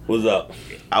you. What's up?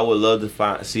 I would love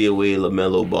to see a way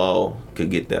LaMelo Ball could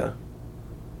get there.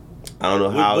 I don't know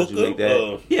how you make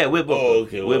that. Yeah, with Booker. Oh,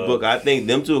 okay, with Booker. I think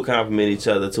them two complement each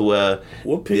other to where.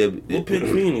 What pick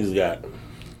Phoenix got?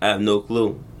 I have no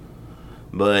clue.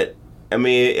 But, I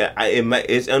mean,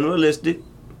 it's unrealistic.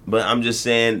 But I'm just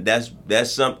saying that's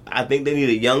something. I think they need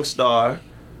a young star.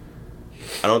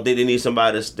 I don't think they need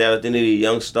somebody to step. I think they need a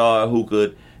young star who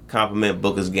could complement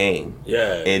Booker's game.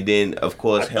 Yeah. And then, of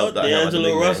course, help out.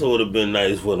 D'Angelo Russell would have been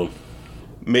nice for them.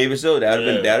 Maybe so.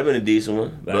 That'd have been a decent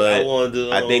one. Like, but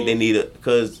I think they need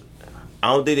because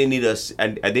I don't think they need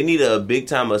they need a big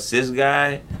time assist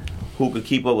guy who could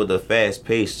keep up with the fast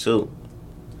pace too.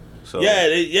 So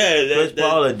Chris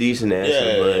Paul a decent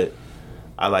answer, but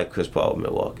I like Chris Paul with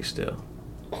Milwaukee still.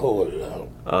 Hold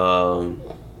on.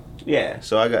 Yeah.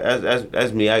 So I got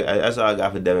that's me. That's all I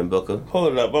got for Devin Booker.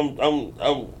 Hold up.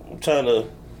 I'm trying to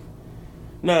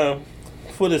Now,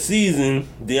 for the season,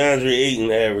 DeAndre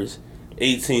Ayton averaged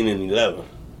 18 and 11.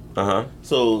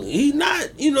 So he not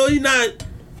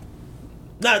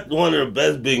one of the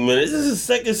best big men. This is his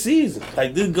second season.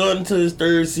 Like, this going into his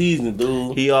third season,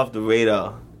 dude. He off the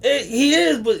radar. He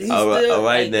is, but he's still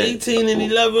like 18 and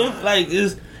 11. Like,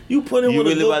 you put him you with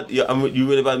really a good... you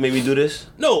really about to make me do this?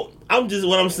 No,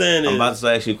 what I'm saying is... I'm about to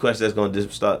ask you a question that's going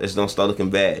to start looking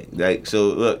bad. Like, so,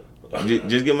 look,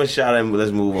 just give him a shout out and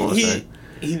let's move on, son.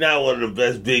 He's not one of the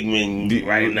best big men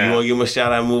right now. You want to give him a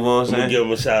shout out and move on, son? I'm going to give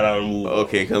him a shout out and move on.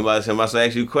 Okay, because I'm about to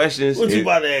ask you questions. What you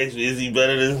about to ask me? Is he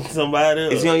better than somebody?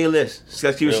 Is he on your list?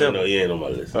 Let's keep it simple. No, he ain't on my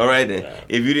list. All right, then. Nah.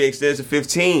 If you did extend to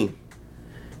 15,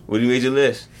 what do you made your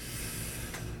list?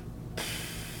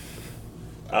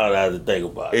 I don't have to think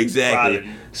about it. Exactly.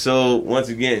 Probably. So, once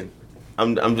again, I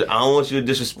don't want you to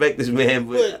disrespect this man,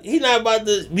 but he not about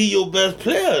to be your best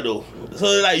player, though. So,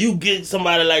 like, you get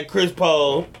somebody like Chris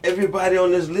Paul. Everybody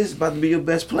on this list is about to be your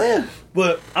best player.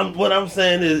 But what I'm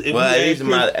saying is...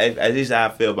 at least how I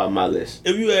feel about my list.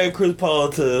 If you add Chris Paul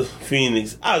to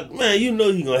Phoenix, man, you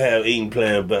know he's going to have Ayton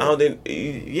playing better. I don't think...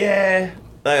 Yeah.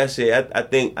 Like I said, I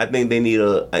think they need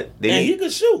he can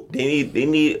shoot. They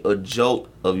need a jolt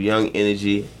of young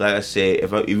energy. Like I said,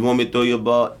 if you want me to throw your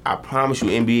ball, I promise you,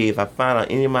 NBA. If I find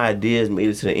out any of my ideas made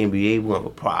it to the NBA, we'll have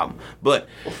a problem. But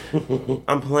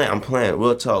I'm playing.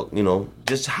 Real talk. You know,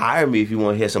 just hire me if you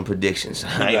want to hear some predictions.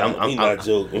 I'm not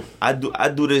joking. I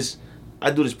do this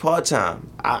part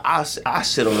time. I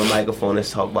sit on the microphone and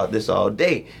talk about this all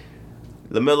day.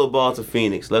 LaMelo Ball to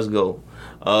Phoenix. Let's go.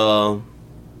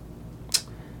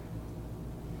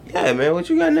 Yeah, man, what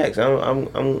you got next?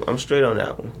 I'm straight on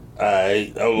that one. All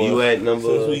right, you at number...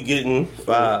 Since we getting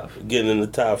 5, getting in the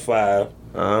top 5.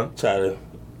 Try to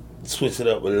switch it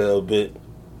up a little bit.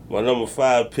 My number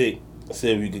 5 pick.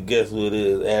 See if you could guess who it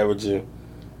is. Averaging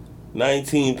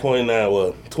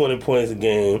 19.9, 20 points a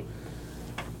game,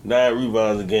 9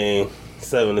 rebounds a game,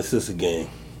 7 assists a game.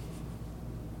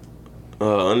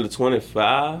 Under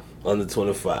 25. Under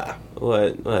 25.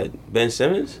 What? Ben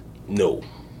Simmons? No.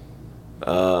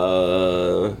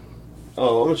 I'm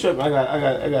tripping.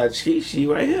 I got a cheat sheet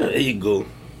right here. There you go.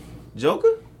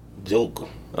 Joker.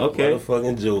 Okay.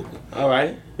 Motherfucking Joker. All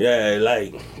right. Yeah,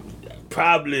 like,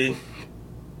 probably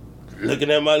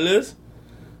looking at my list.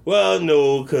 Well,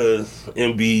 no, because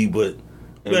Embiid, but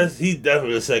he's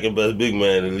definitely the second best big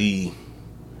man in the league.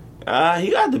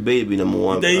 He got a debate to be number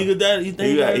 1. You think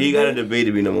he got a debate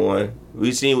to be number 1.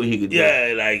 We seen what he could do.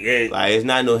 Yeah, like it's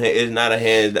not a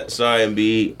hand. Sorry,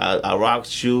 Embiid. I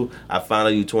rocked you. I found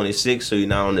out you 26, so you're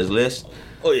not on this list.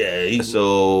 Oh yeah.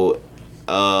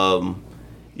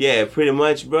 Yeah, pretty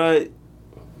much, bro.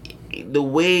 The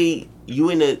way you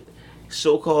in a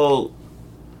so-called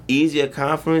easier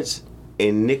conference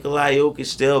and Nikola Jokic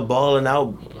still balling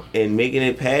out and making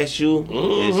it past you,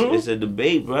 it's a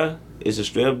debate, bro. It's a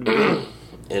straight up debate.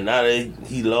 And now that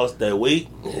he lost that weight,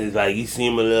 it's like he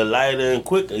seemed a little lighter and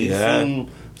quicker. He balled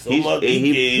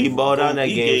out in that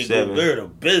game 7. He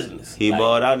business. He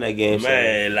balled out in that game 7.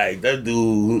 Man, like that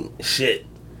dude, shit.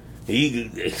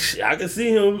 I can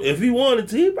see him if he wanted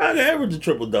to. He probably average a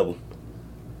triple-double.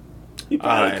 He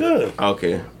probably could.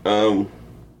 Okay.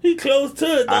 He close to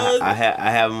it, dog. I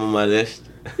have him on my list.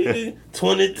 20,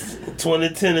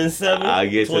 10, and 7. I'll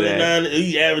get 29, to that.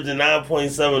 He averaging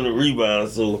 9.7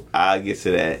 rebounds, so I'll get to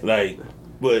that. like,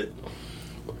 but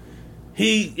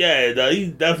he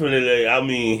definitely. I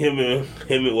mean, him and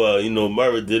well,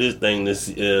 Murray did his thing this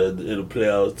in the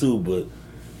playoffs too, but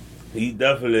he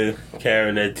definitely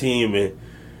carrying that team and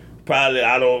probably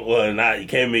you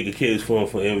can't make a case for him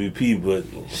for MVP, but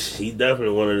he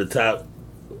definitely one of the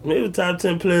top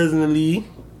 10 players in the league.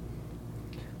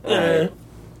 Yeah.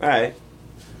 All right.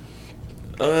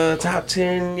 Top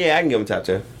 10. Yeah, I can give him top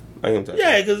 10.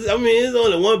 Yeah, because, I mean, there's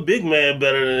only one big man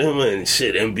better than him and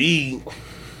shit. Embiid,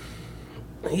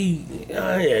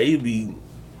 he'd be,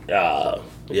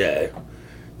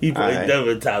 he probably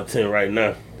definitely top 10 right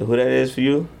now. Who that is for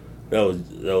you? That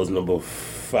was number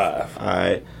 5. All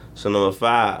right. So number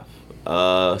 5.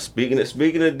 Speaking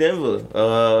of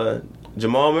Denver,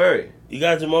 Jamal Murray. You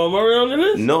got Jamal Murray on the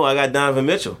list? No, I got Donovan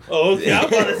Mitchell. Oh, okay. I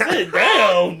was about to say,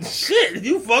 damn, shit,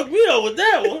 you fucked me up with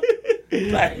that one.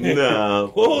 Like, no.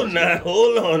 Hold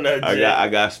on, now, Jack. I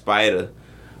got Spider.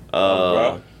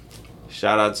 Bro.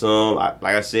 Shout out to him. Like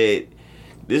I said,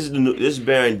 this is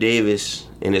Baron Davis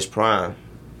in his prime.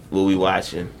 What we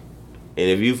watching, and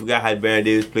if you forgot how Baron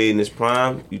Davis played in his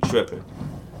prime, you tripping.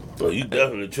 Oh, you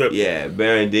definitely tripping. Yeah,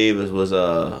 Baron Davis was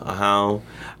a hound.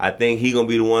 I think he gonna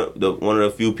be one of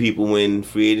the few people when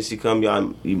free agency come.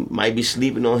 Y'all, you might be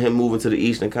sleeping on him moving to the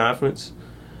Eastern Conference.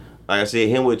 Like I said,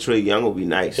 him with Trae Young will be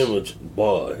nice. Him with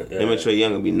boy. Yeah. Him and Trae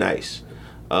Young will be nice.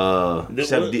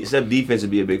 Except defense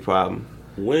would be a big problem.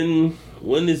 When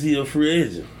is he a free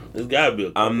agent? It's gotta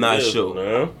be. I'm not sure.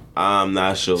 Now. I'm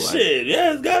not sure. Shit,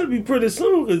 yeah, it's gotta be pretty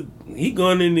soon because he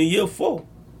going into year 4.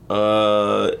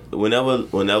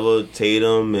 Whenever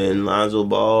Tatum and Lonzo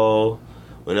Ball,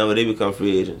 whenever they become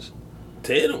free agents.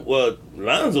 Tatum, well,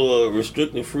 Lonzo a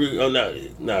restricted free. Oh,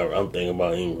 no, I'm thinking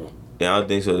about Ingram. Yeah, I don't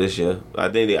think so this year. I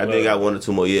think they got 1 or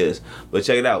 2 more years. But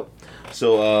check it out.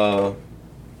 So,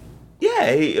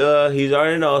 yeah, he's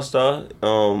already an all-star.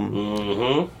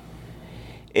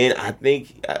 And I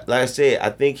think, like I said,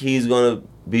 I think he's gonna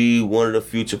be one of the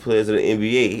future players of the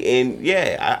NBA. And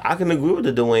yeah, I can agree with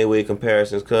the Dwayne Wade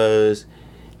comparisons because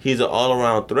he's an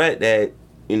all-around threat that,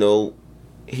 you know,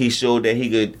 he showed that he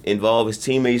could involve his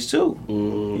teammates too. He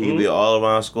can be an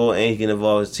all-around scorer and he can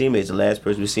involve his teammates. The last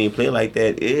person we've seen play like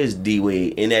that is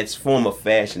D-Wade in that form of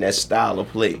fashion, that style of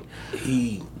play.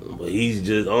 He's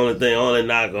just only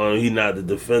knock on him. He's not the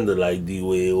defender like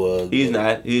D-Wade was. He's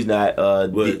not.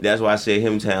 That's why I said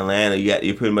him to Atlanta.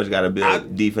 You pretty much got to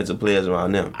build defensive players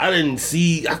around them. I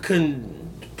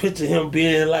couldn't picture him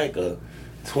being like a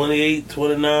 28,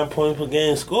 29 point per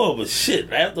game scorer. But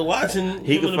shit, after watching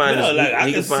he can find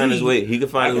his way. He can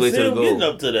find his way to the goal. Getting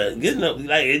up to that,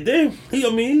 like then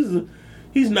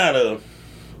he's not a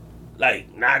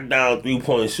like knockdown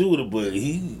 3-point shooter, but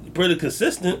he's pretty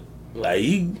consistent. Like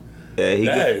he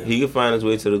can find his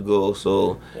way to the goal.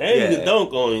 So and he can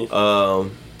dunk on you.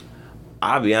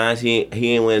 I'll be honest, he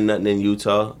ain't winning nothing in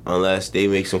Utah unless they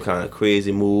make some kind of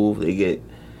crazy move.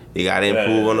 They got to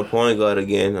improve on the point guard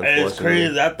again. It's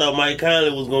crazy. I thought Mike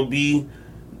Conley was gonna be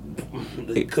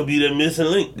could be the missing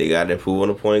link. They got to improve on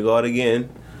the point guard again,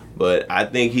 but I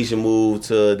think he should move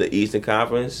to the Eastern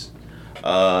Conference.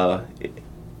 I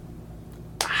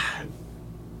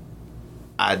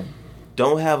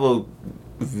don't have a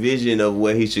vision of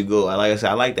where he should go. Like I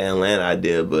said, I like the Atlanta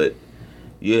idea, but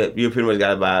you pretty much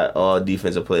got to buy all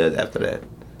defensive players after that.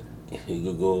 He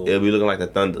could go. It'll be looking like the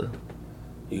Thunder.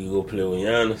 He could go play with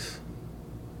Giannis.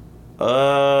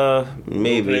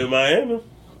 Maybe play with Miami,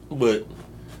 but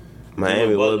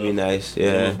Miami would be nice.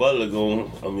 Yeah, Butler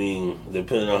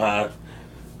depending on how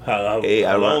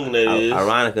long that is.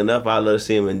 Ironic enough, I'd love to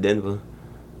see him in Denver.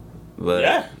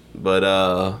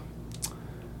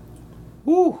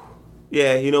 Woo.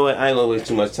 Yeah, you know what? I ain't gonna waste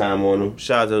too much time on him.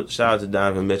 Shout out to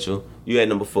Donovan Mitchell. You at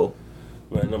number 4.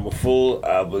 Right, number 4,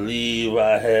 I believe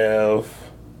I have,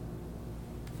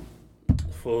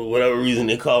 for whatever reason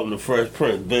they call him the Fresh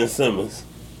Prince, Ben Simmons.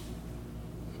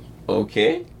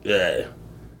 Okay. Yeah.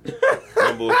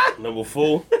 number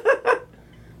 4.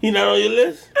 He not on your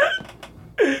list?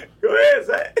 Go ahead,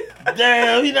 Zach.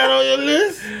 Damn, he not on your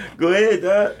list? Go ahead,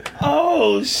 dog.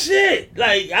 Oh shit!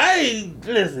 Like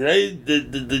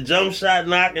the jump shot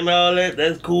knock and all that.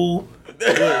 That's cool.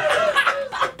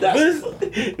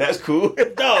 That's cool.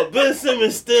 Dog, Ben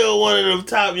Simmons still one of the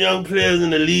top young players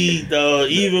in the league, dog.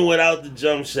 Even without the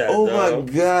jump shot. Oh dog.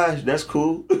 my gosh, that's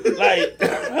cool. Like,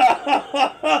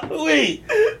 wait,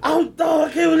 I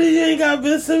can't believe you ain't got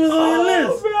Ben Simmons on your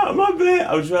list. Man, my bad.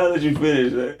 I'm trying to let you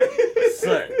finish, man.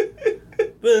 Son,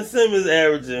 Ben Simmons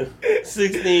averaging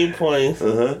 16 points,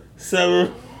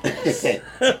 7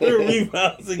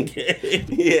 rebounds a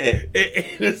game,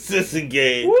 8 assists a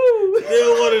game. Woo.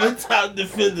 Still one of the top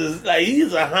defenders. Like,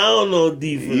 he's a hound on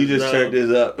defense. You just turned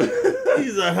this up.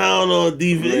 He's a hound on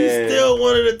defense. Man. He's still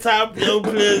one of the top young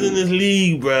players in this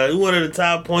league, bro. He's one of the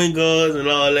top point guards and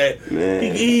all that.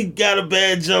 Man. He got a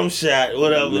bad jump shot,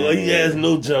 whatever. Man. He has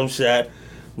no jump shot,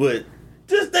 but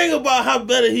just think about how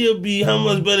better he'll be, how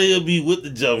much better he'll be with the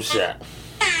jump shot.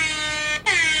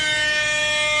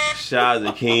 Shout out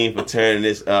to King for turning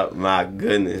this up. My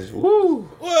goodness. Woo.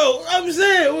 Well, I'm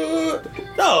saying,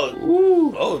 no.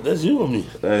 Woo. Oh, that's you or me?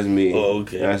 That's me. Oh,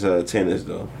 okay. That's tennis,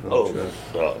 though. Oh,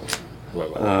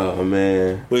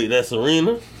 man. Wait, that's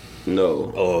Serena?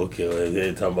 No. Oh, okay. Well, they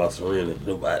ain't talking about Serena.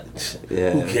 Nobody.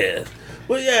 Yeah. Who cares?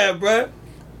 But yeah, bro.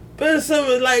 Ben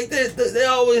Simmons, like, they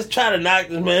always try to knock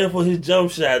this man for his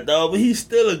jump shot, dog. But he's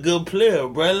still a good player,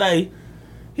 bro. Like,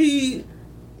 he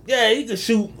can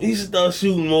shoot. He should start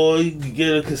shooting more. He can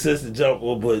get a consistent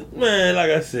jumper. But, man, like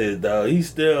I said, dog, he's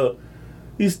still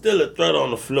a threat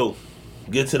on the floor.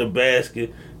 Get to the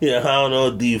basket. He a hound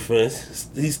on defense.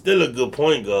 He's still a good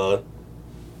point guard.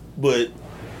 But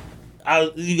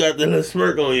you got the little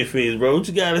smirk on your face, bro. What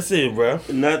you got to say, bro?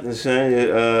 Nothing,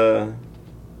 son.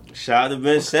 Shout out to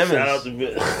Ben Simmons. Shout out to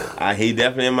Ben. He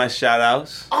definitely in my shout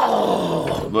outs.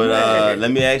 Oh, but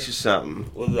let me ask you something.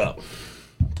 What's up?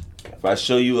 If I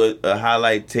show you a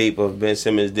highlight tape of Ben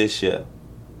Simmons this year,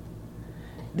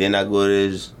 then I go to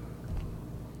his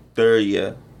third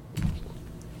year.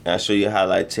 I show you a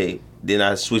highlight tape. Then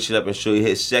I switch it up and show you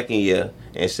his second year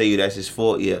and say you that's his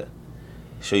fourth year.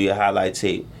 Show you a highlight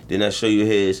tape. Then I show you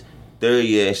his third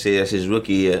year and say that's his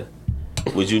rookie year.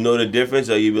 Would you know the difference,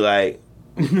 or you be like,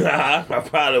 nah, I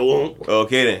probably won't.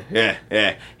 Okay then,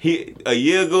 yeah. A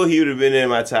year ago he would have been in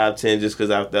my top 10 just because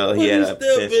I thought he had a still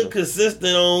potential. been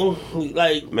consistent on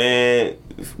like Man,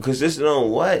 consistent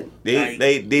on what?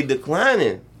 They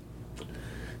declining.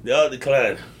 They are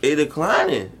declining. They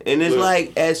declining, and it's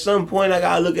like at some point I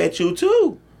gotta look at you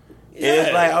too. And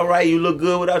it's like, all right, you look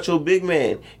good without your big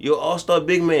man, your all-star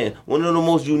big man, one of the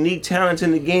most unique talents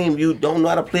in the game. You don't know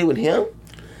how to play with him.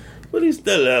 But he's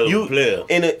still a hell of a player.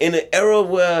 In an era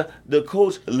where the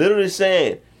coach literally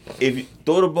saying, if you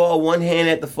throw the ball one hand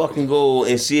at the fucking goal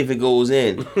and see if it goes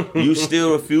in, you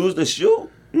still refuse to shoot?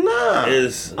 Nah.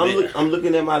 I'm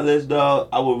looking at my list, dog.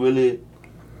 I would really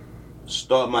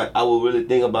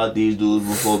think about these dudes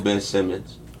before Ben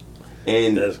Simmons.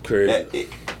 And that's crazy.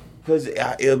 Because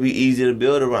it'll be easy to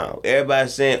build around.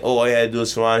 Everybody's saying, oh, all you had to do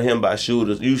is surround him by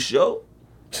shooters. You sure?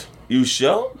 You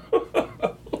sure?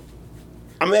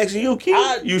 I'm asking you,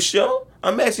 Keith. You sure?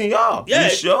 I'm asking y'all. Yeah, you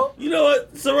sure? You know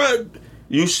what, Saran?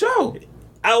 You sure?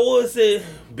 I would say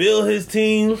build his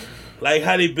team like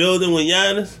how they building with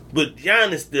Giannis, but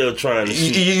Giannis still trying to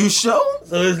shoot. You sure?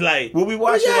 So it's like what we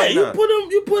watching right now.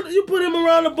 You put him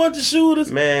around a bunch of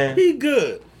shooters. Man, he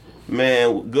good.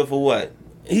 Man, good for what?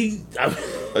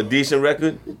 A decent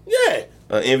record. Yeah.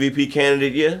 An MVP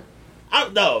candidate. Yeah.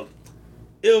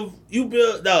 If you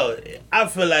build, I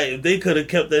feel like if they could have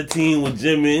kept that team with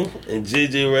Jimmy and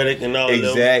JJ Redick and all of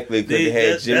them. Exactly, because they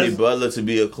had Jimmy Butler to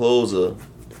be a closer.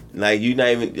 Like, you not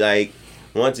even, like,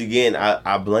 once again,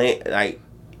 I blame, like,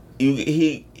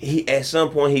 he at some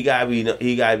point he gotta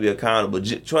be accountable.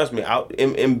 Trust me,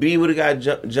 Embiid would have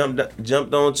got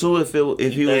jumped on too if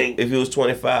he was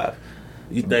 25.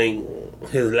 You think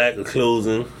his lack of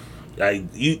closing, like,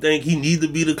 you think he needs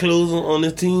to be the closer on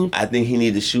this team? I think he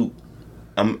need to shoot.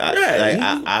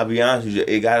 I'll be honest with you.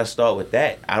 It got to start with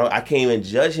that. I can't even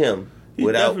judge him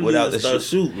without the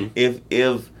shooting. If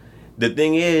the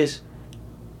thing is,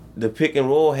 the pick and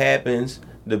roll happens,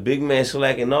 the big man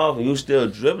slacking off, and you still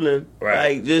dribbling.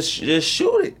 Right. Like just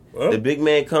shoot it. Huh? The big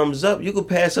man comes up, you can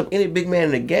pass up any big man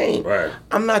in the game. Right.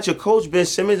 I'm not your coach, Ben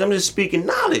Simmons. I'm just speaking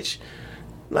knowledge.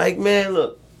 Like, man,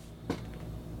 look.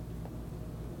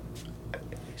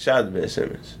 Shout out to Ben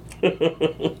Simmons.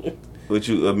 What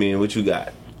you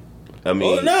got? I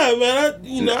mean, oh, nah, man.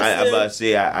 I'm about to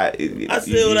say, I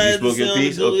said what I had to say on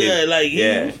piece? the dude. Okay. Yeah, like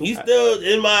he still,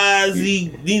 in my eyes,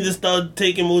 he needs to start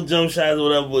taking more jump shots or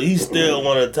whatever. But he's still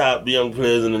one of the top young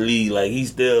players in the league. Like,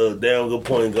 he's still a damn good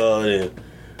point guard, and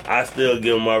I still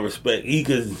give him my respect.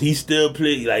 He still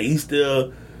play, like, he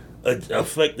still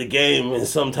affect the game in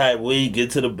some type of way. Get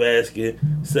to the basket,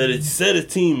 set his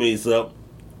teammates up,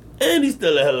 and he's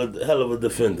still a hell of a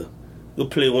defender. He'll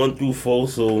play 1 through 4,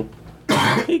 so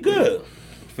he good.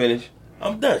 Finish?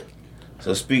 I'm done.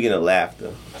 So speaking of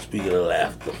laughter,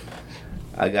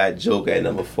 I got Joker at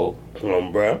number 4. Come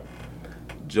on, bro.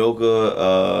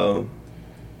 Joker,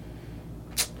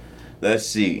 let's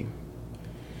see.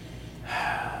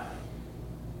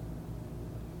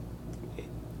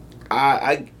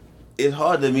 It's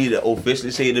hard to me to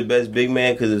officially say the best big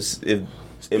man because if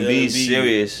Embiid's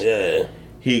serious, yeah,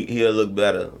 he'll look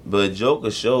better. But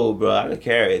Joker showed, bro, I can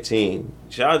carry a team.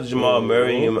 Shout out to Jamal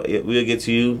Murray. We'll get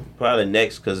to you probably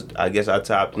next because I guess our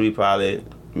top 3 probably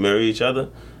mirror each other.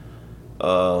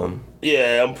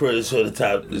 Yeah, I'm pretty sure the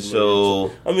top.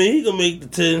 So I mean, he can make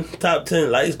the top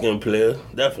 10 light skinned player,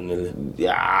 definitely.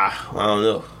 Yeah, I don't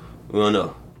know. We don't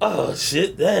know. Oh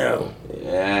shit! Damn.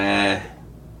 Yeah.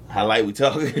 How light we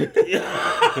talking?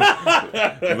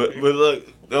 but look,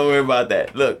 don't worry about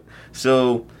that. Look,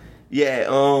 so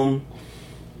yeah,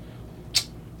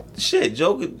 shit,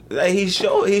 Joker, like he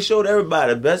showed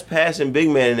everybody the best passing big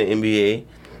man in the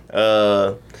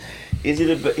NBA.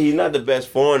 He's not the best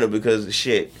foreigner because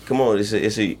shit. Come on, it's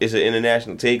an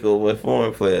international takeover with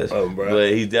foreign players. But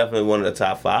he's definitely one of the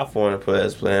top 5 foreign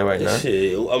players playing right now.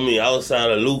 Shit, I mean,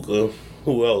 outside of Luka,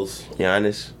 who else?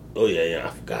 Giannis. Oh yeah, I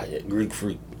forgot. Yeah, Greek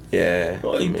freak. Yeah.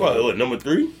 Oh, he probably number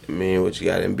 3? I mean, what you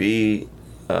got, Embiid?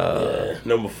 Yeah,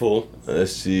 number 4.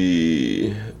 Let's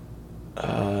see.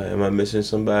 Am I missing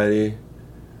somebody?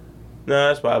 No,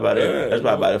 that's probably about it. That's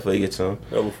probably about it before you get to him.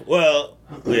 Number 4. Well,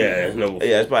 yeah, number 4.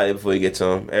 Yeah, that's probably it before you get to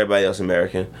him. Everybody else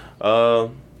American.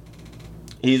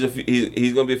 He's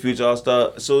gonna be a future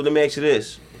All-Star. So let me ask you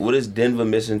this: what is Denver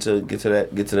missing to get to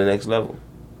the next level?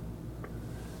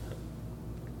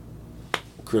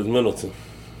 Chris Middleton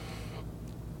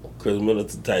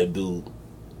type dude.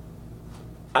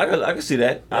 I can see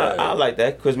that. I like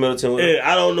that. Chris Middleton. Yeah,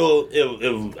 I don't know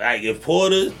if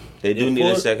Porter. They do need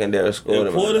a secondary scorer.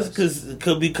 If Porter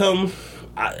could become,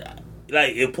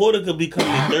 if Porter could become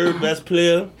the third best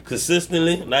player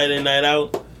consistently, night in, night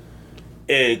out,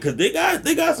 and because they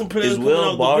got some players. Is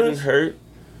Will Barton hurt?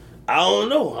 I don't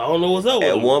know what's up with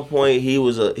him. At one point, he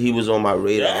was on my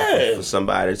radar for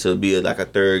somebody to be like a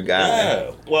third guy.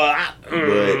 Yeah. Well,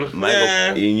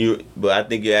 but I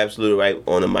think you're absolutely right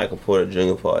on the Michael Porter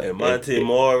Jr. part. And Monte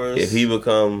Morris.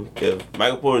 If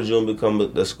Michael Porter Jr.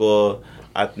 become the scorer,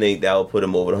 I think that will put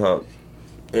him over the hump.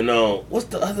 And what's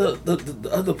the other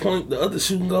point? The other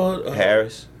shooting guard,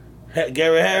 Harris.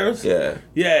 Gary Harris. Yeah,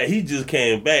 he just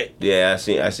came back. Yeah, I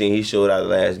seen he showed out the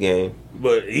last game.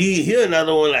 But he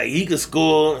another one, like, he could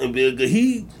score and be a good.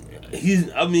 I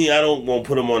don't want to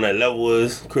put him on that level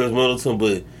as Chris Middleton,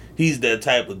 but he's that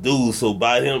type of dude. So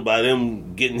by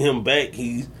them getting him back,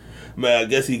 I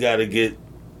guess he got to get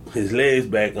his legs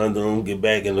back under him, get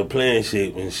back in the playing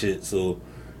shape and shit. So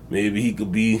maybe he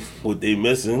could be what they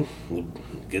missing,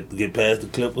 get past the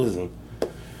Clippers and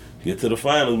get to the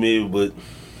finals maybe. But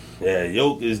yeah,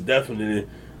 Jokic is definitely,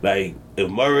 like, if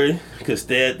Murray could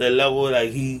stay at that level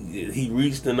like he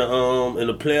reached in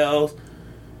the playoffs,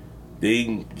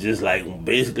 they just like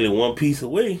basically one piece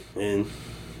away, and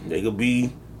they could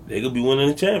be winning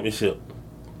the championship.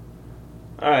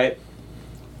 All right.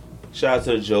 Shout out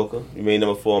to the Joker. You made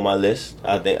number 4 on my list.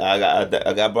 I think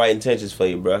I got bright intentions for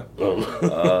you, bro.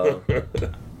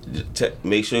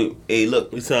 Make sure. Hey,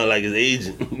 look. We sound like his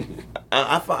agent.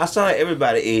 I sound like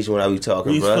everybody agent when I be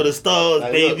talking, Reach bro. for the stars,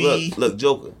 like, baby. Look,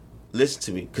 Joker. Listen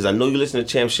to me, because I know you listen to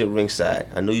Championship Ringside.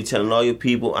 I know you telling all your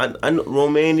people. I know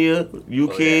Romania,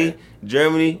 UK,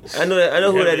 Germany. I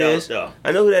know who that is.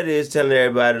 I know who that is telling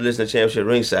everybody to listen to Championship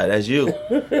Ringside. That's you.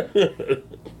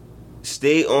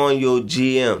 Stay on your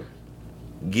GM.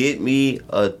 Get me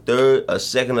a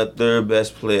second or third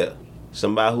best player.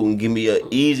 Somebody who can give me an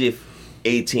easy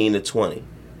 18 to 20.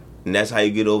 And that's how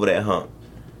you get over that hump.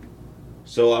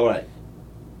 So, all right.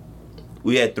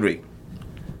 We had 3.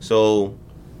 So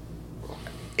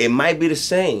it might be the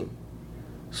same.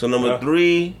 So number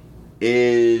 3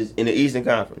 is in the Eastern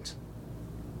Conference.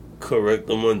 Correct,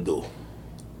 Mundo.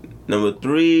 Number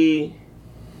 3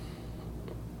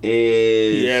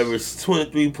 is... He averaged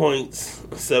 23 points,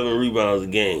 7 rebounds a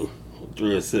game,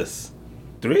 3 assists.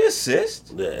 3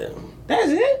 assists? Yeah.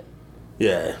 That's it?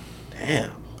 Yeah.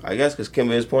 Damn. I guess because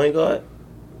Kemba is point guard?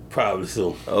 Probably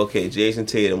so. Okay, Jason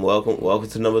Tatum. Welcome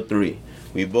to number 3.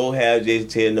 We both have Jason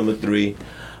Tatum number 3.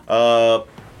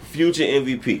 Future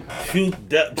MVP.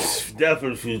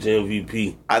 Definitely future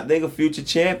MVP. I think a future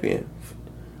champion.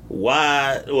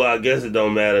 Why? Well, I guess it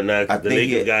don't matter now because the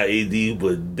Lakers got AD,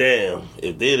 but damn,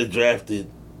 if they'd have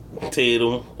drafted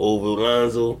Tatum over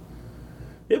Lonzo,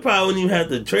 they probably wouldn't even have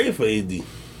to trade for AD.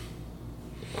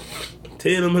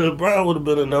 Tatum and LeBron would have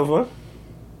been enough, huh?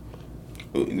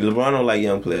 LeBron don't like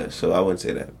young players, so I wouldn't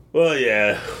say that. Well,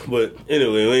 yeah, but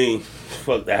anyway, we ain't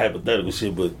fuck that hypothetical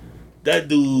shit, but that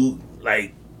dude,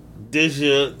 like, this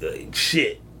year, like,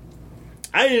 shit.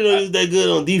 I didn't know he was that good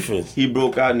on defense. He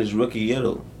broke out in his rookie year,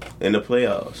 though, in the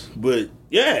playoffs. But,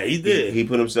 yeah, he did. He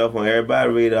put himself on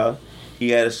everybody's radar. He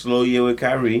had a slow year with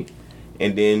Kyrie,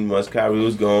 and then once Kyrie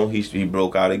was gone, he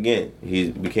broke out again.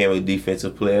 He became a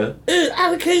defensive player.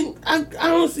 I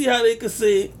don't see how they could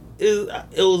say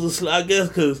it was I guess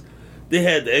because they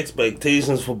had the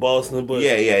expectations for Boston, but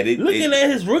looking at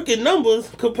his rookie numbers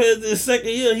compared to his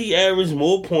second year, he averaged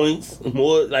more points,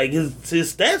 more like his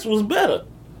stats was better.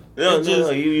 No,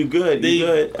 you good.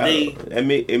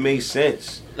 It makes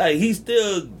sense. Like he's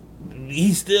still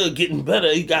getting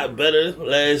better. He got better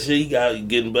last year. He got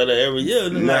getting better every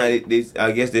year.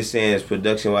 I guess they're saying his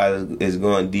production wise is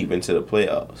going deep into the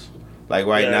playoffs. Like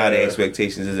now, the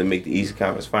expectations is to make the Eastern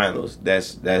Conference Finals.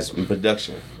 That's in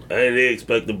production. And they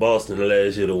expected Boston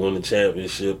last year to win the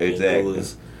championship. Exactly.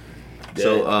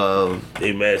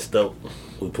 They matched up.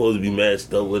 We're supposed to be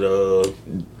matched up with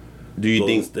Do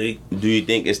you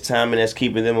think it's timing that's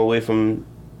keeping them away from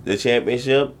the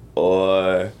championship,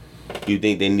 or do you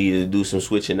think they need to do some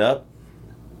switching up?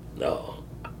 No,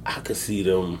 I could see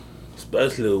them,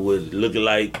 especially with looking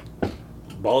like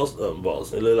Boston.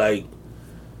 It look like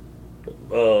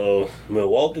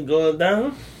Milwaukee going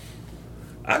down.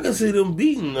 I can see them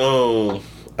beating. Miami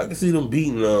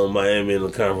in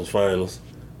the conference finals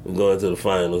and going to the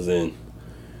finals, and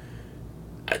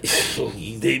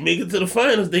they make it to the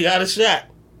finals. They got a shot,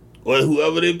 or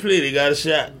whoever they play, they got a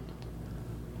shot.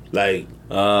 Like,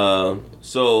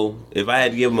 so if I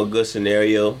had to give them a good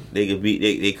scenario, they could beat.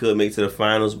 They could make it to the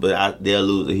finals, but they'll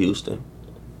lose to Houston.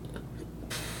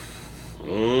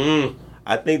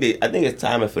 I think it's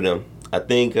timing for them. I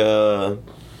think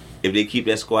if they keep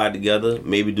that squad together,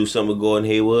 maybe do something with Gordon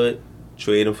Hayward,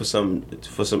 trade him for some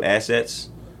assets.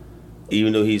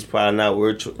 Even though he's probably not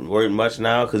worth much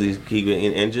now because he's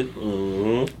getting injured.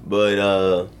 Mm-hmm.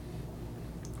 But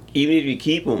even if you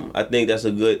keep him, I think that's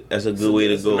a good way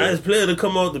to go. A nice player to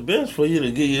come off the bench for you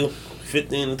to give you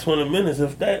 15 to 20 minutes,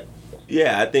 if that.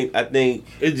 Yeah, I think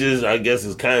it just, I guess,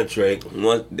 his contract.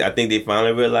 I think they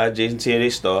finally realized Jason Terry they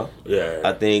star. Yeah.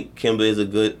 I think Kimber is a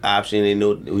good option. They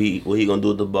know what he gonna do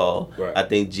with the ball. Right. I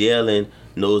think Jalen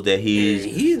knows that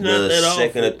he's not the that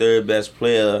second awful. or third best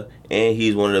player, and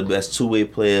he's one of the best two-way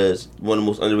players, one of the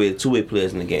most underrated two-way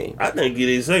players in the game. I think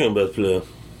he's the second best player.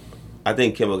 I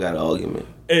think Kimber got an argument.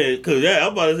 Cause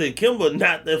I'm about to say Kimber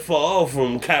not that far off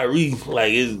from Kyrie.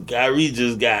 Like Kyrie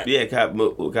just got. Yeah,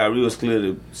 Kyrie was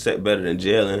clearly set better than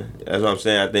Jalen. That's what I'm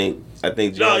saying. I think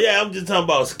Jalen. No, yeah, I'm just talking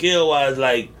about skill wise.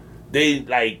 Like they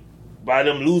by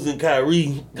them losing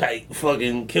Kyrie, like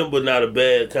fucking Kimber not a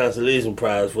bad consolation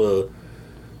prize for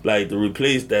to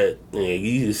replace that.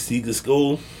 He could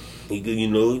score. He could,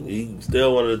 he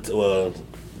still wanted to.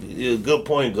 He's a good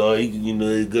point guard. He's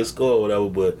a good scorer or whatever,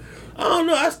 but. I don't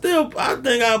know. I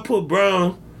think I'll put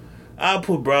Brown. As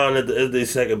their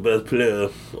second best player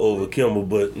over Kimber,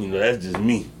 but that's just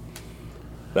me.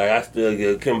 I still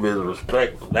give Kimber the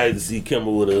respect. I like to see Kimber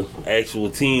with an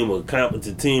actual team, a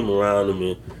competent team around him,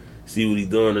 and see what he's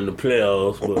doing in the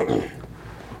playoffs. But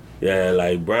yeah,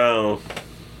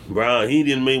 Brown, he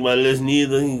didn't make my list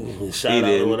neither. He shout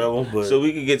out or whatever. But so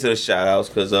we can get to the shout outs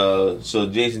because so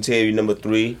Jason Terry number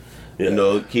 3.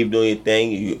 Yeah. Keep doing your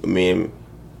thing.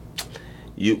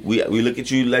 We look at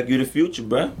you like you the future,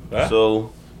 bruh. Huh?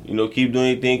 So, keep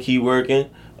doing your thing, keep working.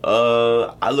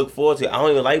 I look forward to it. I don't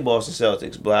even like Boston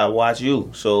Celtics, but I watch you.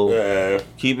 So,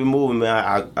 keep it moving,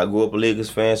 man. I grew up a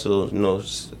Lakers fan, so, no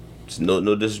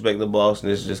disrespect to Boston.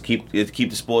 It's just keep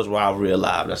the sports rivalry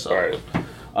alive. That's all.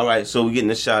 All right, so we're getting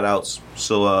the shout-outs.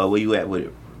 So, where you at with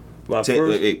it?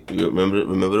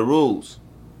 Remember the rules.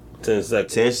 10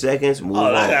 seconds. 10 seconds, move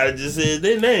on. I gotta just say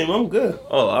their name. I'm good.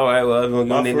 Oh, all right. Well, I'm gonna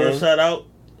give my their first shout out,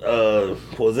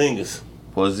 Porzingis.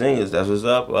 That's what's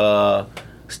up.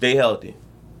 Stay healthy.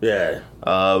 Yeah.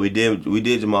 We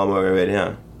did Jamal Murray already,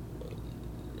 huh?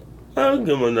 I'll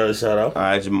give him another shout out. All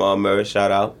right, Jamal Murray,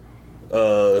 shout out.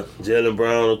 Jaylen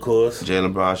Brown, of course.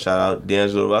 Jaylen Brown, shout out.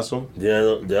 D'Angelo Russell.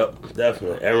 Yep,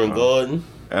 definitely. Aaron Gordon.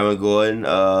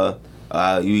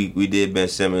 We did Ben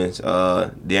Simmons.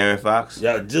 De'Aaron Fox.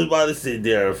 Yeah, just about to say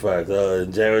De'Aaron Fox.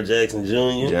 Jaren Jackson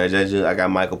Jr. Jaren Jackson. I got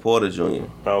Michael Porter Jr.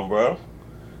 Bro.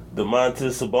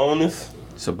 Domantas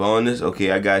Sabonis. Okay,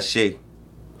 I got Shea.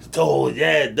 Oh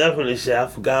yeah, definitely Shea. I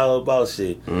forgot all about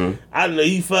Shea. Mm-hmm. I know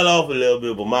he fell off a little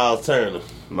bit, but Miles Turner.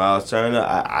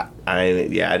 I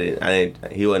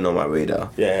didn't. He wasn't on my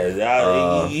radar.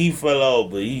 Yeah, he fell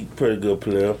off, but he pretty good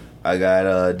player. I got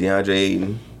DeAndre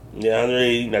Ayton.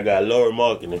 I got Lauri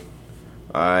Markkanen.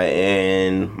 Alright,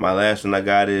 and my last one I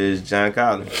got is John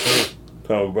Collins.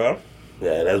 Come, bro.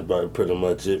 Yeah, that's about pretty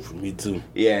much it for me too.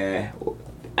 Yeah,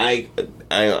 I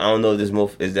don't know if this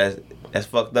move is that's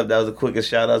fucked up. That was the quickest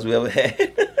shout outs we ever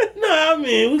had. No, I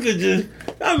mean with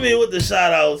the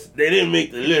shout outs, they didn't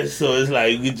make the list, so it's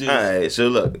like we just. Alright, so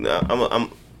look, now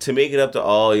I'm to make it up to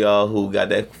all y'all who got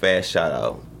that fast shout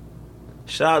out.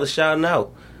 Shout out to shouting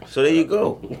out. So there you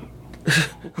go.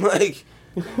 Like,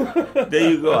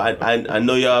 there you go. I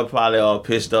know y'all probably all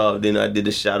pissed off. Then I did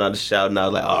the shout out, and I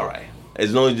was like, all right.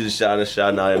 As long as you do the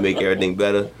shout out, and make everything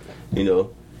better,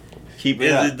 keep it.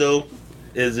 Is it though?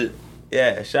 Is it?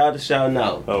 Yeah, shout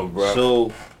out. Oh, bro.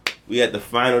 So we had the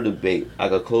final debate. I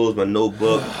could close my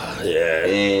notebook. Yeah.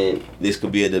 And this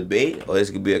could be a debate or this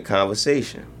could be a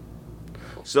conversation.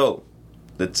 So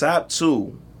the top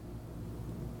 2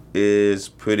 is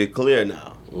pretty clear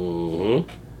now. Mm-hmm.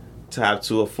 Top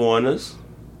 2 are foreigners.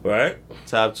 Right.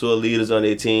 Top 2 are leaders on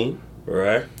their team.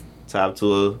 Right. Top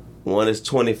 2 one is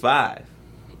 25.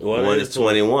 One is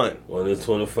 21. One is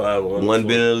 25. One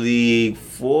been in the league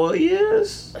 4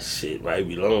 years? Shit, might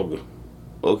be longer.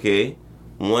 Okay.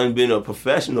 One been a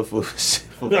professional for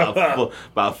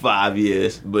about 5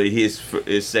 years, but his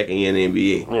second year in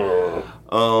the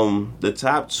NBA. The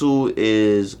top 2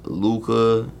 is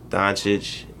Luka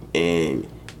Doncic and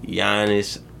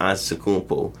Giannis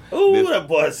Antetokounmpo. Ooh, that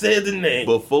boy said the name.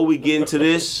 Before we get into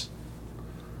this,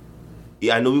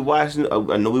 I know we watching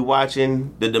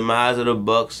the demise of the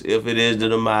Bucks. If it is the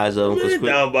demise of them, because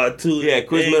down by 2. Yeah,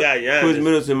 Chris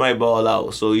Middleton might ball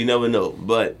out, so you never know.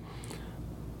 But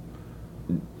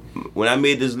when I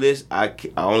made this list, I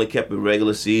only kept it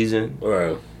regular season,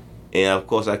 right? And of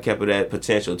course, I kept it at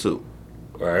potential too,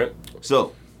 right?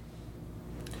 So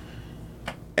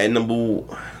At number,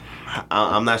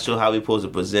 I'm not sure how we supposed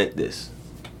to present this.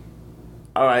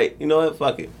 All right, you know what?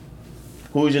 Fuck it.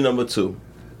 Who's your number 2?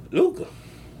 Luka.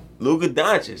 Luka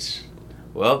Doncic.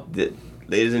 Well,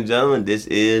 ladies and gentlemen, this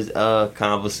is a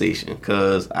conversation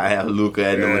because I have Luka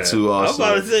at number 2 also.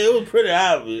 I'm about to say it was pretty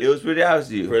obvious. It was pretty obvious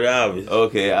to you. Pretty obvious.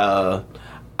 Okay,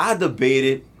 I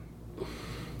debated.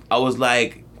 I was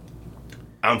like,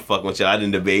 I'm fucking with y'all. I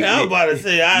didn't debate. Yeah, I'm about to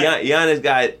say Giannis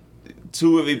got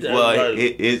 2 MVP. Well,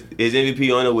 his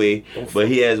MVP on the way, but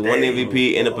he has 1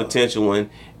 MVP and a potential one.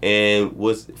 And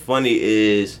what's funny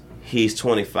is he's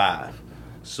 25,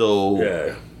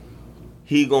 so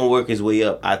he gonna work his way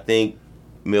up. I think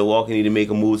Milwaukee need to make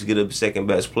a move to get a second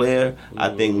best player. I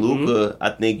think Luka. I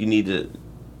think you need to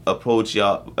approach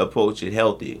it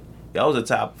healthy. Y'all was a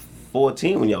top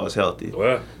 14 when y'all was healthy.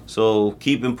 Well, so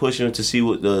keep him pushing to see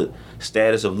what the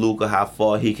status of Luka, how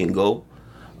far he can go.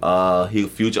 He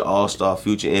future All-Star,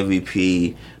 future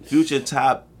MVP, future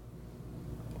top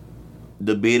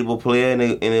debatable player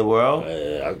in the world.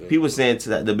 People saying to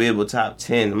that debatable top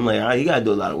 10. I'm like, you gotta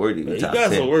do a lot of work to be top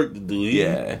 10. He got some work to do.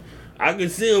 Yeah. I could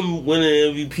see him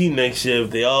winning MVP next year if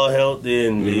they all healthy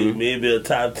and maybe a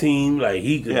top team. Like,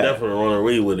 he could definitely run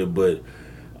away with it. But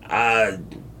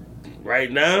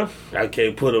right now, I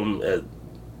can't put him at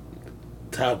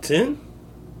top 10.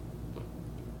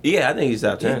 Yeah, I think he's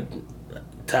top 10.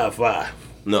 Top 5.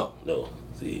 No.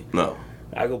 See. No.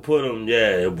 I could put him,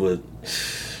 but...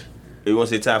 If you want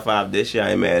to say top 5 this year, I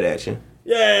ain't mad at you.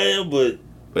 Yeah, but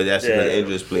that's an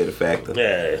interest played a factor.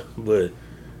 Yeah, but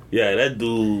that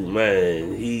dude,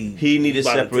 man, he need to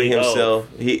separate himself.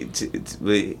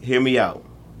 But hear me out.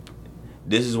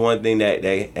 This is one thing that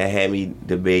had me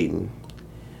debating.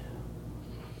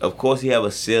 Of course, he have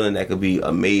a ceiling that could be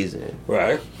amazing.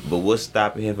 Right. But what's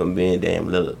stopping him from being Dame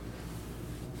Lillard?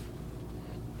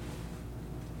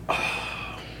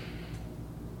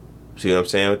 See what I'm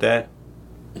saying with that?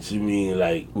 What you mean,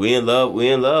 like we in love with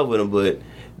him, but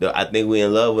I think we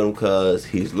in love with him because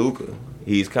he's Luka.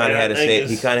 He's kind of had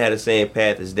the same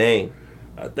path as Dame.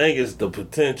 I think it's the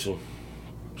potential.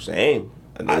 Same.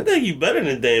 I think he's better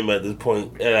than Dame at this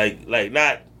point. Like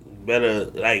not better.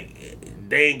 Like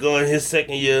Dame going his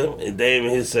second year and Dame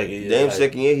in his second year. Dame's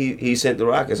second year, he sent the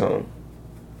Rockets home.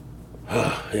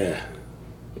 Yeah.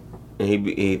 And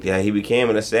he became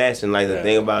an assassin. Like the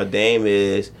thing about Dame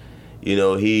is, you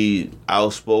know, he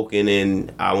outspoken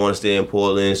and I want to stay in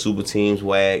Portland, super teams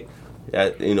whack.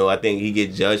 You know, I think he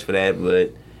get judged for that,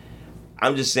 but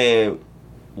I'm just saying,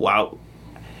 wow,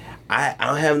 I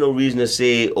don't have no reason to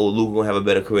say, Luka gonna have a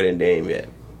better career than Dame yet.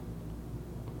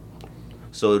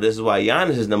 So this is why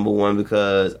Giannis is number 1,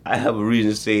 because I have a reason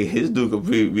to say his dude could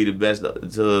be the best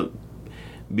to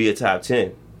be a top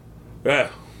 10.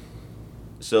 Yeah.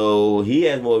 So he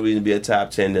has more reason to be a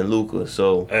top 10 than Luka.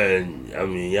 So and I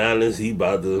mean Giannis, he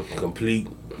about to complete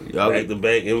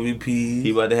back-to-back MVP.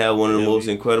 He about to have one of the most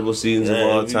incredible seasons of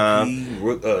all time.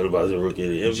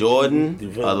 Rookie, Jordan,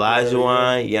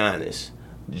 Olajuwon, Giannis.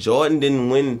 Jordan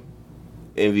didn't win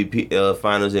MVP,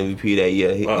 Finals MVP that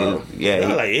year. He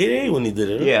like 88 when he did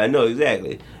it. Huh? Yeah, I know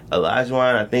exactly.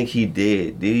 Olajuwon, I think he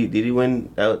did. Did he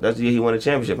win? That's the year he won a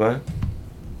championship, huh?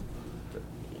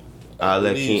 I'll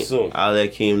let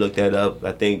Keem look that up.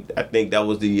 I think that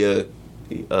was the year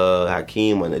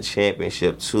Hakeem won the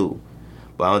championship too,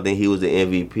 but I don't think he was the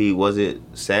MVP. Was it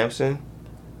Samson?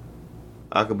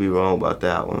 I could be wrong about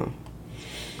that one.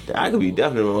 I could be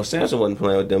definitely wrong. Samson wasn't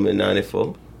playing with them in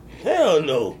 '94. Hell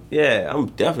no. Yeah, I'm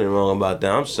definitely wrong about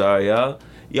that. I'm sorry, y'all.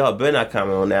 Y'all better not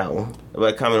comment on that one.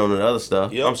 But comment on the other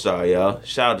stuff. Yep. I'm sorry, y'all.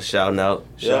 Shout out to shouting out.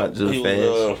 Shout out to the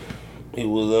fans. He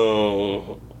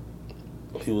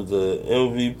was the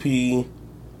MVP,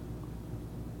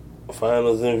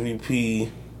 Finals MVP,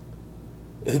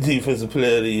 Defensive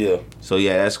Player of the Year. So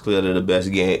yeah, that's clearly the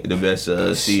best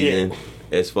season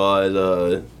as far as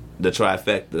the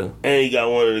trifecta. And he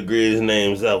got one of the greatest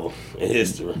names ever in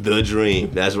history. The Dream.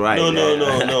 That's right. No.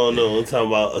 I'm talking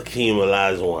about Hakeem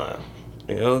Olajuwon.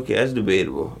 Yeah, okay, that's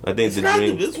debatable. I think The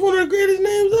Dream. It's one of the greatest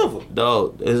names ever.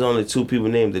 Dog, there's only 2 people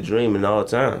named The Dream in all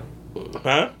time.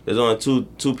 Huh? There's only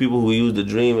two people who use The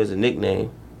Dream as a nickname.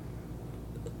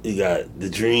 You got The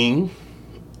Dream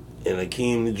and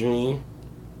Hakeem The Dream.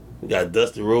 You got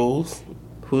Dusty Rhodes.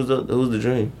 Who's the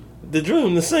Dream? The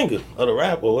Dream, the singer or the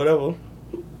rapper or whatever.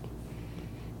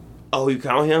 Oh, you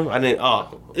count him? I didn't.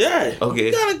 Oh, yeah.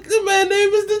 Okay. The man name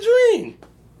is The Dream.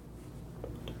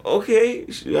 Okay,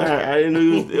 I didn't know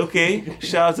you was okay.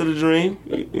 Shout out to The Dream.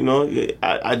 You know,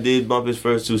 I did bump his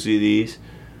first 2 CDs.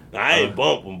 I ain't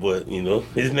bump him, but you know,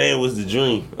 his name was The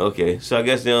Dream. Okay, so I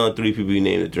guess there are only 3 people you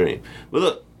named The Dream. But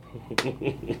look,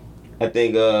 I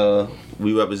think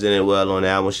we represented well on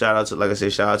that one. Shout out to, like I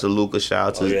said, shout out to Luka. Shout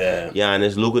out to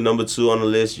Giannis. Luka number 2 on the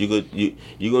list. You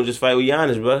gonna just fight with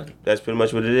Giannis, bro. That's pretty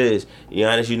much what it is.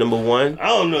 Giannis, you number 1. I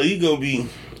don't know. He gonna be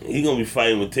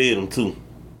fighting with Tatum too.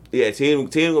 Yeah, Tatum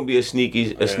gonna be a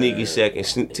sneaky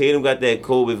second. Tatum got that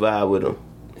Kobe vibe with him.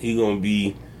 He gonna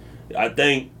be. I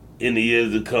think in the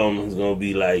years to come, it's gonna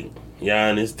be like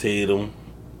Giannis, Tatum.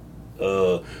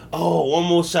 One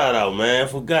more shout out, man. I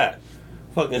forgot.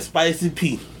 Fucking Spicy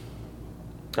P.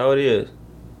 How old he is?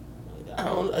 I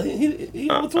don't. He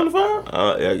over 25?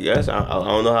 Yes. I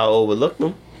don't know how I overlooked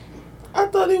him. I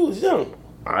thought he was young.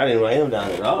 I didn't write him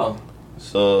down at all.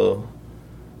 So,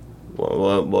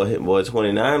 boy,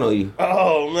 29 on you.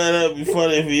 Oh man, that'd be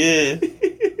funny if he is.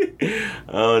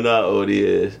 I don't know how old he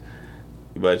is.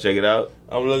 You better check it out.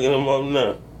 I'm looking him up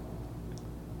now.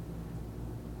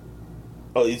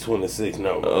 Oh, he's 26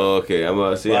 now. Oh, okay, I'm about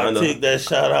to see. I'll take that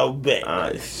shout out back.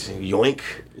 Yoink.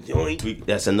 Yoink.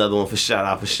 That's another one for shout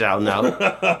out now.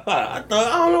 I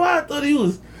don't know why I thought he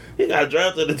got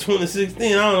drafted in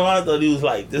 2016. I don't know why I thought he was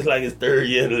like his 3rd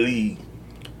year in the league.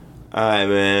 Alright,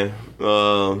 man.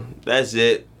 That's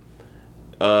it.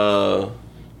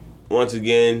 Once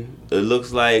again, it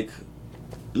looks like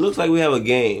we have a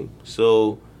game.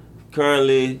 So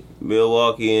currently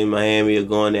Milwaukee and Miami are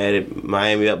going at it.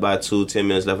 Miami up by 2, 10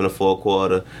 minutes left in the 4th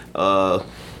quarter.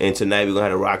 And tonight we're going to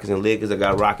have the Rockets and Lakers. I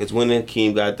got Rockets winning.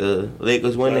 Keem got the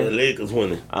Lakers winning. The Lakers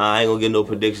winning. I ain't going to get no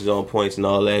predictions on points and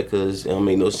all that because it don't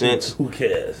make no sense. Who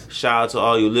cares? Shout out to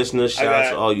all you listeners. Shout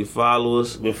out to all you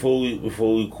followers. Before we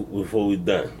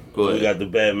done, go ahead. We got the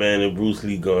Batman and Bruce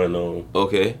Lee going on.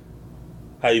 Okay.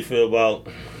 How you feel about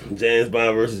James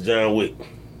Bond versus John Wick?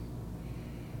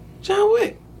 John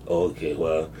Wick. Okay,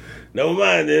 well, never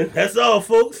mind then. That's all,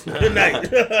 folks. Good night.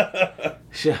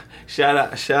 Shout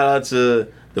out to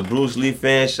the Bruce Lee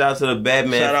fans. Shout out to the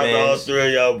Batman fans. Shout out to all 3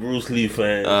 of y'all Bruce Lee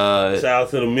fans. Shout out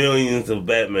to the millions of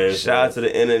Batman fans. Shout out to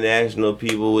the international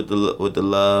people with the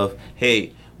love.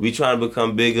 Hey, we trying to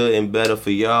become bigger and better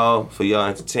for y'all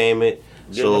entertainment.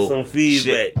 Give us some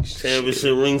feedback.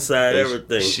 Championship ringside,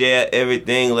 everything. Share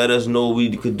everything. Let us know what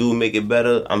we could do, make it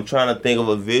better. I'm trying to think of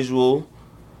a visual.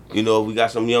 You know, we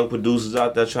got some young producers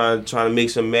out there trying to make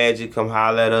some magic. Come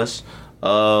holler at us.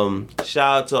 Shout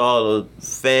out to all the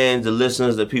fans, the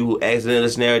listeners, the people who accidentally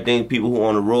listen to everything, people who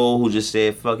on the road who just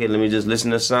said, fuck it, let me just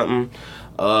listen to something.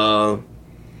 Gmail,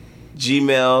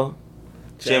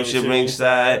 Championship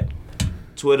Ringside.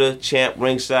 Twitter, Champ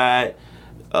Ringside.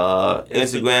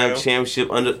 Instagram, Championship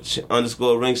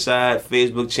 _ Ringside.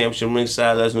 Facebook, Championship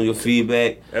Ringside. Let us know your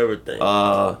feedback. Everything.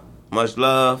 Much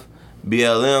love.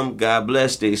 BLM, God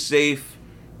bless, stay safe.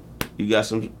 You got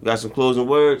some closing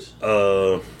words?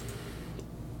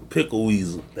 Pickle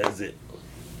Weasel, that's it.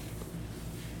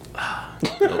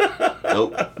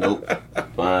 Nope.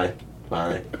 Fine.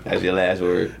 That's your last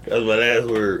word. That's my last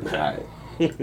word. All right.